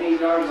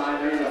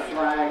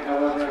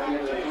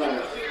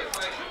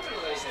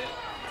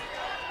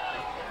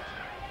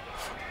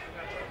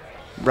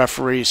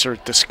 Referees are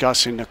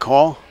discussing the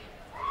call.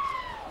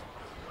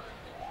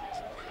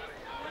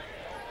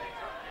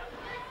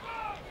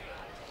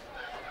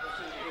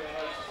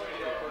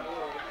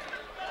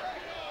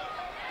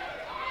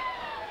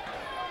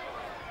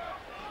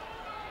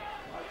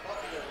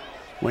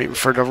 Waiting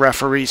for the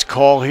referee's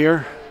call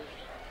here.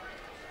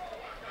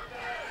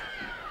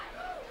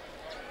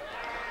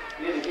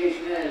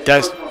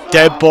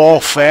 Dead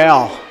ball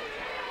foul.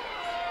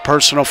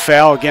 Personal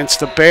foul against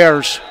the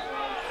Bears.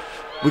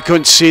 We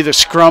couldn't see the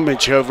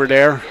scrummage over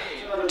there.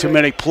 Too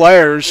many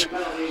players.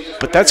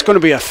 But that's going to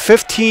be a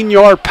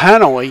 15-yard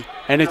penalty,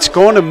 and it's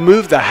going to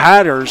move the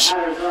Hatters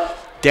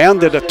down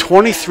to the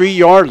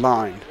 23-yard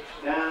line.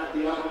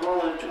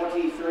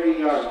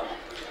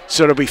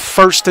 So it'll be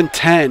 1st and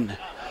 10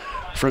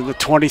 from the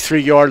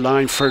 23-yard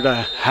line for the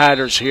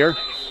Hatters here.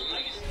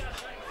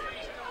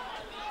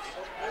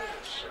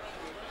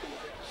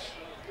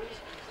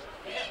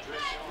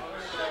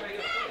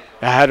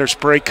 The Hatters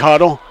break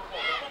huddle.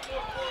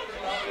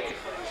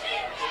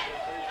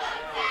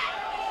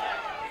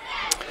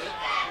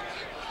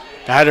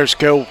 The Hatters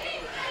go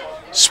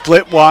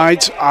split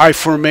wides, I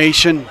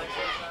formation.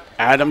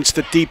 Adams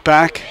the deep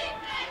back.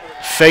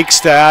 Fakes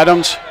to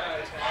Adams.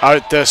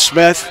 Out to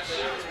Smith.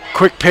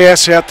 Quick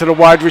pass out to the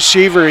wide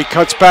receiver. He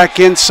cuts back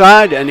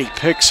inside and he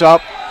picks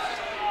up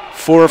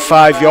 4 or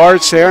 5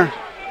 yards there.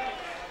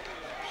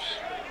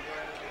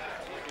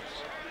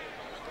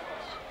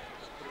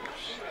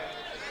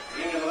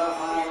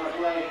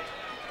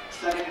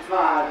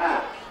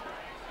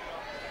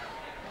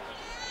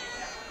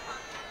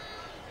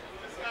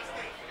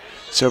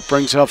 So it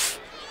brings up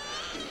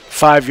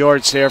 5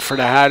 yards there for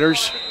the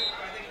Hatters.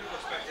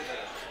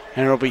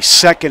 And it'll be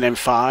 2nd and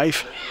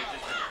 5.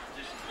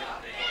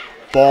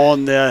 Ball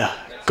on the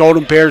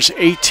Golden Bears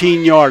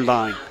 18-yard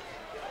line.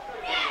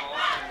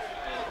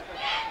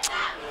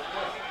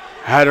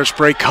 Hatters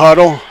break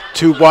huddle.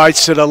 2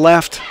 wides to the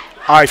left.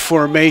 I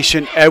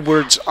formation.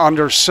 Edwards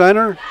under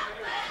center.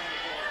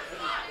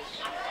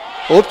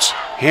 Oops.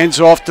 Hands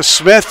off to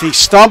Smith. He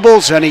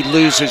stumbles and he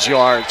loses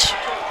yards.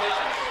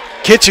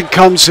 Kitchen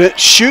comes in,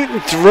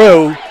 shooting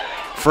through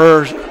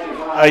for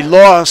a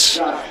loss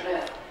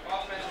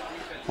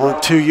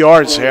on 2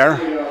 yards there.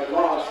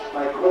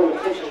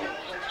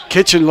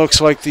 Kitchen looks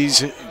like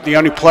he's the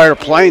only player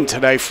playing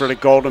today for the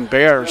Golden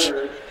Bears.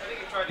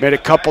 Made a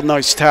couple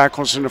nice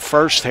tackles in the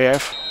first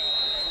half.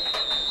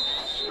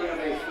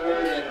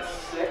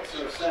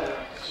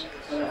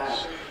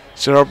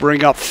 So they'll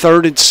bring up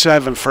 3rd and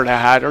 7 for the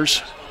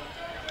Hatters.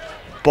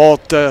 Ball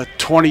at the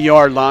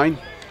 20-yard line.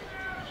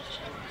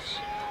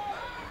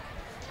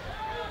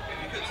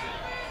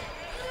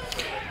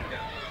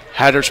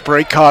 Hatters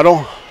break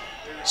huddle.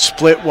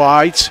 Split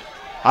wides.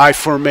 I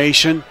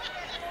formation.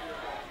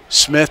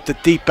 Smith the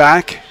deep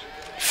back.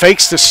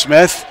 Fakes to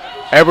Smith.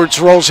 Edwards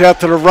rolls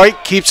out to the right.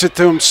 Keeps it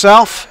to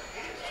himself.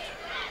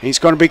 He's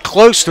going to be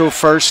close to a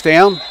first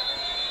down.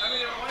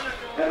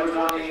 Edwards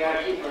on the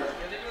keeper.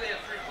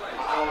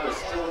 Is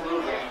still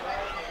moving.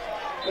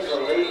 There's a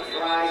late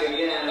flag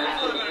again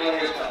after the play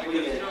is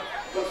completed.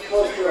 Looks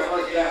close to a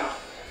first down.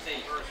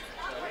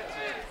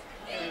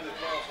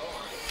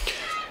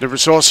 There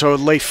was also a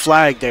late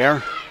flag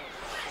there.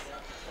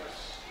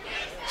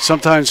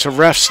 Sometimes the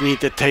refs need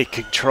to take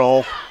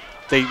control.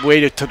 They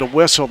waited to the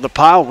whistle. The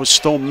pile was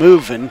still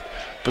moving,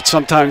 but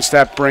sometimes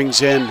that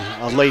brings in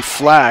a late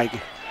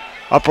flag.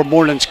 Upper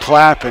Moreland's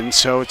clapping,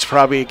 so it's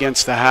probably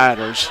against the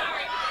Hatters.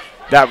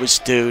 That was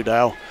due,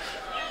 though.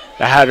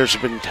 The Hatters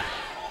have been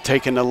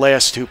taking the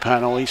last 2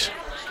 penalties.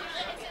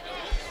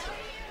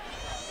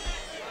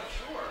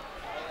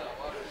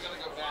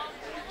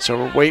 So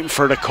we're waiting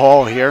for the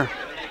call here,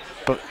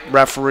 but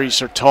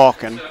referees are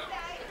talking.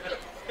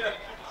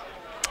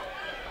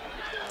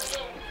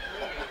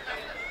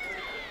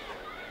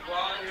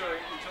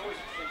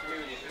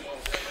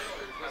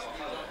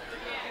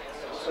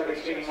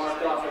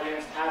 Marked off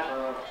against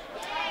Hatboro.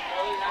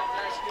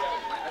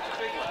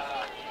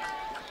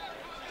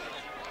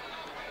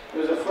 It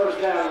was a first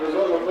down. The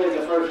result of the play is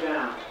a first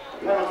down.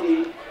 The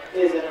penalty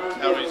is an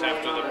unsportsmanlike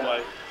after the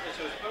play.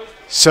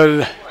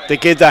 So they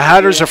gave the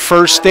Hatters a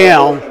first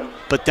down,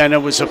 but then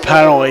it was a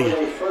penalty.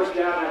 First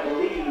down, I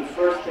believe.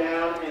 First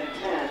down and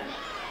 10.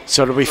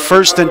 So it'll be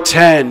 1st and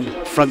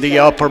 10 from the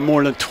Upper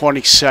Moreland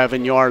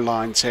 27-yard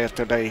lines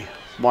after they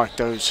mark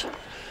those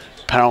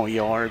penalty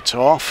yards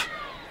off.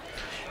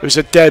 It was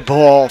a dead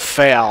ball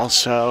foul,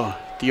 so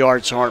the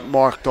yards aren't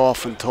marked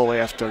off until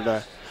after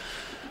the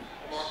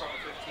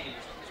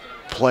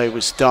play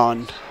was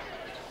done.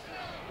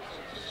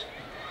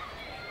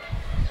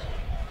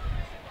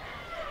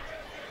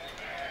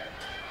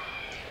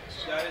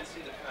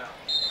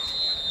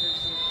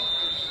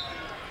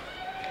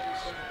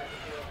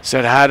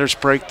 So the Hatters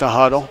break the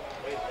huddle.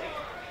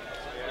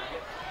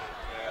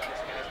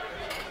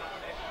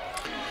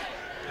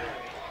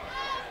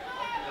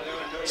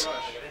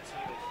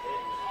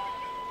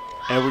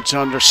 Edwards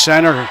under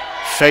center,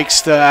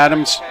 fakes to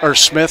Adams or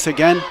Smith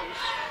again.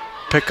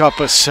 Pick up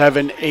a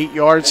 7-8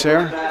 yards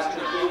there.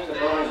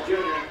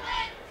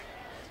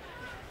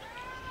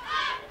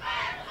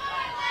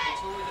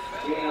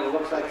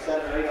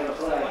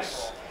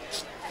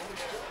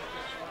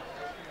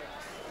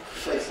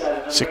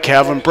 So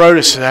Calvin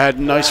Brodus had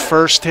a nice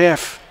first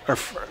half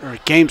or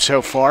game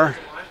so far.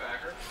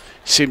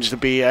 Seems to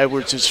be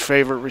Edwards'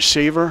 favorite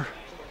receiver.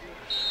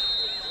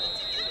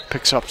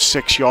 Picks up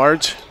 6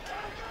 yards.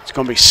 It's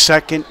going to be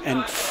 2nd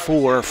and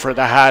 4 for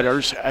the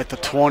Hatters at the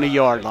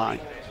 20-yard line.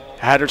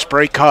 Hatters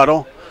break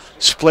huddle,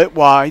 split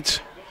wides.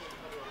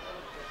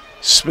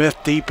 Smith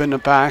deep in the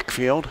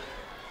backfield.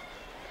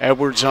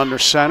 Edwards under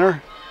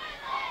center.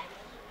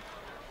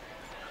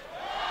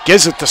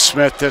 Gives it to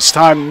Smith this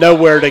time,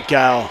 nowhere to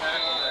go.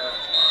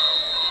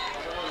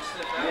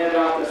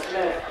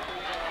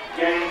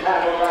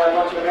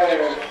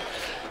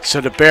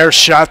 So the Bears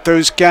shot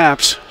those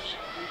gaps.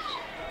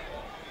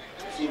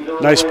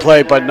 Nice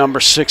play by number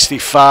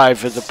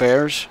 65 of the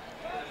Bears.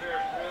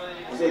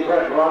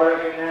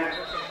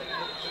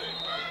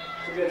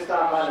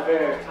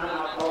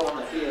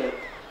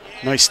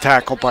 Nice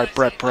tackle by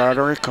Brett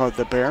Broderick of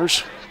the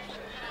Bears.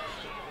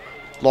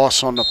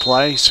 Loss on the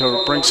play,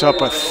 so it brings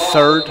up a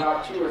 3rd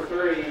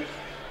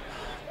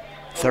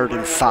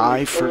and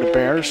 5 for the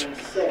Bears.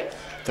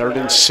 3rd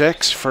and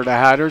 6 for the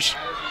Hatters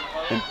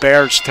in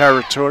Bears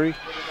territory.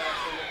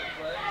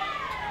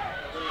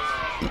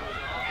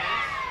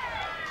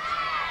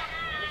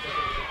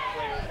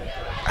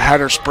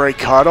 Hatters break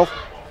huddle.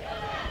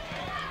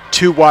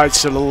 2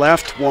 wides to the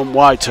left, 1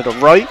 wide to the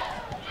right.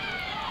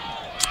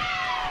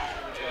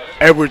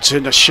 Edwards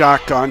in the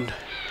shotgun.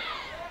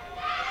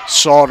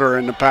 Salter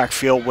in the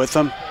backfield with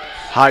him.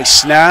 High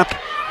snap.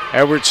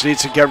 Edwards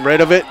needs to get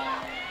rid of it.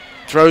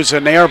 Throws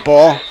an air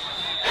ball.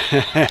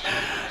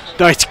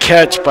 Nice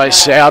catch by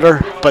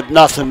Souter, but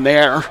nothing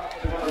there.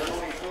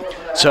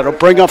 So it'll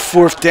bring up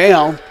 4th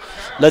down.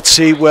 Let's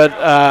see what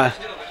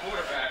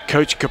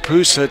Coach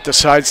Capusa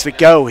decides to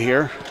go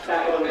here.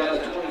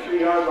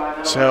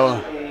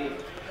 So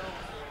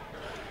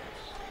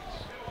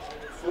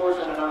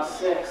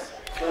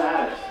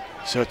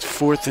it's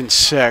 4th and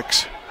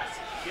 6.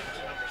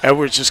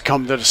 Edwards has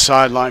come to the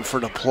sideline for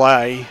the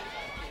play.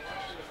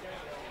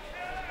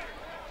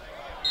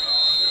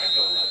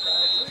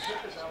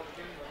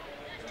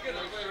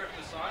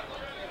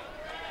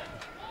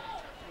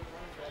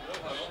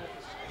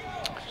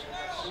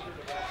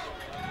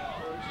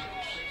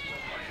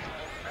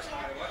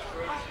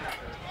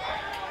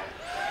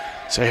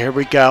 So here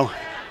we go.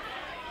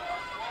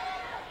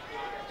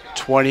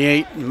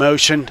 28 in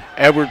motion.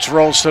 Edwards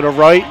rolls to the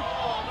right.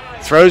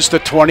 Throws to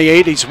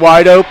 28. He's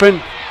wide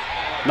open.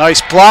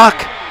 Nice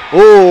block.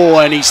 Oh,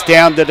 and he's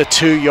down to the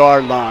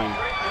 2-yard line.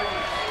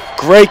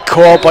 Great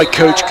call by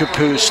Coach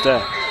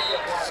Kapusta.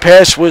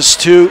 Pass was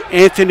to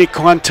Anthony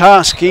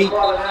Kwanowski.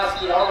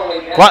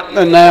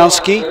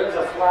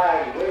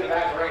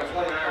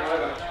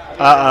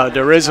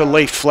 There is a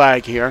late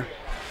flag here.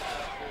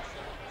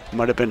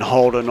 Might have been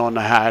holding on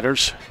the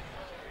Hatters.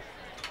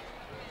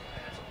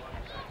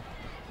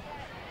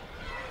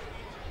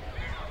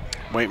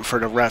 Waiting for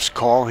the ref's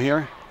call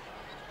here.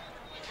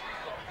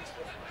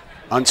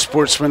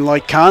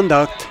 Unsportsmanlike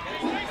conduct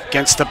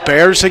against the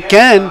Bears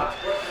again.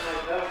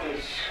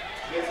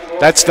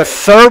 That's the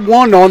 3rd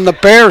one on the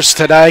Bears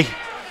today.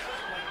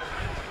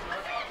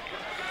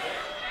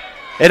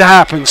 It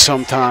happens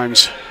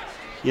sometimes.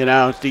 You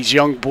know, these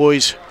young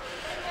boys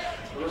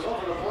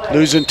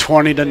losing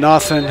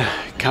 20-0,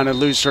 kind of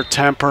lose their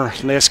temper.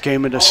 Last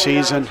game of the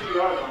season.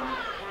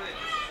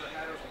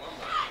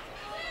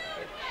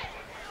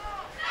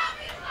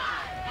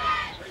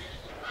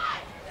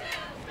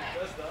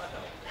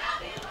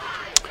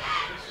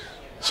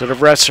 So the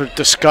refs are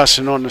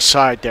discussing on the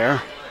side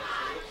there.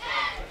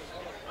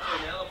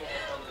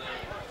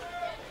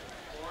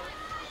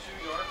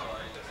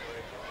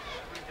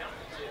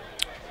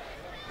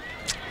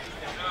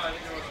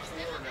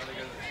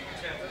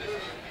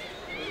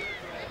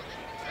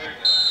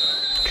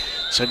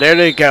 So there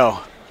they go.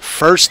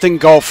 1st and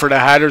goal for the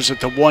Hatters at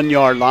the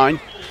 1-yard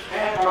line.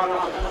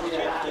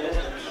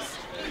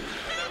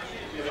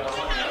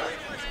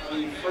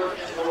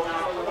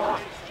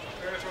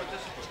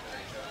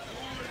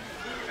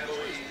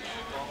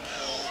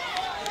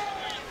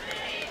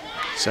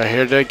 So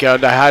here they go.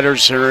 The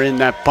Hatters are in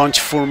that bunch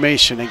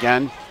formation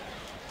again.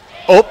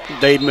 Oh,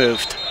 they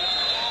moved.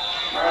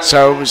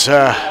 So it was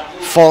a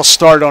false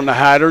start on the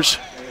Hatters.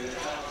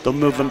 They'll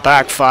move them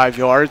back 5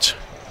 yards.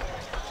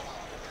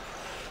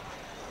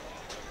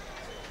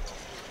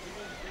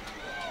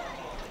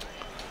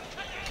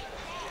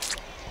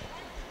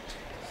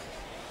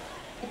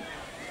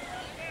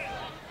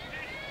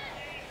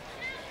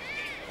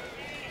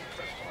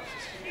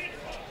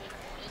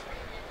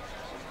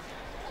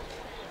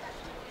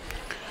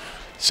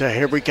 So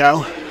here we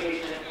go.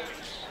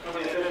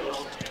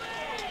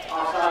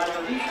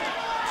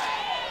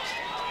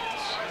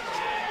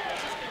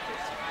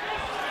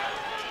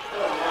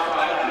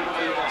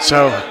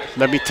 So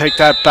let me take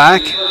that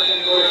back.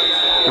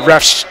 The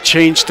refs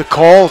changed the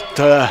call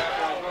to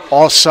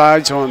all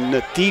sides on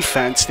the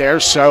defense there.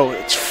 So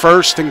it's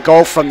 1st and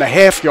goal from the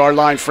half-yard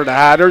line for the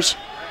Hatters.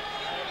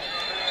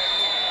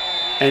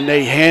 And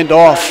they hand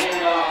off.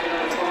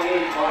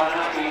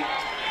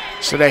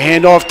 So they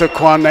hand off to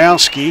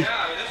Kwanowski.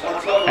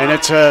 And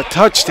it's a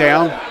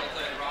touchdown.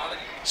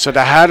 So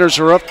the Hatters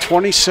are up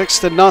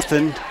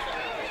 26-0.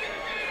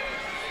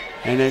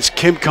 And as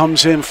Kim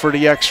comes in for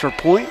the extra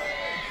point.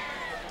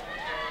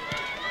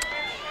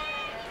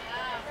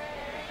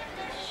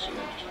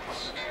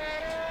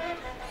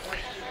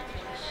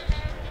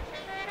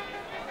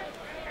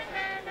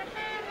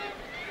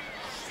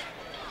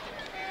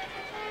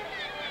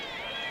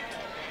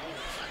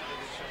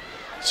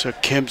 So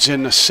Kim's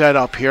in the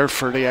setup here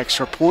for the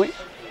extra point.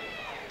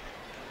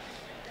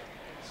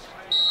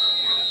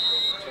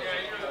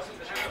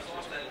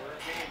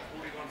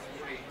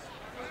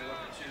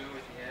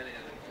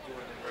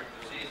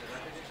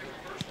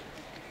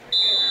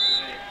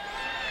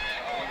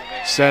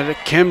 So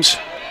Kim's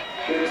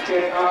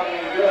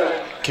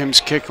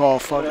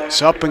kickoff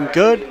is up and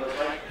good,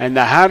 and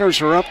the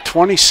Hatters are up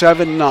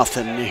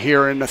 27-0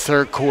 here in the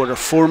 3rd quarter.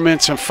 4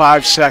 minutes and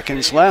 5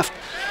 seconds left,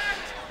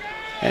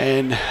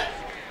 and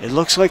it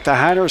looks like the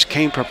Hatters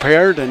came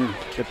prepared, and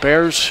the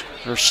Bears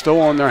are still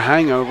on their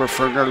hangover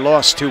for their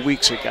loss 2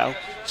 weeks ago.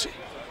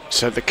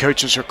 So the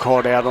coaches are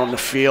called out on the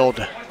field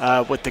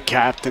with the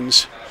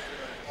captains.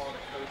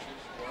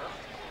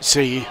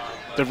 See,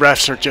 the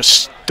refs are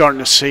just starting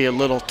to see a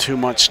little too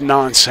much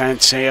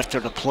nonsense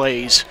after the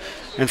plays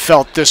and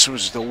felt this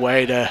was the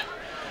way to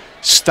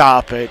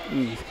stop it.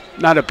 And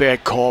not a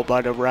bad call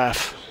by the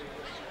ref.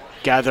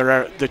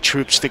 Gather the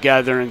troops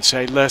together and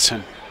say,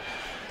 listen,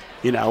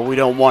 you know, we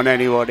don't want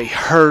anybody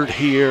hurt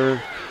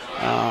here.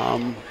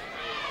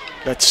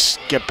 let's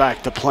get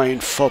back to playing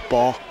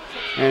football.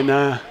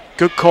 And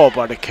good call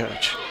by the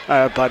coach,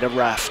 by the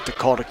ref to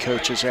call the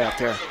coaches out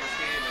there.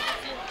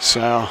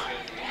 So,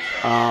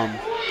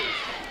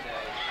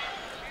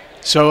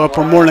 so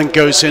Upper Moreland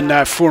goes in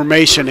that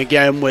formation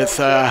again with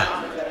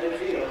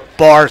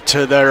Barr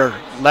to their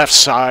left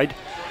side.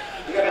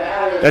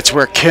 That's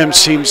where Kim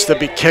seems to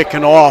be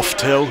kicking off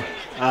to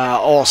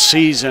all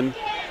season.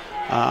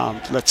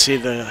 Let's see,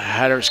 the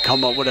Hatters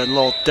come up with a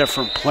little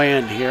different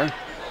plan here.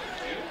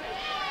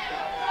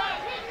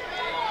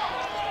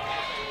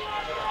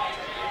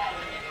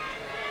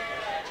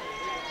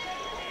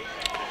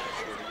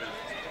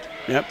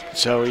 Yep,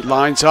 so he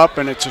lines up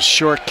and it's a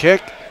short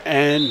kick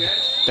and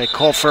they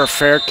call for a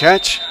fair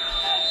catch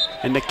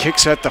and the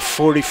kick's at the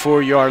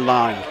 44-yard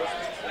line.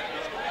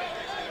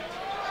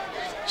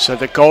 So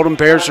the Golden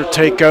Bears will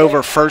take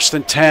over 1st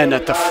and 10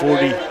 at the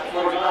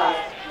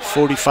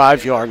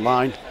 45-yard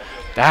line.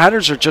 The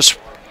Hatters are just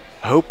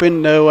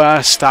hoping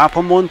to stop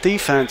them on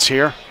defense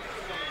here.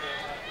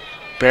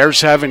 Bears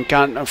haven't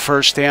gotten a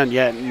first down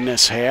yet in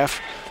this half.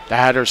 The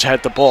Hatters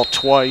had the ball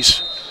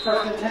twice.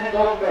 1st and 10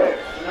 Golden Bears.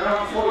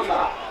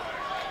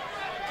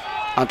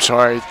 I'm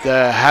sorry,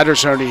 the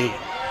Hatters only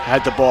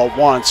had the ball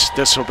once.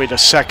 This will be the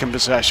second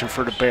possession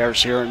for the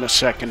Bears here in the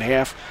second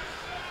half.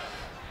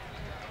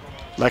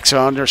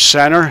 Lexa under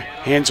center,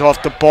 hands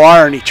off the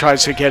Barr, and he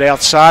tries to get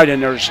outside,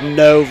 and there's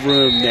no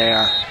room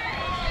there.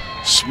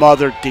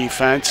 Smothered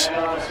defense.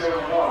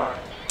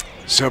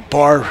 So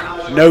Barr,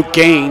 no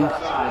gain.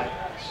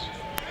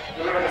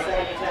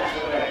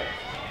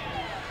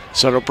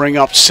 So it'll bring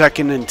up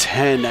 2nd and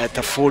 10 at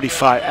the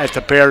 45, at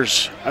the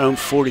Bears' own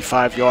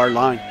 45-yard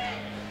line.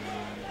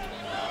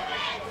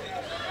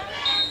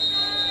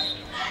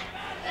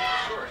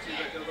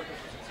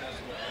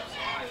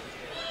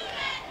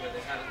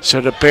 So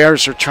the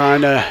Bears are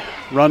trying to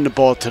run the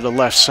ball to the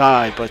left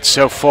side, but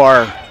so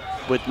far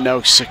with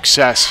no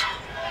success.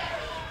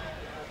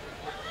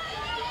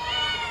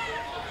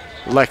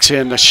 Lexi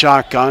in the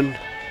shotgun.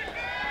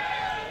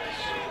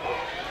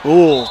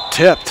 Ooh,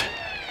 tipped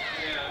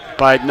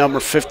by number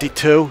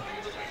 52,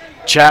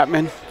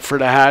 Chapman for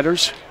the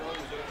Hatters.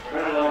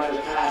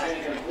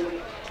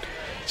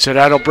 So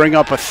that'll bring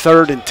up a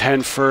 3rd and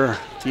 10 for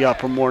the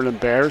Upper Moreland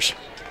Bears.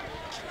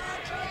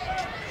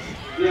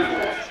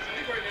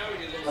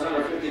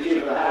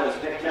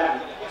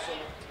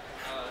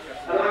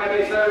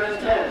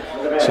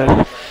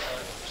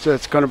 So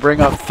it's going to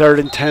bring up 3rd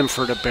and 10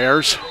 for the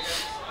Bears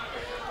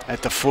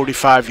at the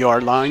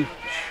 45-yard line.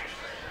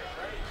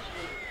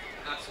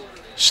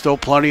 Still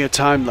plenty of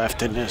time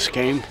left in this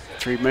game.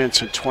 3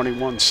 minutes and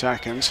 21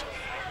 seconds.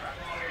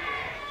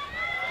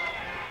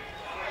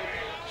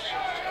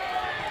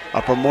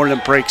 Upper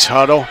Moreland breaks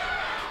huddle.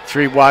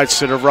 3 wides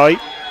to the right.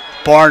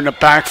 Barr in the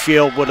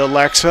backfield with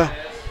Alexa.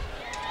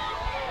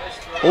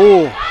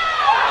 Oh.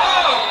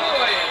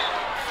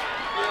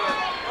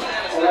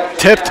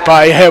 Tipped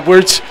by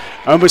Edwards.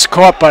 Almost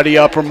caught by the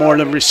Upper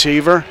Moreland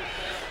receiver.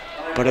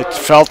 But it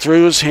fell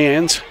through his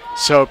hands.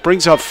 So it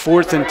brings up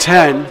 4th and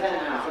 10.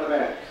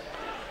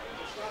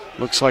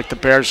 Looks like the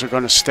Bears are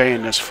going to stay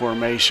in this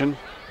formation.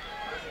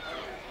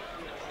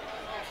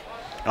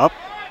 Up.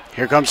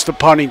 Here comes the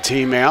punting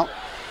team out.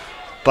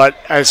 But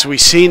as we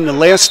seen the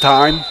last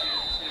time,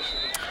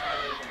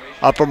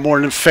 Upper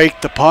Moreland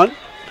faked the punt.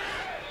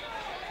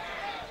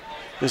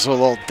 This is a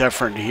little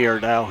different here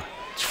now.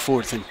 It's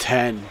 4th and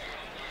 10.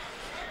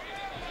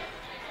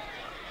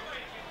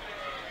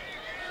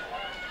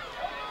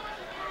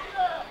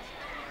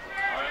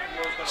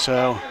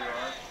 So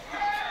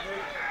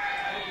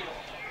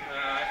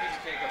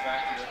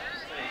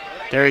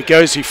there he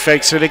goes. He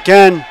fakes it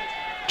again.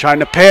 Trying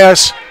to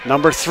pass.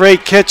 Number 3,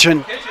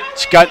 Kitchen.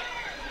 It's got.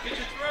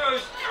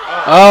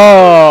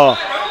 Oh.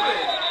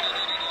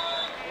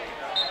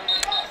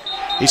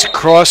 He's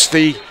crossed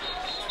the.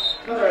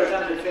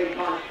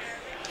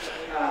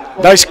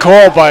 Nice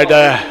call by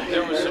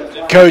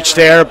the coach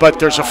there, but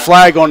there's a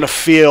flag on the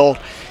field.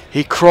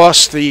 He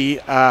crossed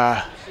the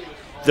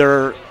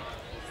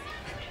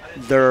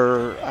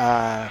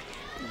their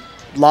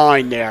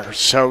line there,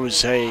 so it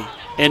was a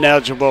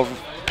ineligible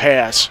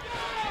pass.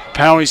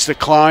 Penalties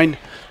decline.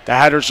 The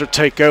Hatters will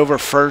take over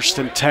 1st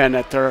and 10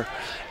 at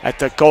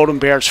the Golden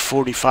Bears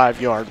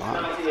 45-yard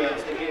line.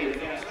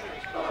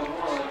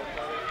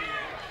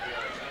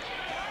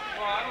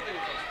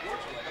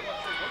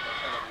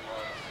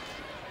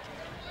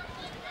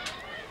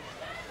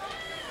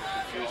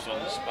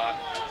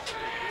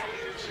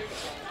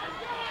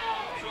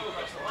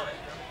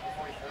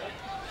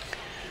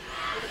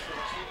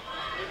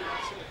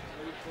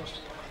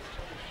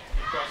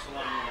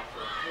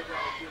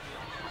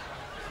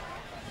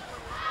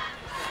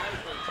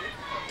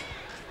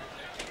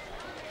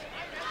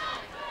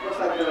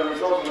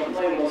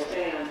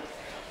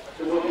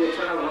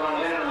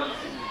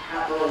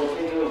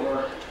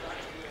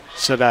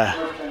 So the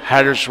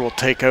Hatters will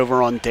take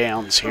over on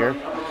downs here.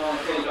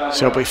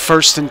 So it'll be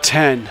 1st and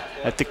 10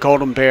 at the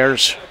Golden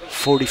Bears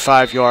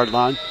 45-yard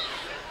line.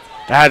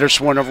 The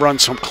Hatters want to run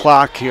some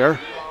clock here.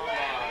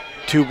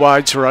 2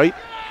 wides right.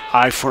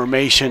 I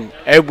formation.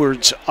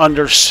 Edwards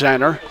under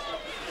center.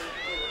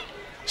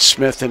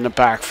 Smith in the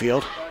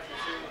backfield.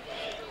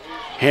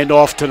 Hand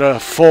off to the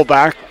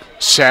fullback,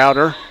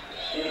 Souter.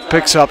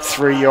 Picks up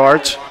 3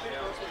 yards.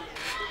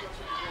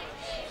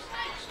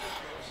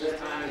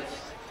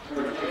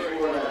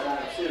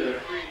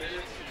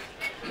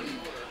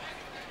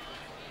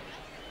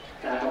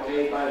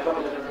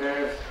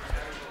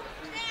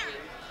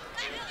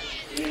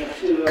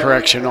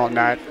 Correction on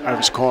that. I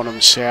was calling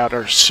him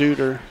Souter.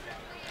 Suter,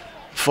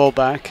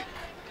 fullback,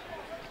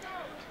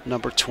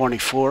 number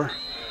 24.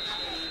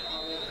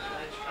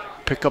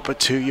 Pick up a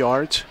 2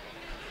 yards.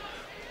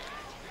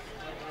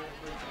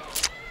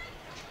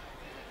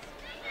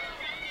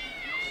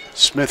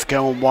 Smith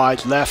going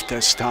wide left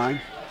this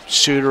time.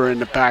 Suter in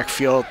the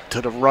backfield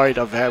to the right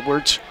of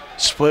Edwards.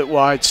 Split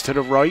wides to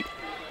the right.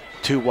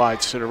 2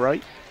 wides to the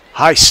right.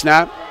 High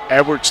snap.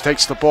 Edwards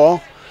takes the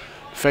ball.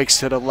 Fakes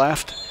to the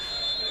left.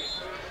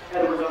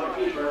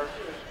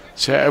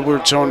 So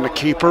Edwards on the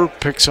keeper.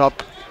 Picks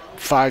up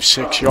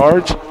 5-6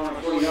 yards.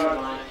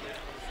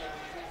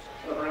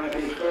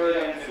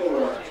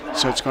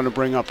 So it's going to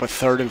bring up a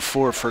 3rd and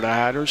 4 for the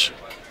Hatters.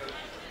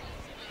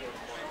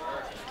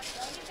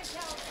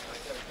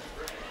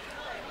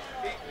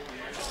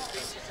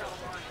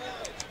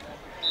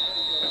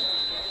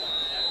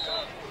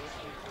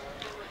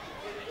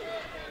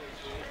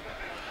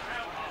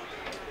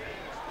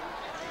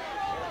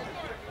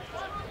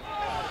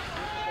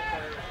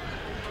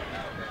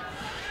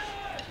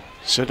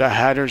 So the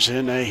Hatters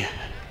in a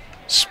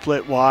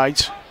split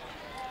wides.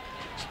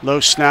 Low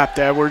snap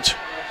to Edwards.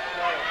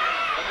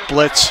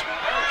 Blitz.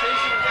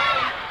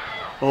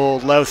 Oh,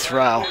 low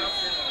throw.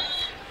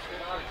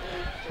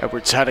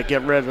 Edwards had to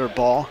get rid of the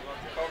ball.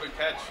 They called it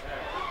catch.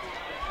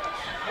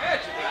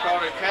 They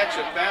called it catch.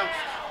 It bounced.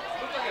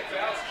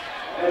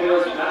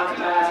 Edwards bounce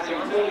pass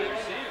complete.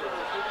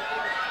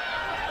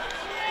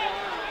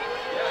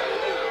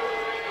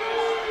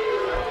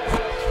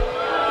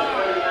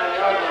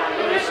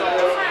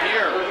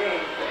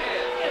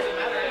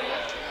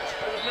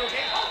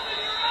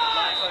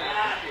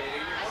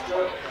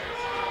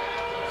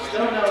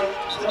 Still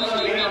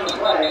no game on the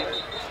play.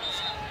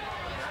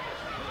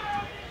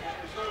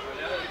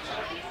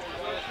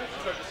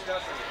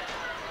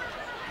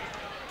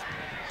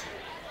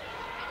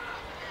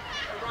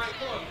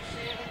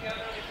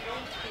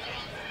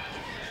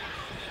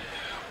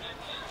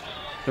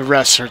 The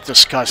refs are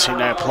discussing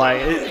that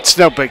play. It's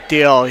no big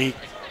deal. He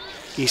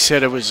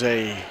said it was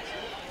a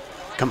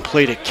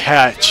completed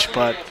catch,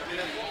 but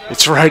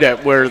it's right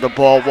at where the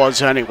ball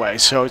was anyway.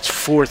 So it's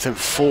 4th and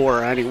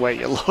 4 anyway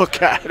you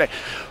look at it.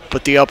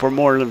 But the Upper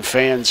Moreland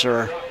fans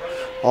are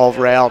all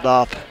riled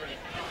up.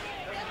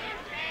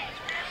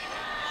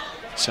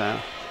 So.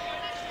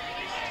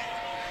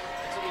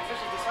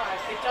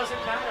 It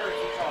doesn't matter if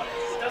he caught it.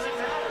 It doesn't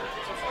matter.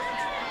 It's a fucking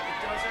try.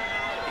 It doesn't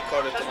matter. He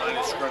caught it at the line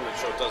of scrimmage,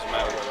 so it doesn't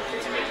matter whether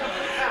it's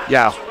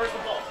Yeah. So where's the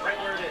ball? Right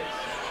where it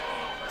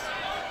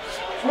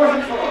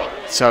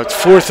is. So it's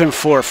 4th and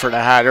 4 for the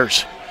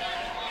Hatters.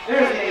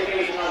 There's the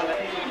indication on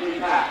the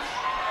incomplete pass.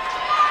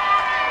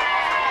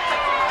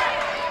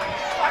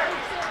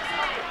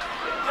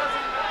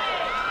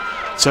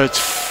 So it's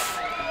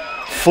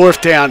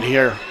 4th down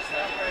here.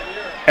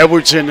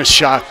 Edwards in the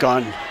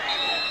shotgun.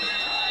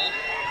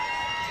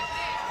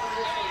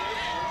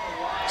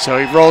 So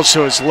he rolls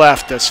to his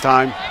left this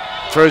time.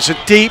 Throws it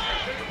deep.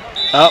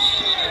 Up.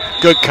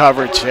 Good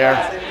coverage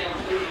there.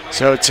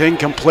 So it's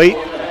incomplete.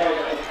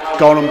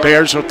 Golden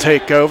Bears will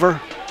take over.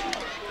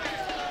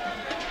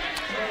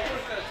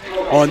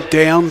 On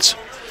downs.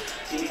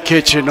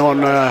 Kitchen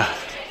on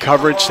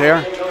coverage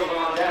there.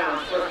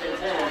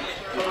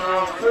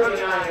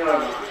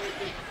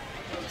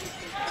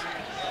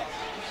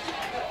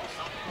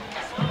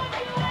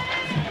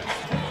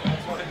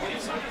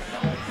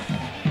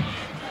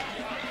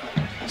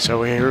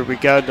 So here we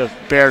go, the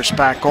Bears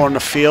back on the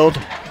field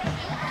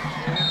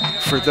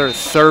for their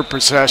 3rd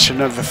possession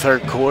of the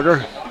 3rd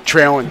quarter,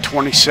 trailing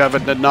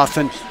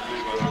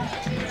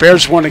 27-0.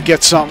 Bears want to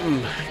get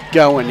something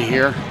going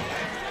here.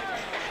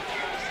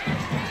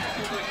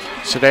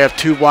 So they have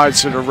 2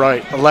 wides to the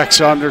right.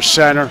 Alexa under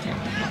center,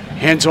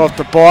 hands off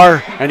the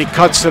bar, and he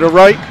cuts to the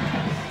right.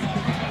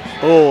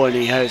 Oh, and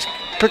he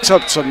picks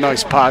up some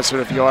nice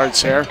positive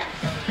yards there.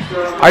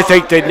 I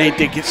think they need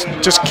to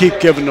just keep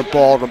giving the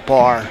ball to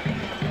Barr.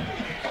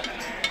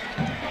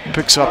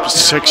 Picks up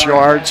 6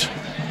 yards.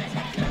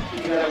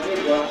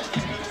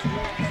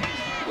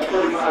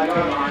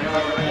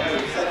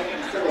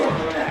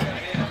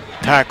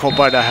 Tackle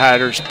by the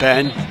Hatters,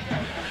 Ben.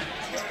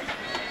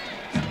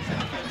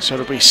 So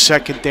it'll be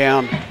 2nd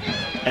down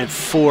and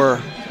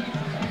 4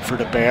 for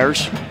the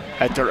Bears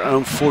at their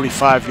own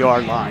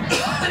 45-yard line.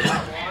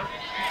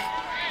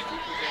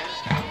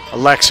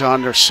 Alexa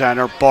under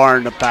center, Barr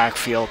in the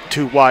backfield.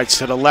 2 wides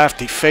to the left.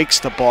 He fakes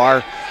the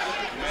Barr.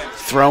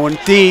 Throwing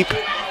deep.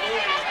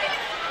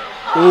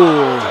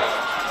 Ooh.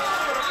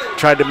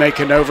 Tried to make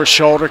an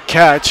over-shoulder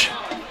catch.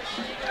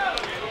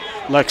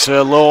 Alexa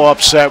a little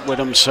upset with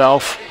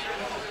himself.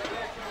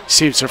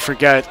 Seems to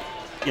forget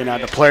you know,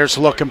 the players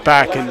looking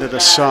back into the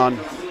sun.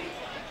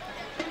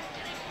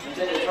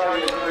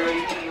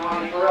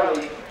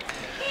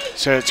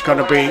 So it's going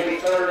to be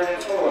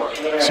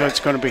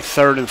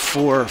 3rd and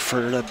 4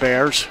 for the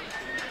Bears.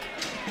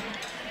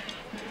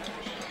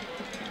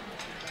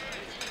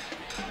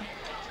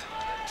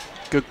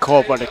 Good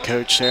call by the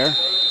coach there,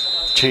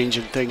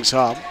 changing things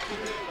up.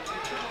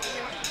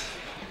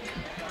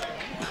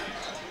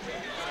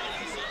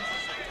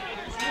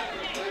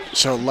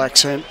 So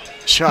Lexington,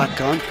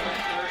 shotgun.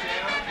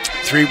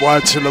 3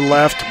 wide to the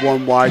left,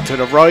 1 wide to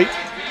the right.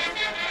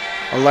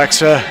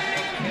 Alexa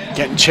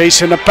getting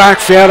chased in the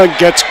backfield and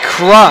gets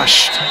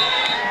crushed.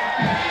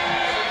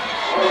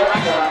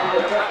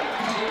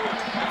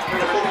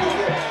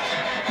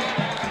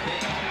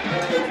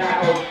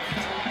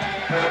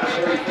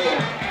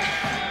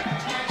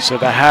 So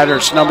the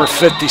Hatters, number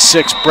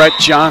 56, Brett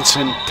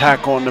Johnson,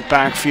 tackle in the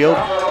backfield.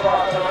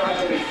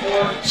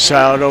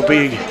 So it'll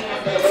be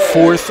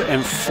 4th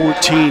and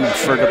 14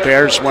 for the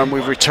Bears when we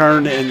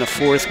return in the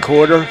 4th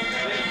quarter,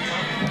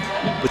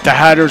 with the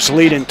Hatters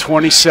leading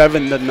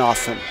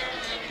 27-0.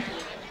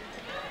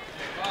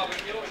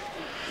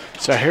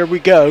 So here we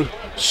go.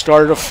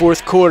 Start of the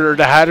 4th quarter.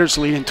 The Hatters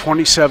leading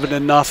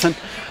 27-0.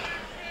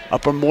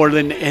 Upper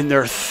Moreland in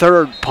their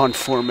 3rd punt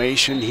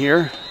formation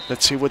here.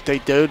 Let's see what they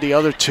do. The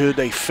other 2,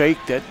 they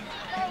faked it.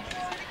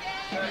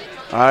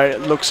 All right,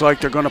 it looks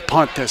like they're going to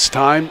punt this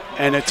time,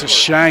 and it's a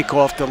shank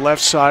off the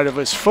left side of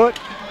his foot,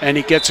 and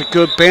he gets a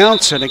good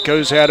bounce, and it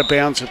goes out of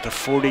bounds at the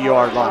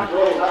 40-yard line.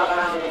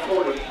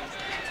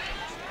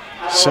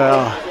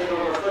 So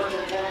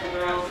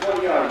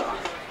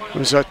it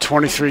was a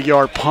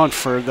 23-yard punt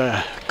for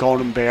the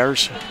Golden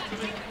Bears,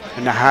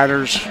 and the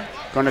Hatters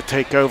going to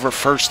take over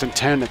 1st and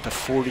 10 at the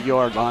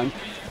 40-yard line.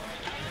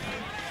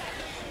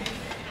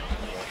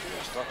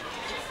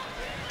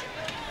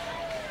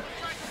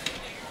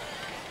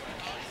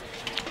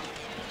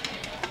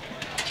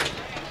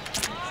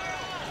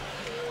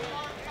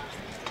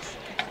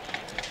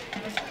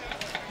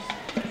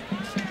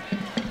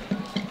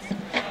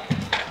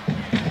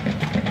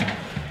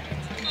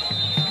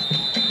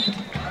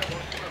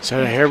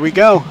 So here we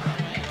go.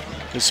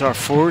 This is our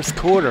 4th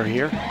quarter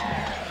here.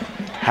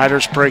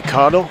 Hatters break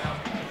huddle.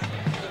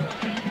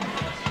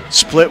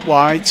 Split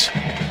wides.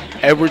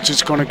 Edwards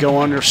is going to go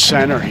under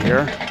center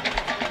here.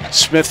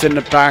 Smith in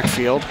the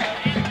backfield.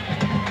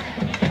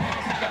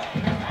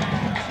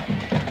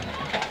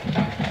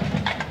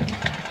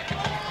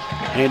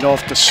 Hand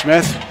off to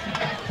Smith.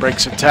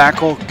 Breaks a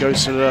tackle.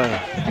 Goes to the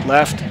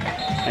left.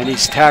 And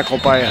he's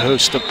tackled by a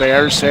host of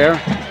Bears there.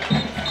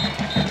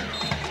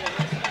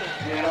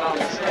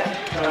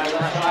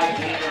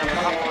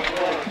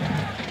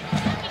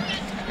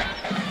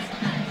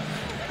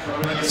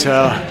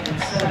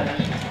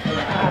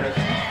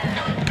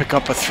 Pick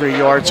up a 3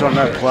 yards on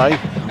that play.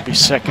 It'll be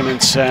 2nd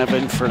and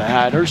 7 for the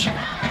Hatters.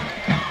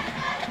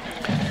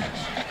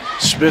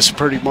 Smith's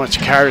pretty much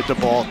carried the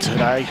ball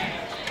today.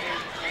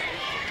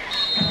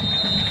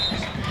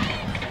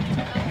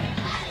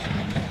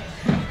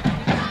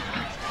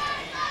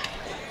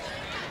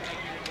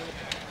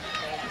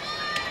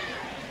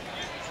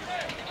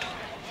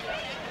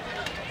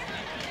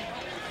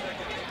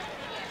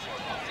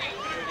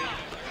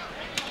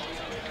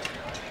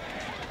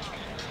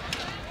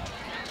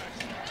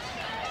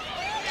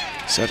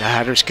 So the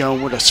Hatters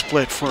going with a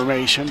split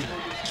formation.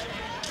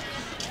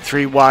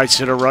 3 wides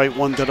to the right,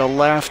 1 to the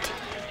left.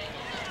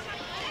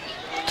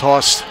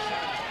 Toss.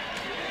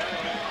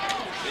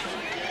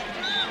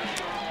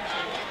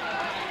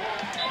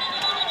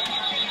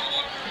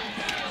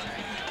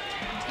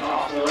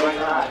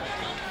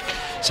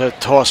 So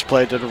toss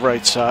play to the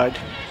right side.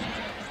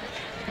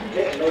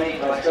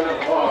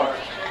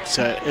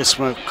 So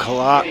Ismail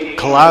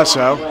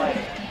Colazo.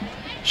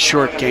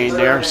 Short gain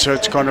there, so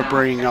it's going to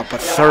bring up a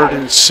 3rd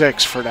and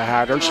 6 for the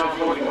Hatters.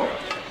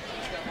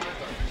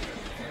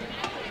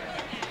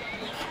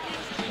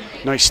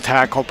 Nice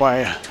tackle by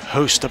a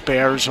host of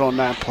Bears on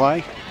that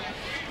play.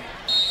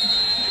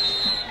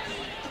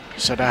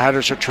 So the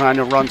Hatters are trying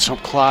to run some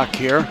clock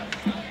here.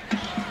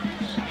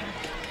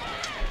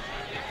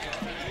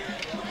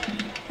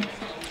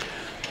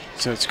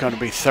 So it's going to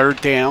be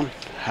 3rd down.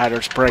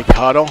 Hatters break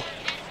huddle.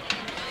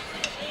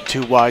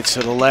 2 wides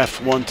to the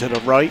left, 1 to the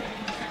right.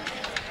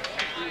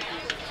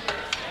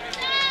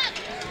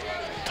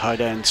 Tight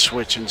end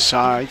switching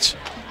sides.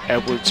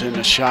 Edwards in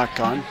the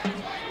shotgun.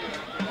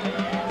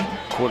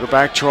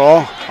 Quarterback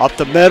draw up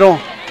the middle,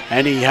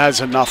 and he has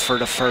enough for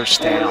the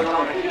 1st down.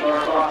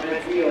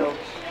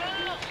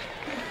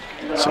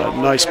 So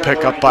nice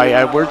pickup by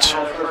Edwards.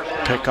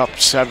 Pick up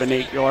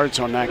 7-8 yards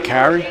on that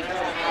carry.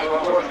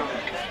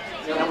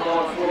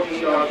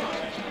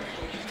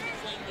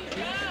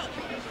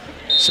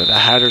 So the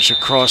Hatters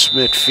across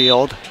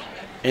midfield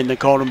in the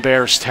Golden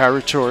Bears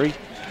territory.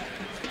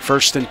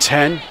 1st and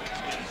 10.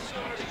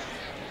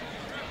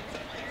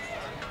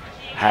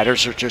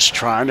 Hatters are just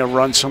trying to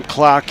run some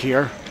clock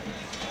here.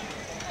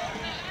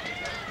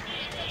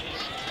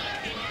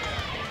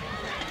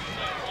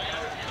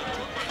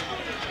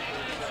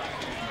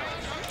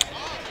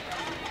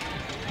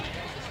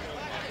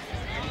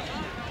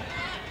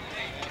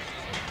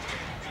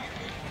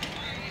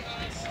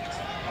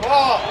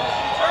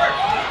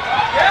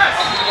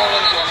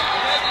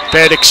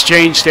 Bad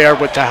exchange there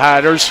with the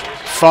Hatters.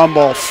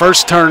 Fumble,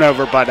 first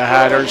turnover by the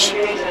Hatters.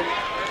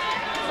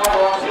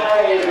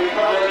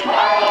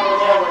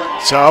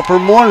 So Upper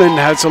Moreland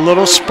has a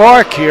little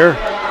spark here.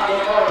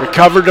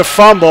 Recovered the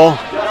fumble.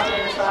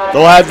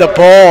 They'll have the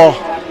ball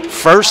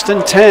 1st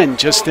and 10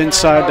 just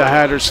inside the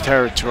Hatters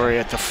territory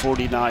at the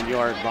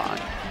 49-yard line.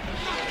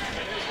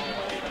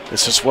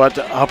 This is what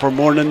Upper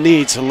Moreland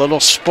needs, a little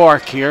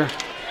spark here.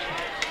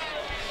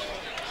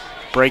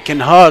 Breaking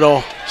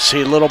huddle.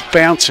 See a little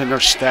bounce in their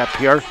step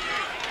here.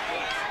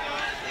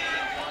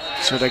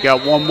 So they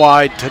got one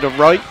wide to the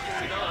right.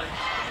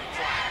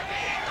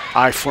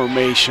 I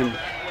formation.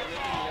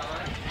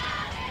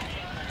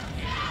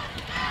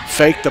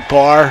 Fake the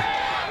bar.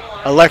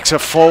 Alexa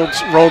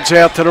rolls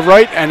out to the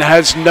right and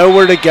has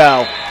nowhere to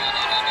go.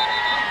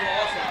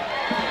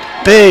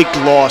 Big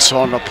loss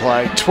on the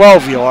play,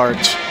 12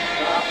 yards.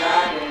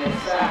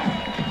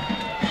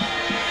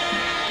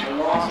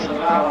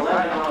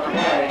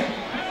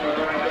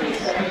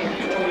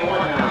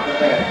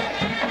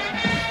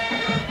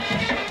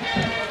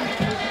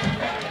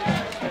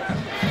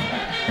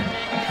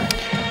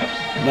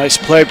 Nice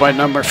play by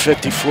number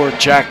 54,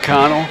 Jack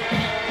Connell.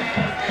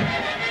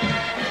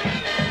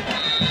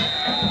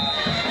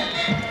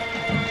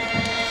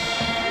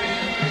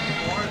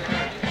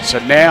 So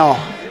now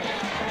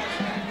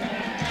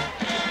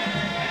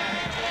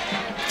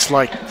it's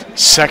like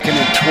 2nd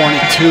and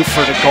 22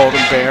 for the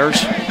Golden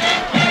Bears.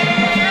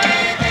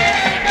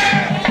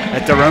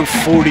 At their own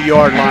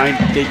 40-yard line,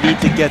 they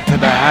need to get to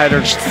the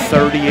Hatters'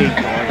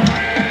 38-yard line.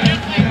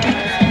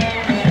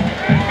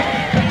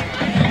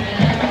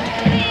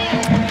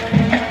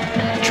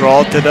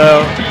 Draw to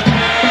the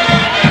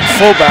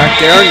fullback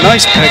there.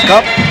 Nice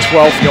pickup,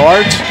 12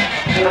 yards.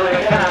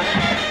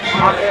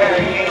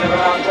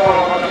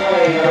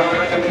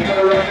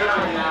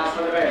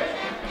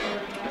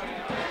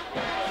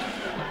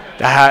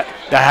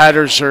 The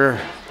Hatters are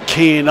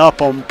keying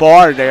up on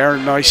Barr there.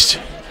 Nice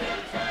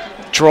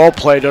draw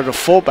play to the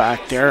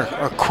fullback there.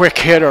 A quick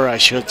hitter, I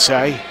should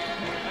say.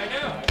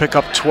 Pick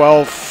up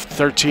 12,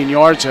 13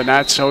 yards in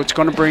that, so it's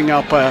going to bring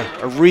up a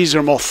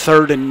reasonable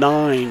 3rd and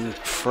 9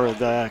 for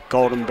the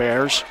Golden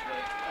Bears.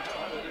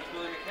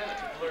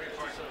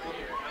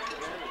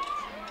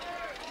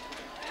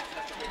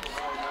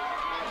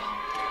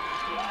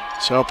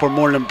 So Upper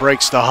Moreland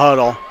breaks the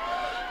huddle.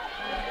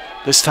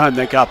 This time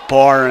they got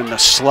Barr in the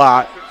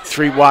slot.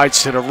 3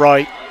 wides to the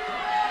right.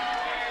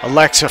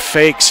 Alexa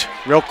fakes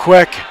real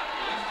quick.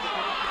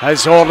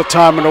 Has all the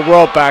time in the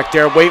world back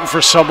there, waiting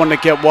for someone to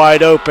get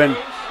wide open.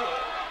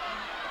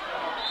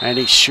 And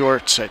he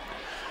shorts it.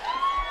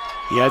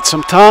 He had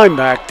some time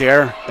back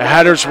there. The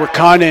Hatters were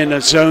kind of in a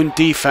zone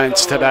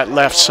defense to that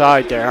left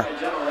side there.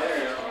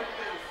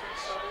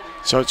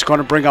 So it's going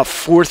to bring up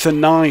 4th and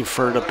 9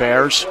 for the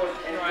Bears.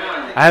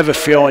 I have a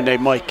feeling they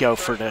might go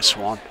for this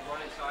one.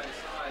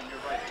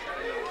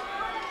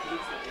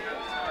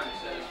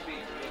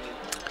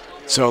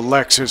 So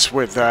Alexa's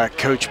with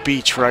Coach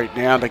Beach right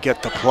now to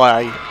get the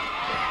play.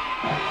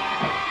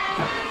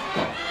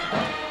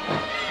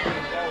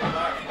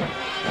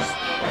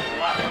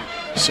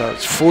 So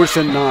it's 4th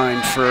and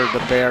 9 for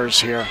the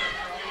Bears here.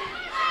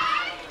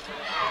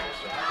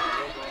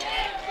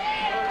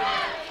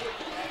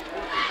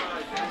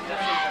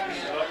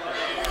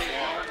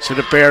 So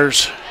the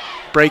Bears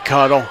break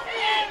huddle.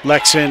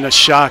 Lex in the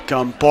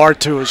shotgun. Barr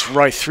to his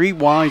right. 3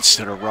 wides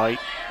to the right.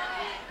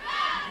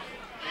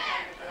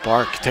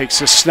 Barr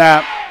takes a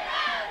snap.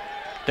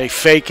 They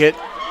fake it.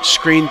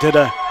 Screen to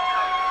the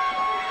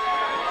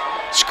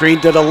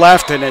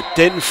left, and it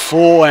didn't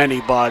fool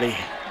anybody.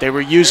 They were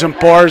using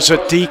Barr as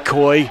a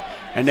decoy,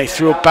 and they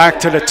threw it back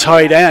to the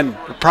tight end.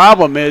 The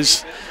problem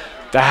is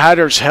the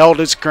Hatters held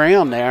his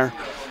ground there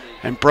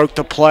and broke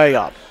the play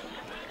up.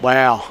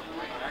 Wow.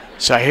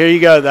 So here you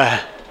go.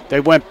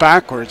 They went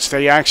backwards.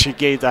 They actually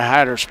gave the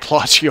Hatters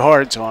plus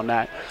yards on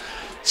that.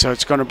 So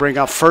it's going to bring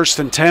up 1st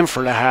and 10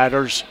 for the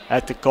Hatters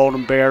at the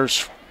Golden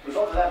Bears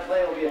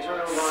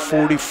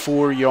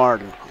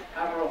 44-yard.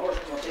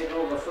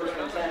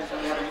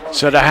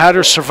 So the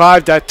Hatters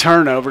survived that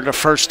turnover, the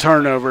first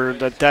turnover of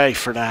the day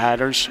for the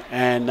Hatters,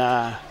 and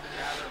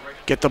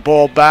get the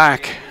ball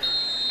back,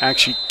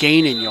 actually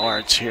gaining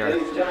yards here.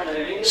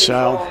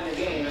 So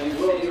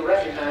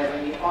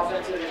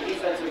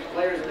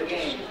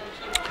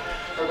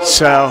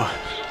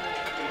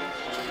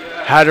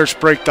Hatters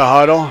break the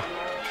huddle.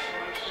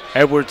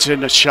 Edwards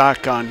in the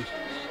shotgun.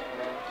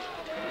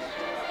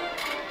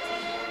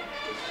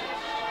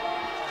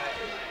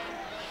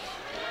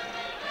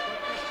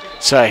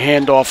 So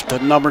handoff to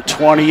number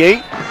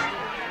 28,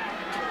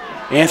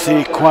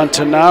 Anthony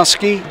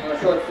Quantanowski,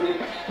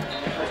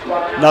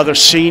 another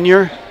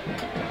senior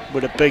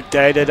with a big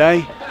day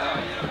today.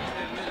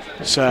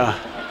 So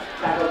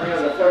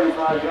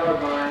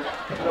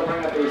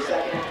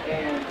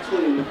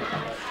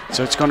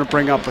it's going to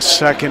bring up a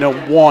 2nd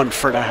and 1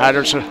 for the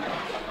Hatters.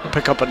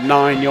 Pick up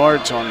 9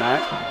 yards on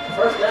that.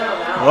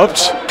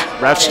 Whoops,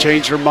 refs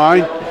changed their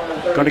mind.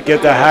 Going to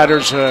give the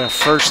Hatters a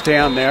 1st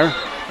down there.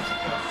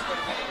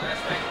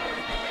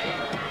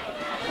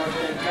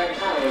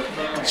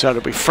 So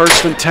it'll be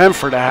 1st and 10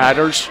 for the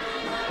Hatters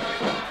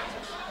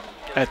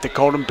at the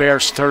Golden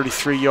Bears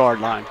 33-yard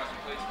line.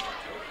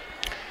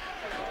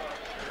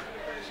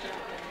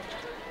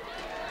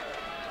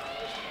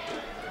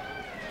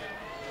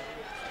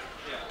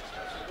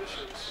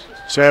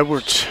 So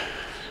Edwards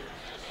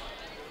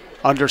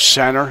under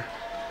center,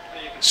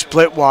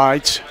 split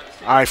wides,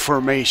 I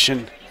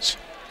formation.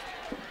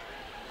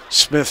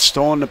 Smith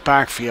still in the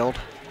backfield.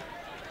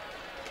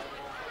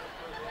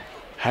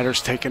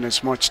 Hatters taking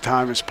as much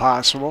time as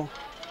possible.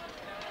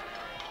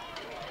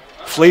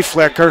 Flea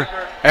flicker.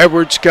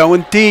 Edwards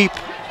going deep.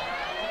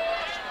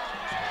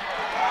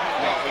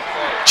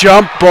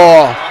 Jump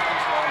ball.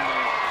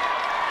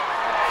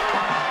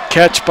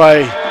 Catch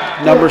by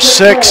number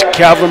 6,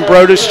 Calvin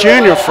Brodus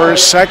Jr. for his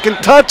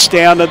 2nd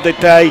touchdown of the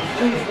day.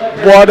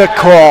 What a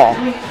call.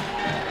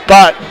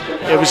 But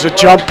it was a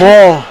jump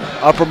ball.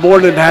 Upper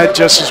Moreland had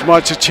just as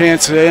much a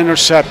chance to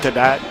intercept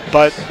that,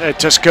 but it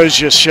just goes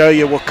to show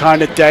you what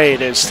kind of day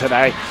it is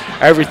today.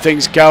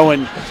 Everything's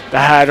going the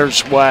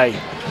Hatters' way.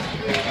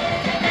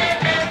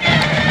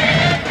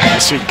 I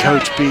see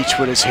Coach Beach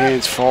with his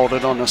hands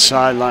folded on the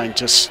sideline.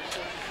 Just,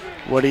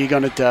 what are you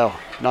going to do?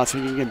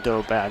 Nothing you can do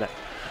about it.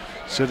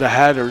 So the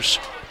Hatters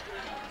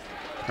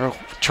will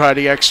try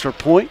the extra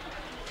point.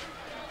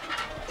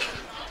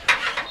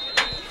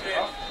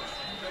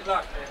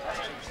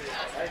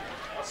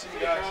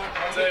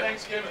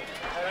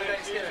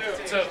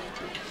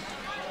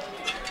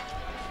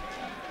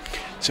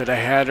 So the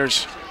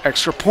Hatters'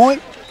 extra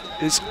point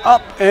is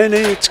up, and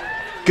it's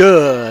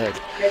good.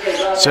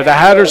 So the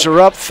Hatters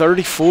are up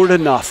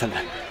 34-0.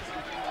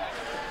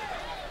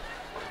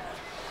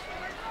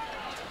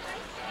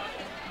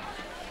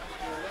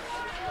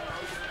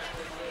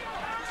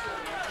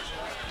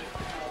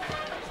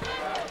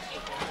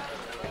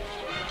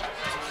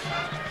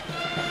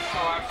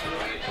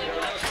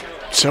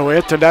 So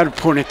after that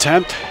point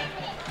attempt,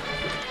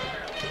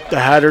 the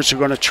Hatters are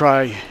going to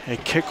try a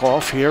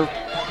kickoff here.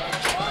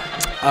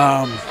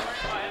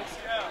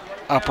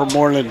 Upper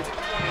Moreland.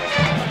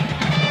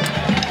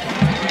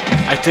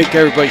 I think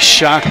everybody's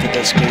shocked at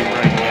this game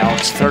right now.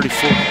 It's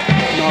 34-0.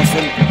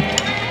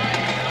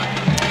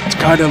 It's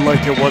kind of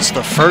like it was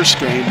the first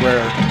game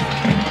where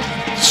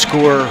the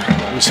score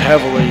was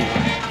heavily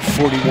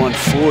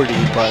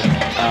 41-40, but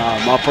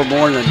Upper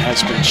Moreland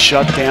has been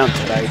shut down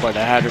today by the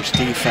Hatters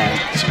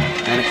defense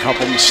and a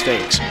couple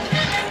mistakes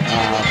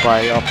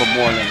by Upper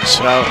Moreland.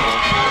 So,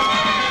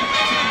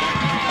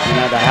 you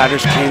know, the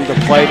Hatters came to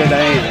play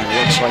today, and it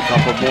looks like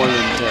Upper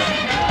Moreland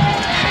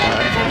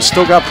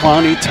still got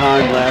plenty of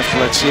time left.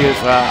 Let's see if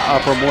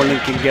Upper Moreland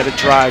can get a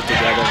drive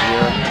together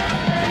here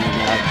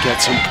and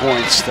get some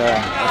points to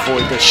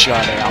avoid the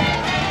shutout.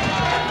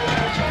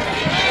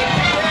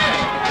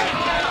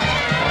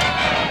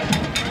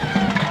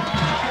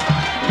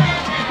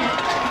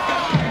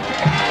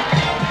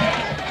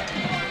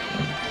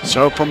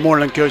 So Upper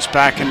Moreland goes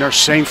back in their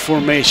same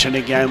formation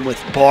again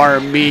with Barr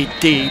and Meade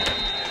deep.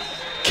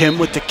 Kim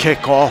with the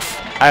kickoff.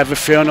 I have a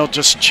feeling he'll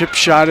just chip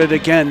shot it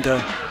again.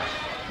 There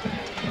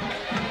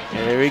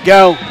we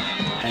go.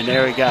 And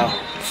there we go.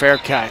 Fair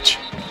catch.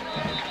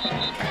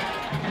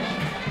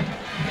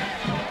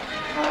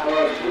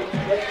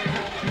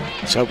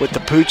 So with the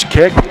pooch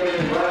kick,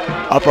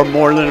 Upper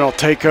Moreland will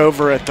take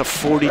over at the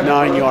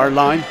 49-yard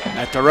line,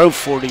 at their own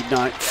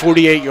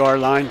 48-yard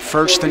line,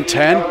 1st and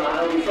 10.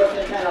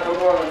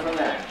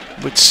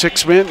 With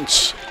 6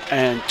 minutes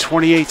and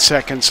 28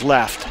 seconds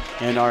left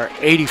in our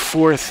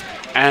 84th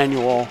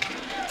annual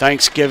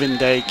Thanksgiving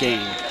Day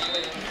game.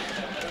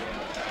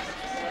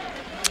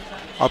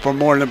 Upper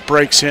Moreland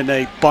breaks in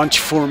a bunch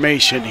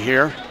formation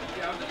here.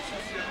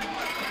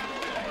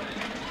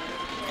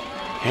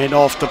 Hand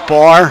off the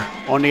Barr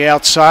on the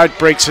outside,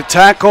 breaks a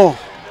tackle,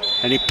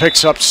 and he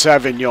picks up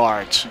 7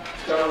 yards.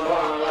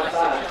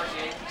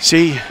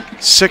 See,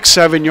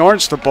 6-7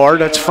 yards to Barr,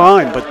 that's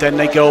fine, but then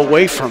they go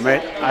away from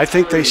it. I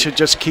think they should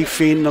just keep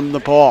feeding him the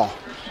ball.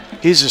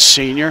 He's a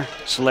senior,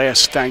 his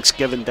last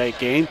Thanksgiving Day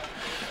game.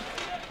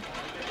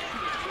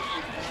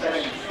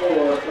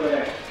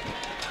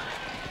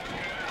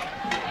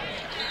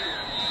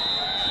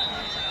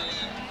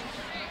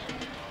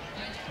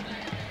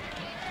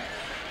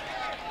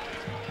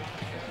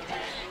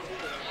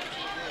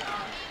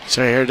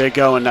 So here they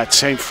go in that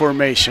same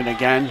formation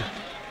again.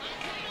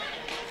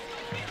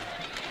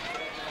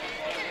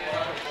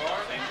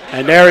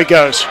 And there he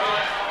goes.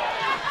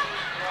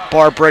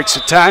 Barr breaks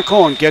a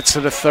tackle and gets to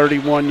the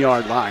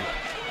 31-yard line.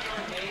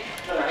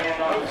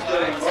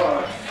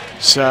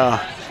 So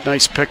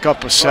nice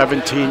pickup of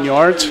 17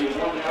 yards.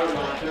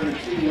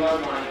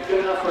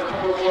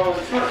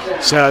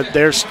 So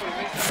there's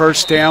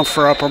 1st down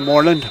for Upper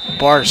Moreland.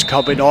 Barr's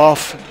coming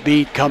off,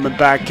 Meade coming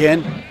back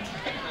in.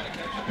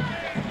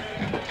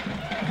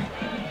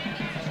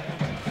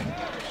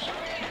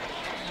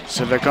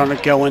 So they're going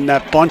to go in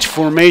that bunch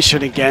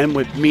formation again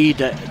with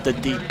Meade at the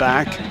deep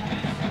back.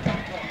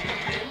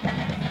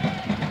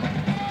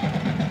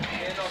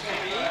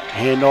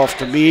 Hand off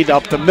to Meade,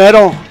 up the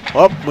middle.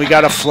 Oh, we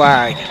got a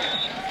flag.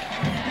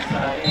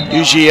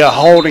 Usually a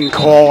holding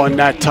call in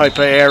that type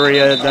of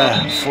area of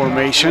the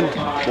formation.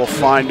 We'll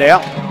find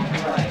out.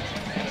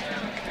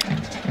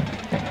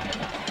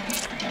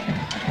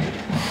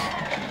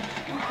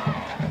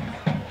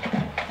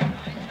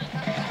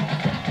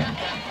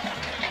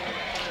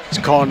 It's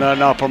calling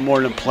an Upper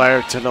Moreland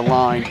player to the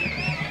line.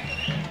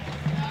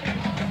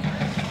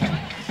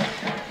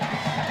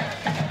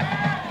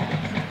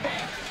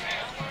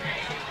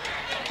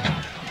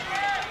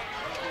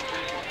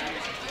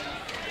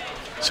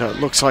 So it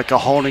looks like a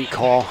holding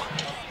call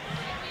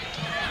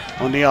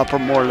on the Upper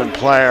Moreland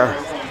player.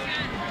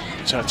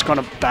 So it's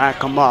going to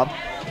back him up.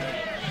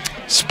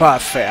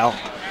 Spot foul.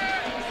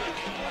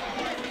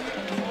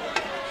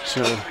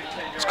 So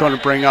it's going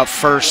to bring up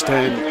 1st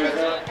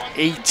and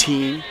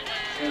 18.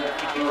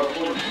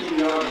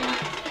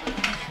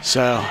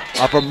 So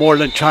Upper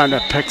Moreland trying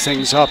to pick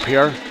things up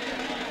here.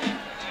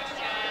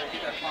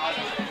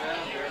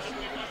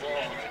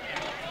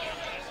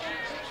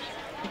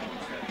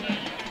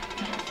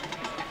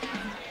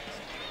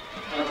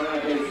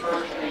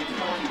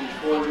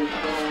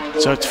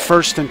 So it's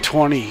 1st and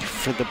 20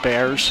 for the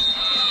Bears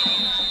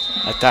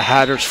at the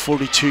Hatters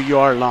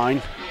 42-yard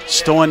line.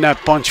 Still in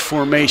that bunch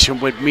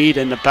formation with Mead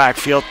in the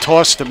backfield.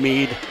 Toss to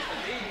Mead.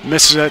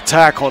 Misses a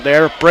tackle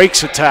there.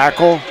 Breaks a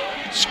tackle.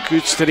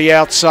 Scoots to the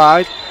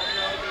outside.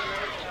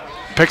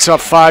 Picks up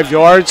 5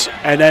 yards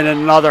and then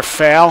another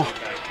foul.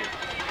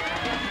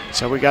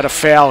 So we got a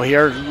foul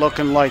here.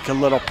 Looking like a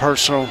little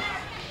personal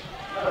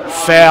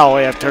foul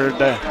after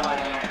the...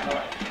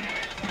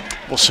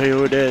 We'll see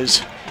who it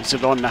is. Is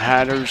it on the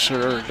Hatters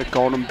or the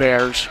Golden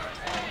Bears?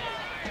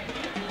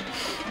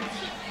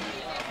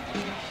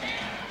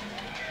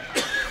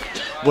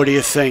 What do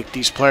you think?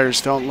 These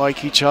players don't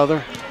like each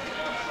other?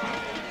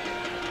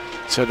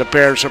 So the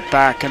Bears are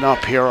backing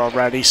up here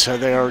already, so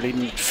they already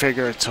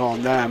figure it's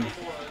on them.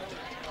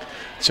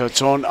 So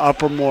it's on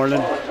Upper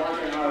Moreland.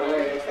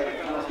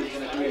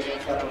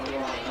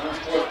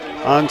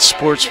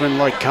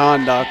 Unsportsmanlike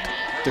conduct.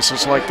 This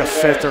is like the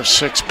 5th or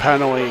 6th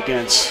penalty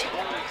against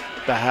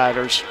the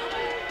Hatters.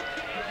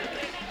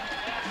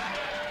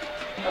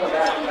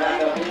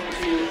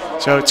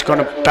 So it's going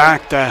to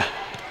back the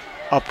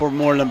Upper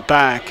Moreland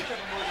back.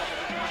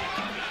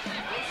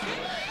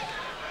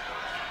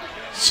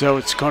 So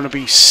it's going to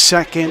be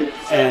 2nd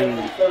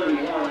and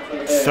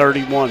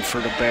 31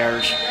 for the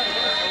Bears.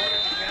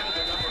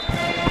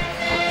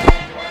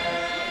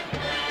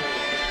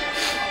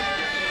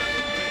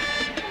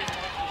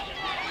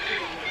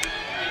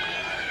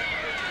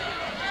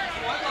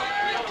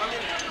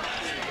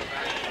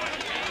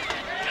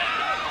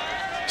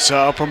 So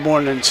Upper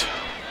Moreland's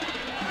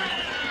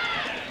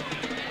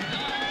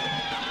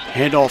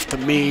handoff to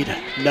Mead,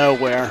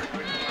 nowhere.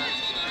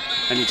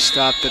 And he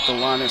stopped at the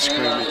line of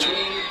scrimmage.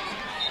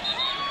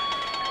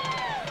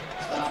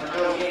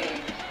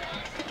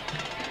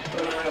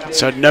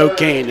 So no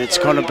gain. It's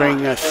going to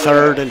bring a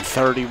 3rd and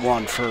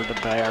 31 for the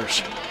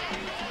Bears.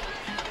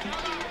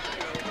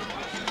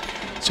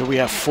 So we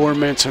have 4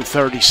 minutes and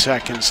 30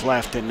 seconds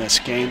left in this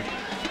game.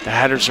 The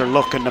Hatters are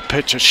looking to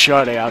pitch a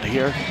shutout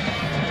here.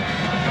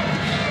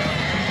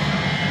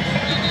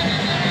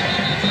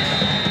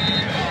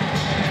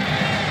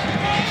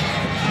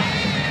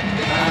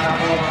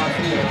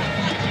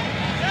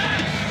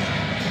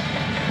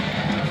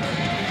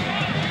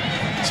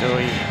 So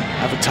we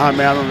have a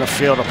timeout on the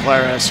field. A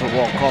player has to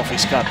walk off.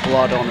 He's got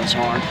blood on his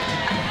arm.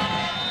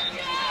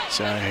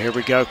 So here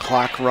we go,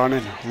 clock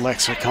running.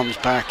 Alexa comes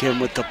back in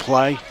with the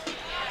play.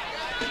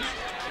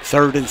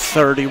 3rd and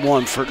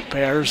 31 for the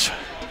Bears.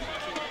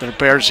 The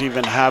Bears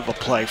even have a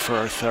play for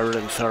a 3rd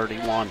and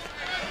 31.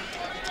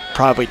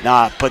 Probably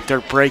not, but they're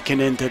breaking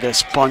into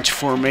this bunch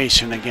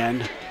formation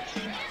again.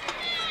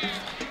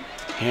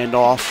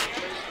 Handoff.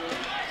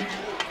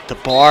 The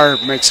bar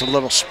makes a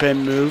little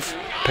spin move.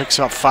 Picks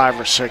up 5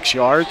 or 6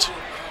 yards.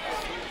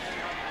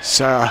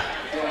 So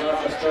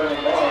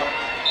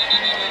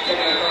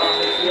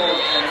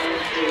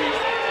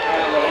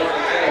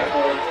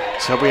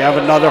we have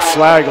another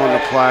flag on the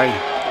play.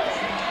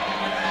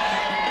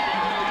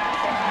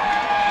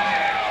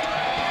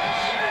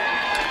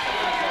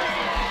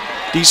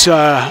 These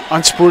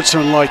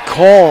unsportsmanlike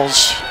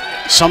calls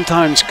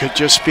sometimes could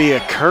just be a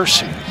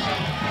cursing.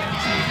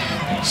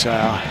 So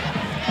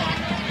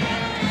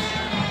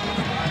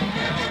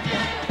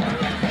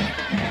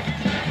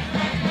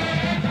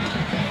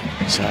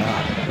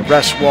the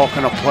ref's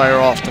walking a player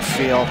off the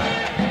field.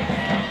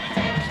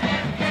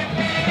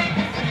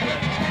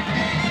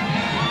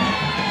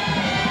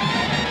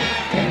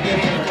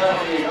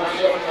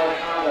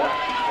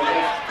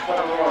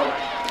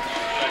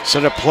 So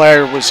the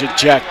player was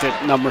ejected,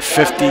 number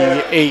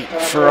 58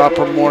 for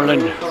Upper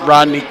Moreland,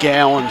 Rodney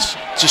Gallons.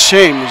 It's a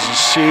shame, he's a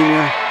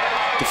senior,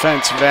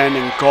 defensive end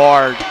and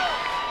guard.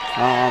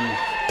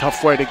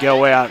 Tough way to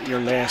go out in your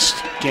last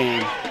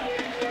game.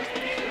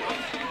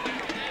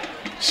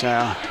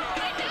 So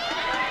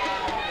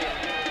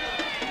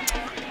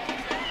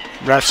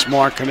ref's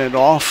marking it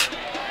off.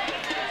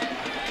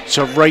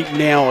 So right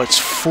now it's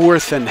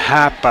 4th and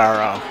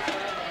Hatboro.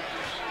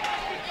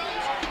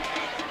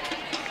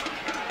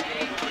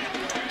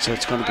 So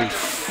it's going to be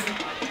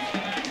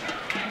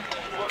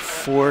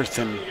fourth,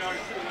 and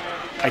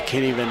I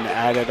can't even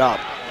add it up.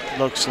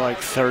 Looks like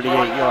 38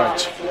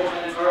 yards.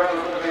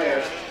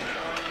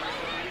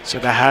 So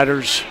the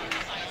Hatters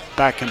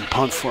back in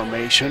punt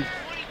formation,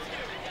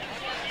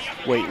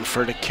 waiting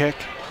for the kick.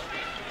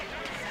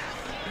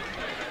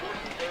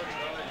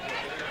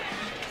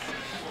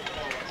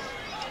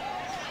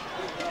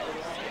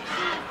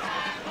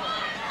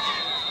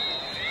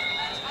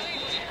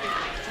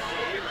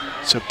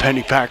 So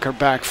Pennypacker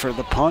back for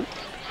the punt.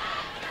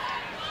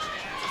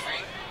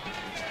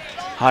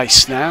 High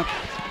snap,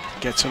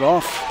 gets it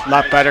off.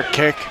 Lot better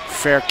kick,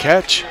 fair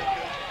catch.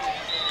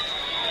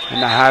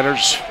 And the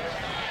Hatters,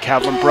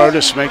 Calvin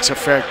Brodus makes a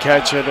fair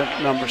catch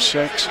at number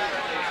 6.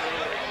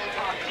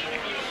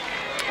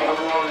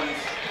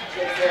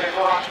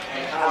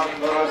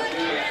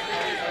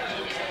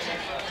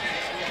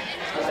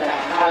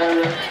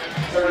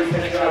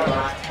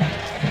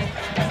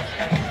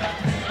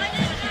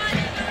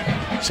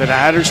 So the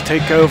Hatters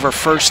take over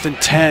 1st and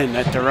 10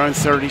 at their own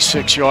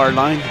 36-yard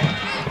line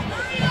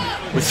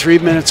with 3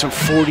 minutes and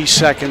 40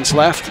 seconds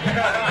left.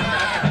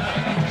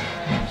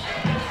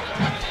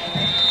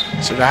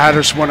 So the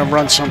Hatters want to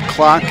run some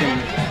clock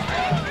and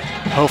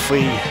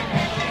hopefully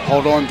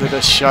hold on to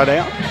this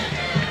shutout.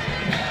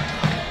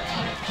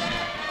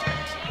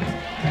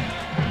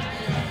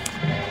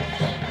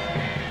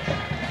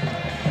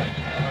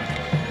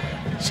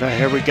 So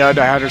here we go,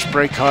 the Hatters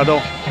break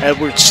huddle.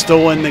 Edwards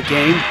still in the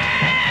game.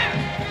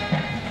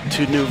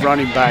 2 new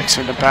running backs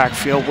in the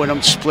backfield with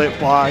them split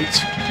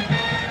wides.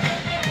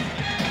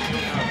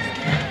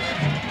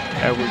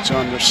 Edwards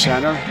under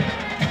center.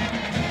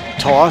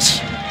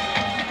 Toss.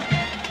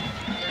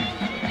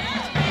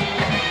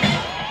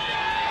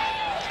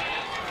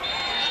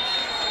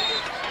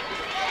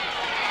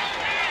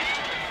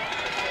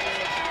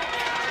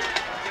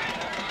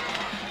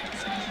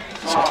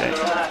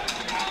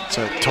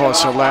 So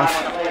toss a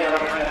left.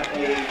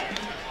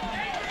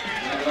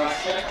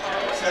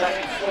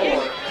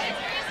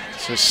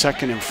 So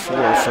 2nd and 4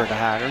 for the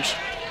Hatters.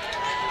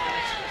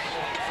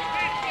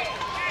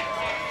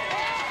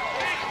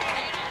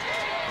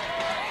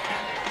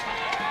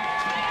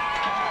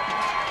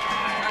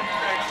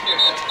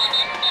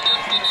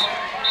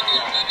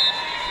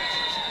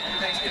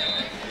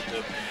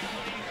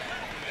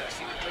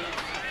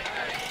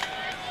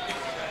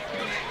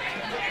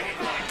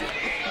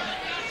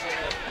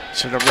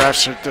 So the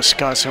refs are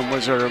discussing,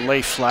 was there a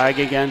late flag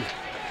again?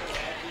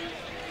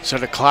 So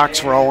the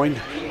clock's rolling.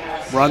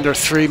 We're under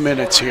 3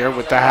 minutes here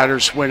with the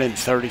Hatters winning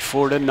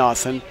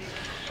 34-0.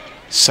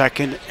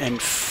 2nd and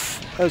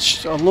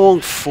a long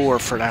 4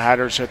 for the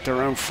Hatters at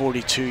their own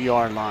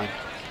 42-yard line.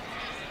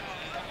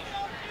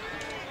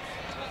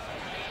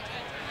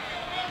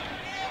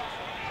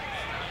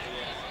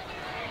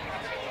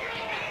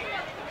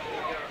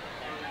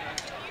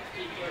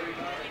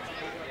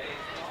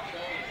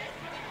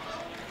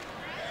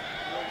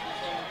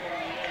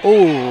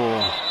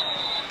 Oh,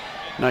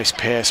 nice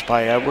pass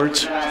by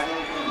Edwards.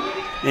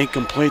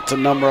 Incomplete to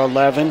number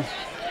 11,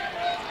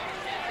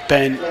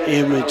 Ben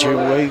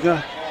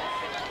Imajuega.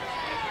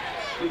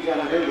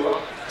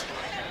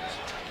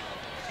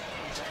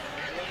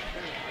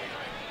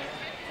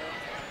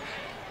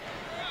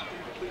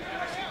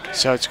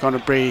 So it's going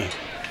to be,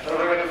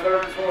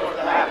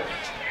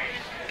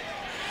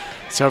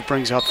 so it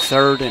brings up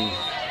 3rd and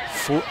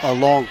 4, a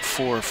long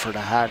 4 for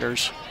the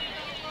Hatters.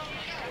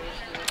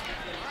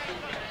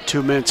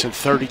 2 minutes and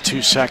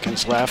 32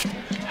 seconds left.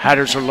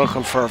 Hatters are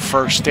looking for a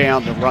 1st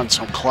down to run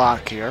some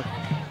clock here.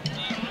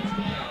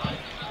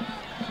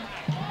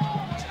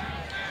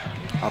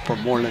 Upper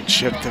Moreland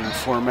shifting in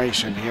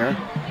formation here.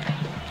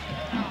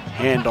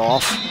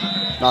 Handoff,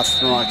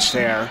 nothing much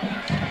there.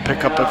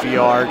 Pick up a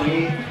yard.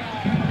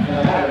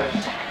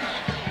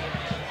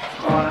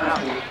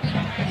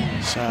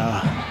 So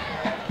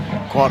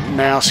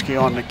Kwiatkowski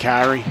on the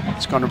carry.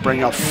 It's going to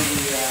bring up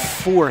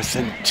 4th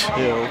and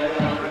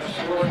 2.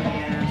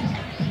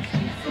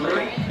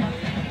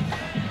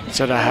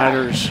 So the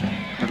Hatters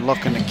are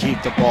looking to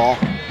keep the ball.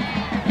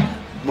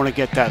 Want to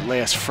get that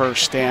last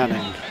 1st down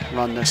and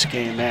run this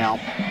game out.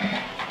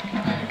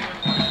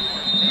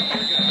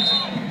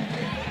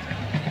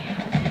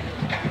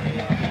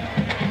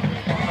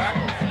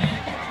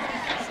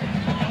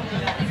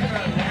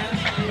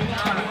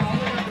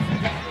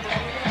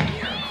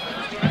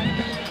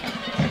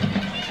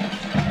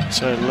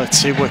 So let's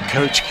see what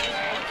Coach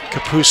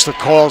Kapusla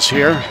calls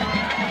here.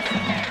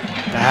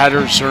 The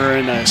Hatters are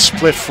in a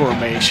split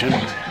formation.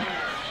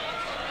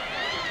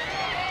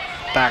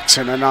 Backs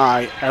in an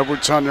eye.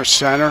 Edwards under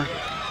center.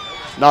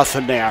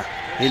 Nothing there.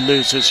 He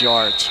loses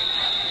yards.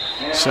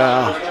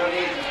 So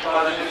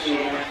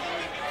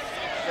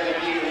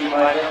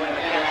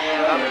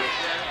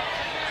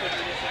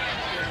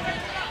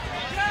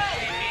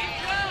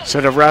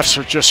the refs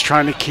are just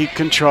trying to keep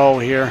control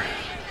here.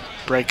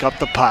 Break up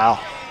the pile.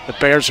 The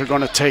Bears are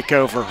going to take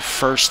over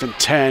 1st and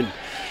 10.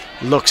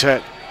 Looks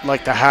at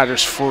like the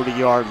Hatters'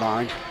 40-yard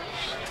line.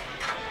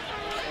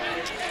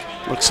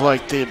 Looks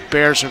like the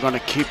Bears are going to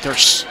keep their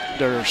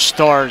their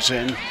stars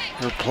in,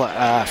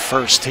 their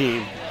first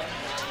team.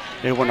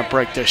 They want to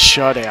break this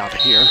shutout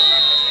here.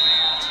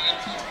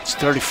 It's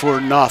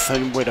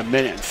 34-0 with 1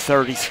 minute and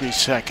 33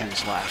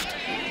 seconds left.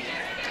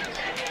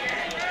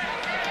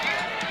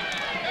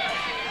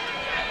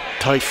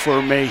 Tight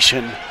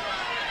formation.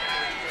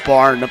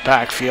 Barr in the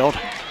backfield.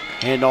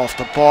 Hand off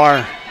the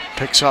Barr.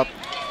 Picks up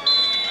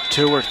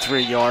 2 or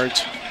 3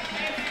 yards.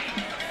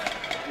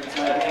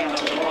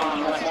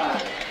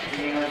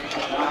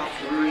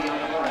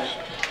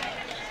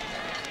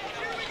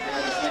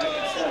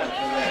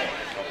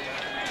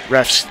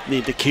 Refs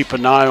need to keep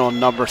an eye on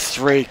number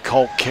 3,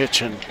 Colt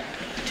Kitchen.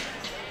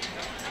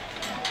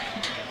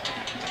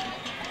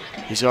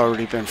 He's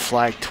already been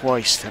flagged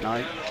twice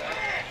tonight.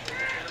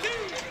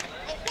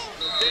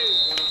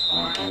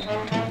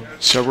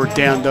 So we're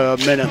down to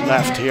 1 minute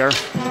left here.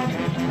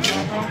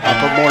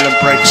 Upper Moreland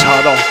breaks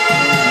huddle.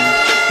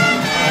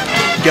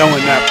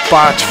 Going that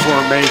box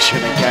formation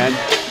again.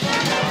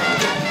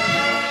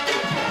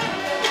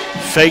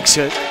 Fakes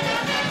it.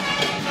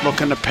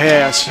 Looking to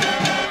pass.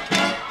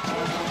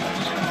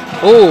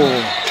 Oh,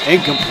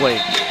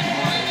 incomplete.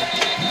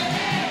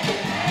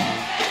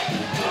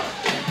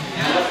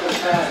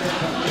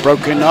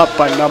 Broken up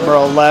by number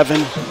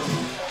 11,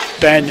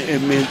 Ben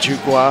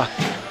Imijugwa.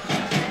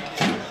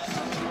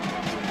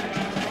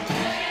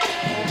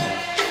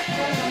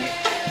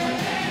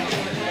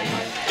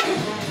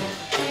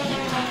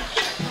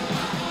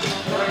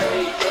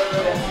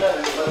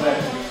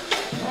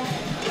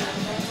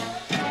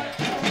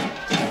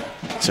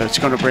 So it's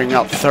going to bring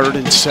up 3rd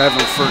and 7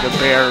 for the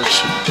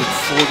Bears with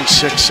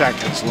 46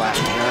 seconds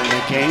left here in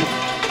the game.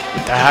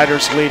 With the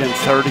Hatters leading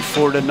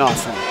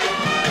 34-0.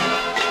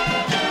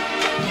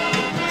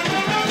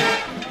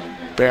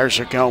 Bears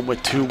are going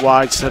with 2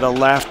 wides to the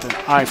left, an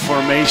I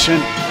formation,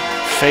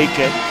 fake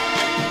it.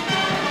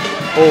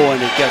 Oh,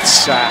 and it gets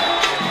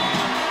sacked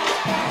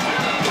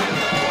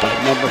by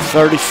number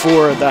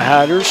 34 of the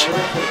Hatters,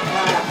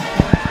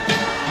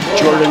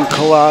 Jordan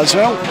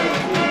Colazzo.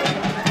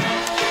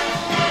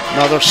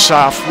 Another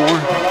sophomore.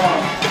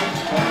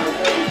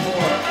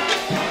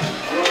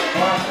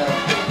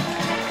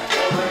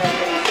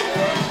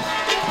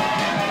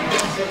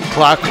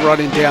 Clock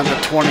running down to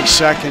 20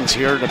 seconds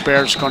here. The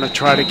Bears going to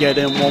try to get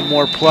in one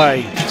more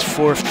play. It's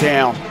 4th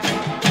down.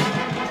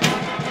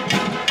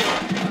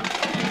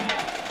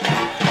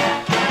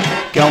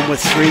 Going with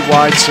 3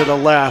 wides to the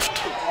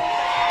left,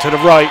 to the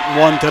right,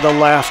 1 to the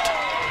left.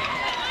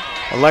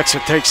 Alexa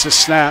takes the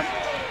snap.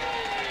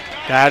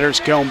 The Hatters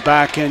going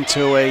back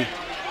into a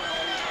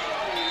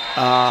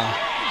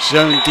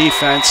zone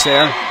defense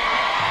there.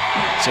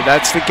 So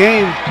that's the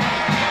game.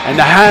 And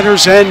the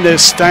Hatters end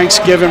this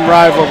Thanksgiving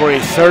rivalry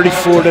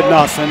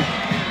 34-0.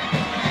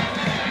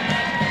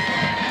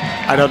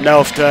 I don't know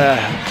if the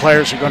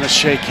players are going to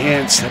shake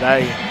hands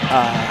today.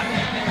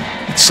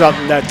 It's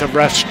something that the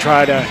refs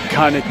try to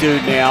kind of do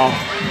now.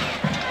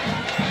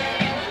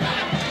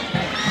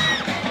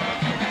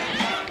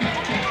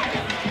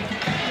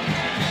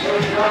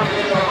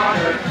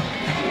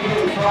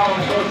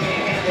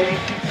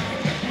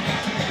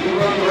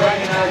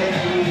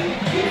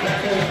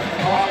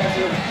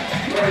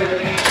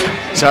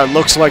 So it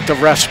looks like the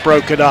refs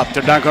broke it up.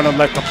 They're not going to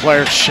let the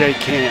players shake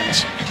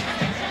hands.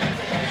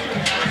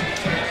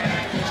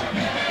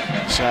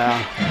 So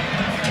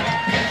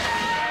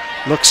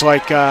looks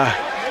like the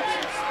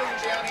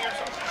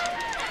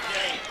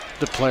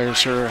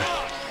players are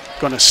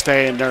going to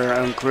stay in their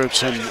own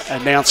groups and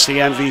announce the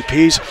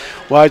MVPs.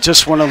 Well, I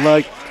just want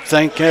to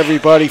thank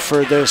everybody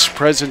for this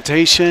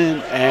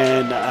presentation,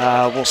 and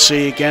we'll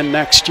see you again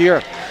next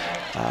year.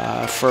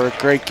 For a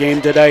great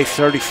game today,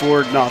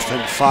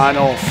 34-0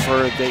 final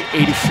for the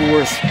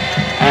 84th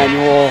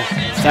annual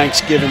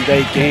Thanksgiving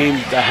Day game.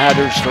 The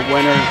Hatters the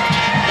winner,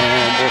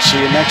 and we'll see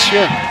you next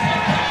year.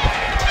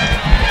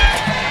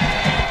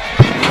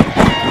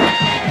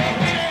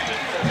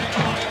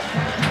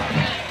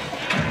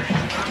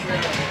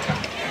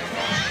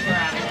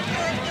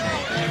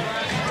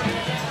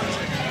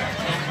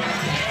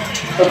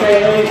 Okay,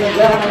 ladies and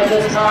gentlemen, at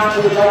this time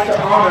we would like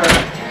to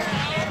honor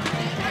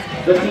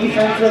the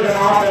defensive and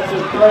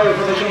offensive players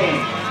of the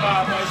game.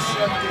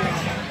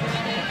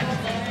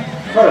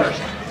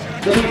 First,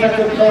 the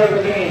defensive player of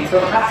the game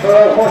from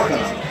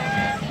Hatboro-Horsham,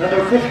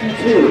 number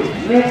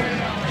 52, Nick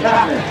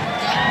Chapman.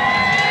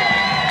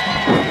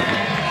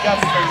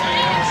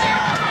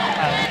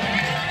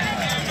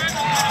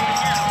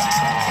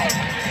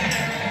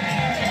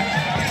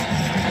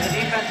 And the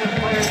defensive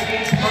player of the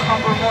game for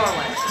Upper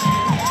Moreland,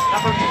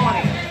 number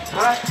 20,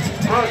 Brett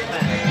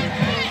Grossman.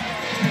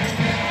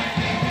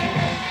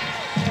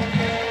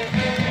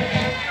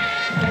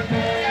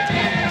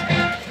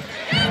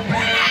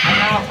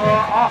 For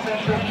our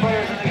offensive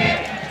players in the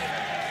game,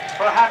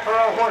 for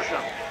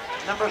Hatboro-Horsham,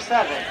 number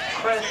 7,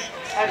 Chris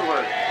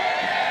Edwards.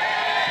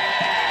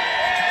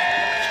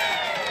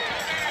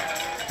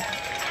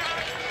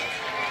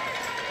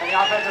 And the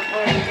offensive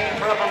player in the game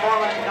for Upper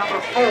Moreland,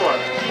 number 4,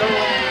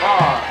 Sterling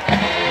Barr.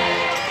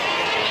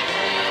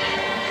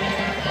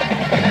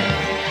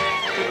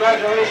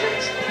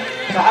 Congratulations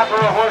to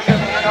Hatboro-Horsham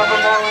and Upper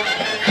Moreland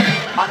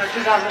on the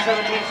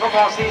 2017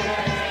 football season.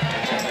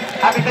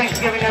 Happy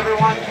Thanksgiving,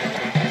 everyone.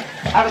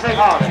 Have a safe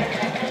holiday.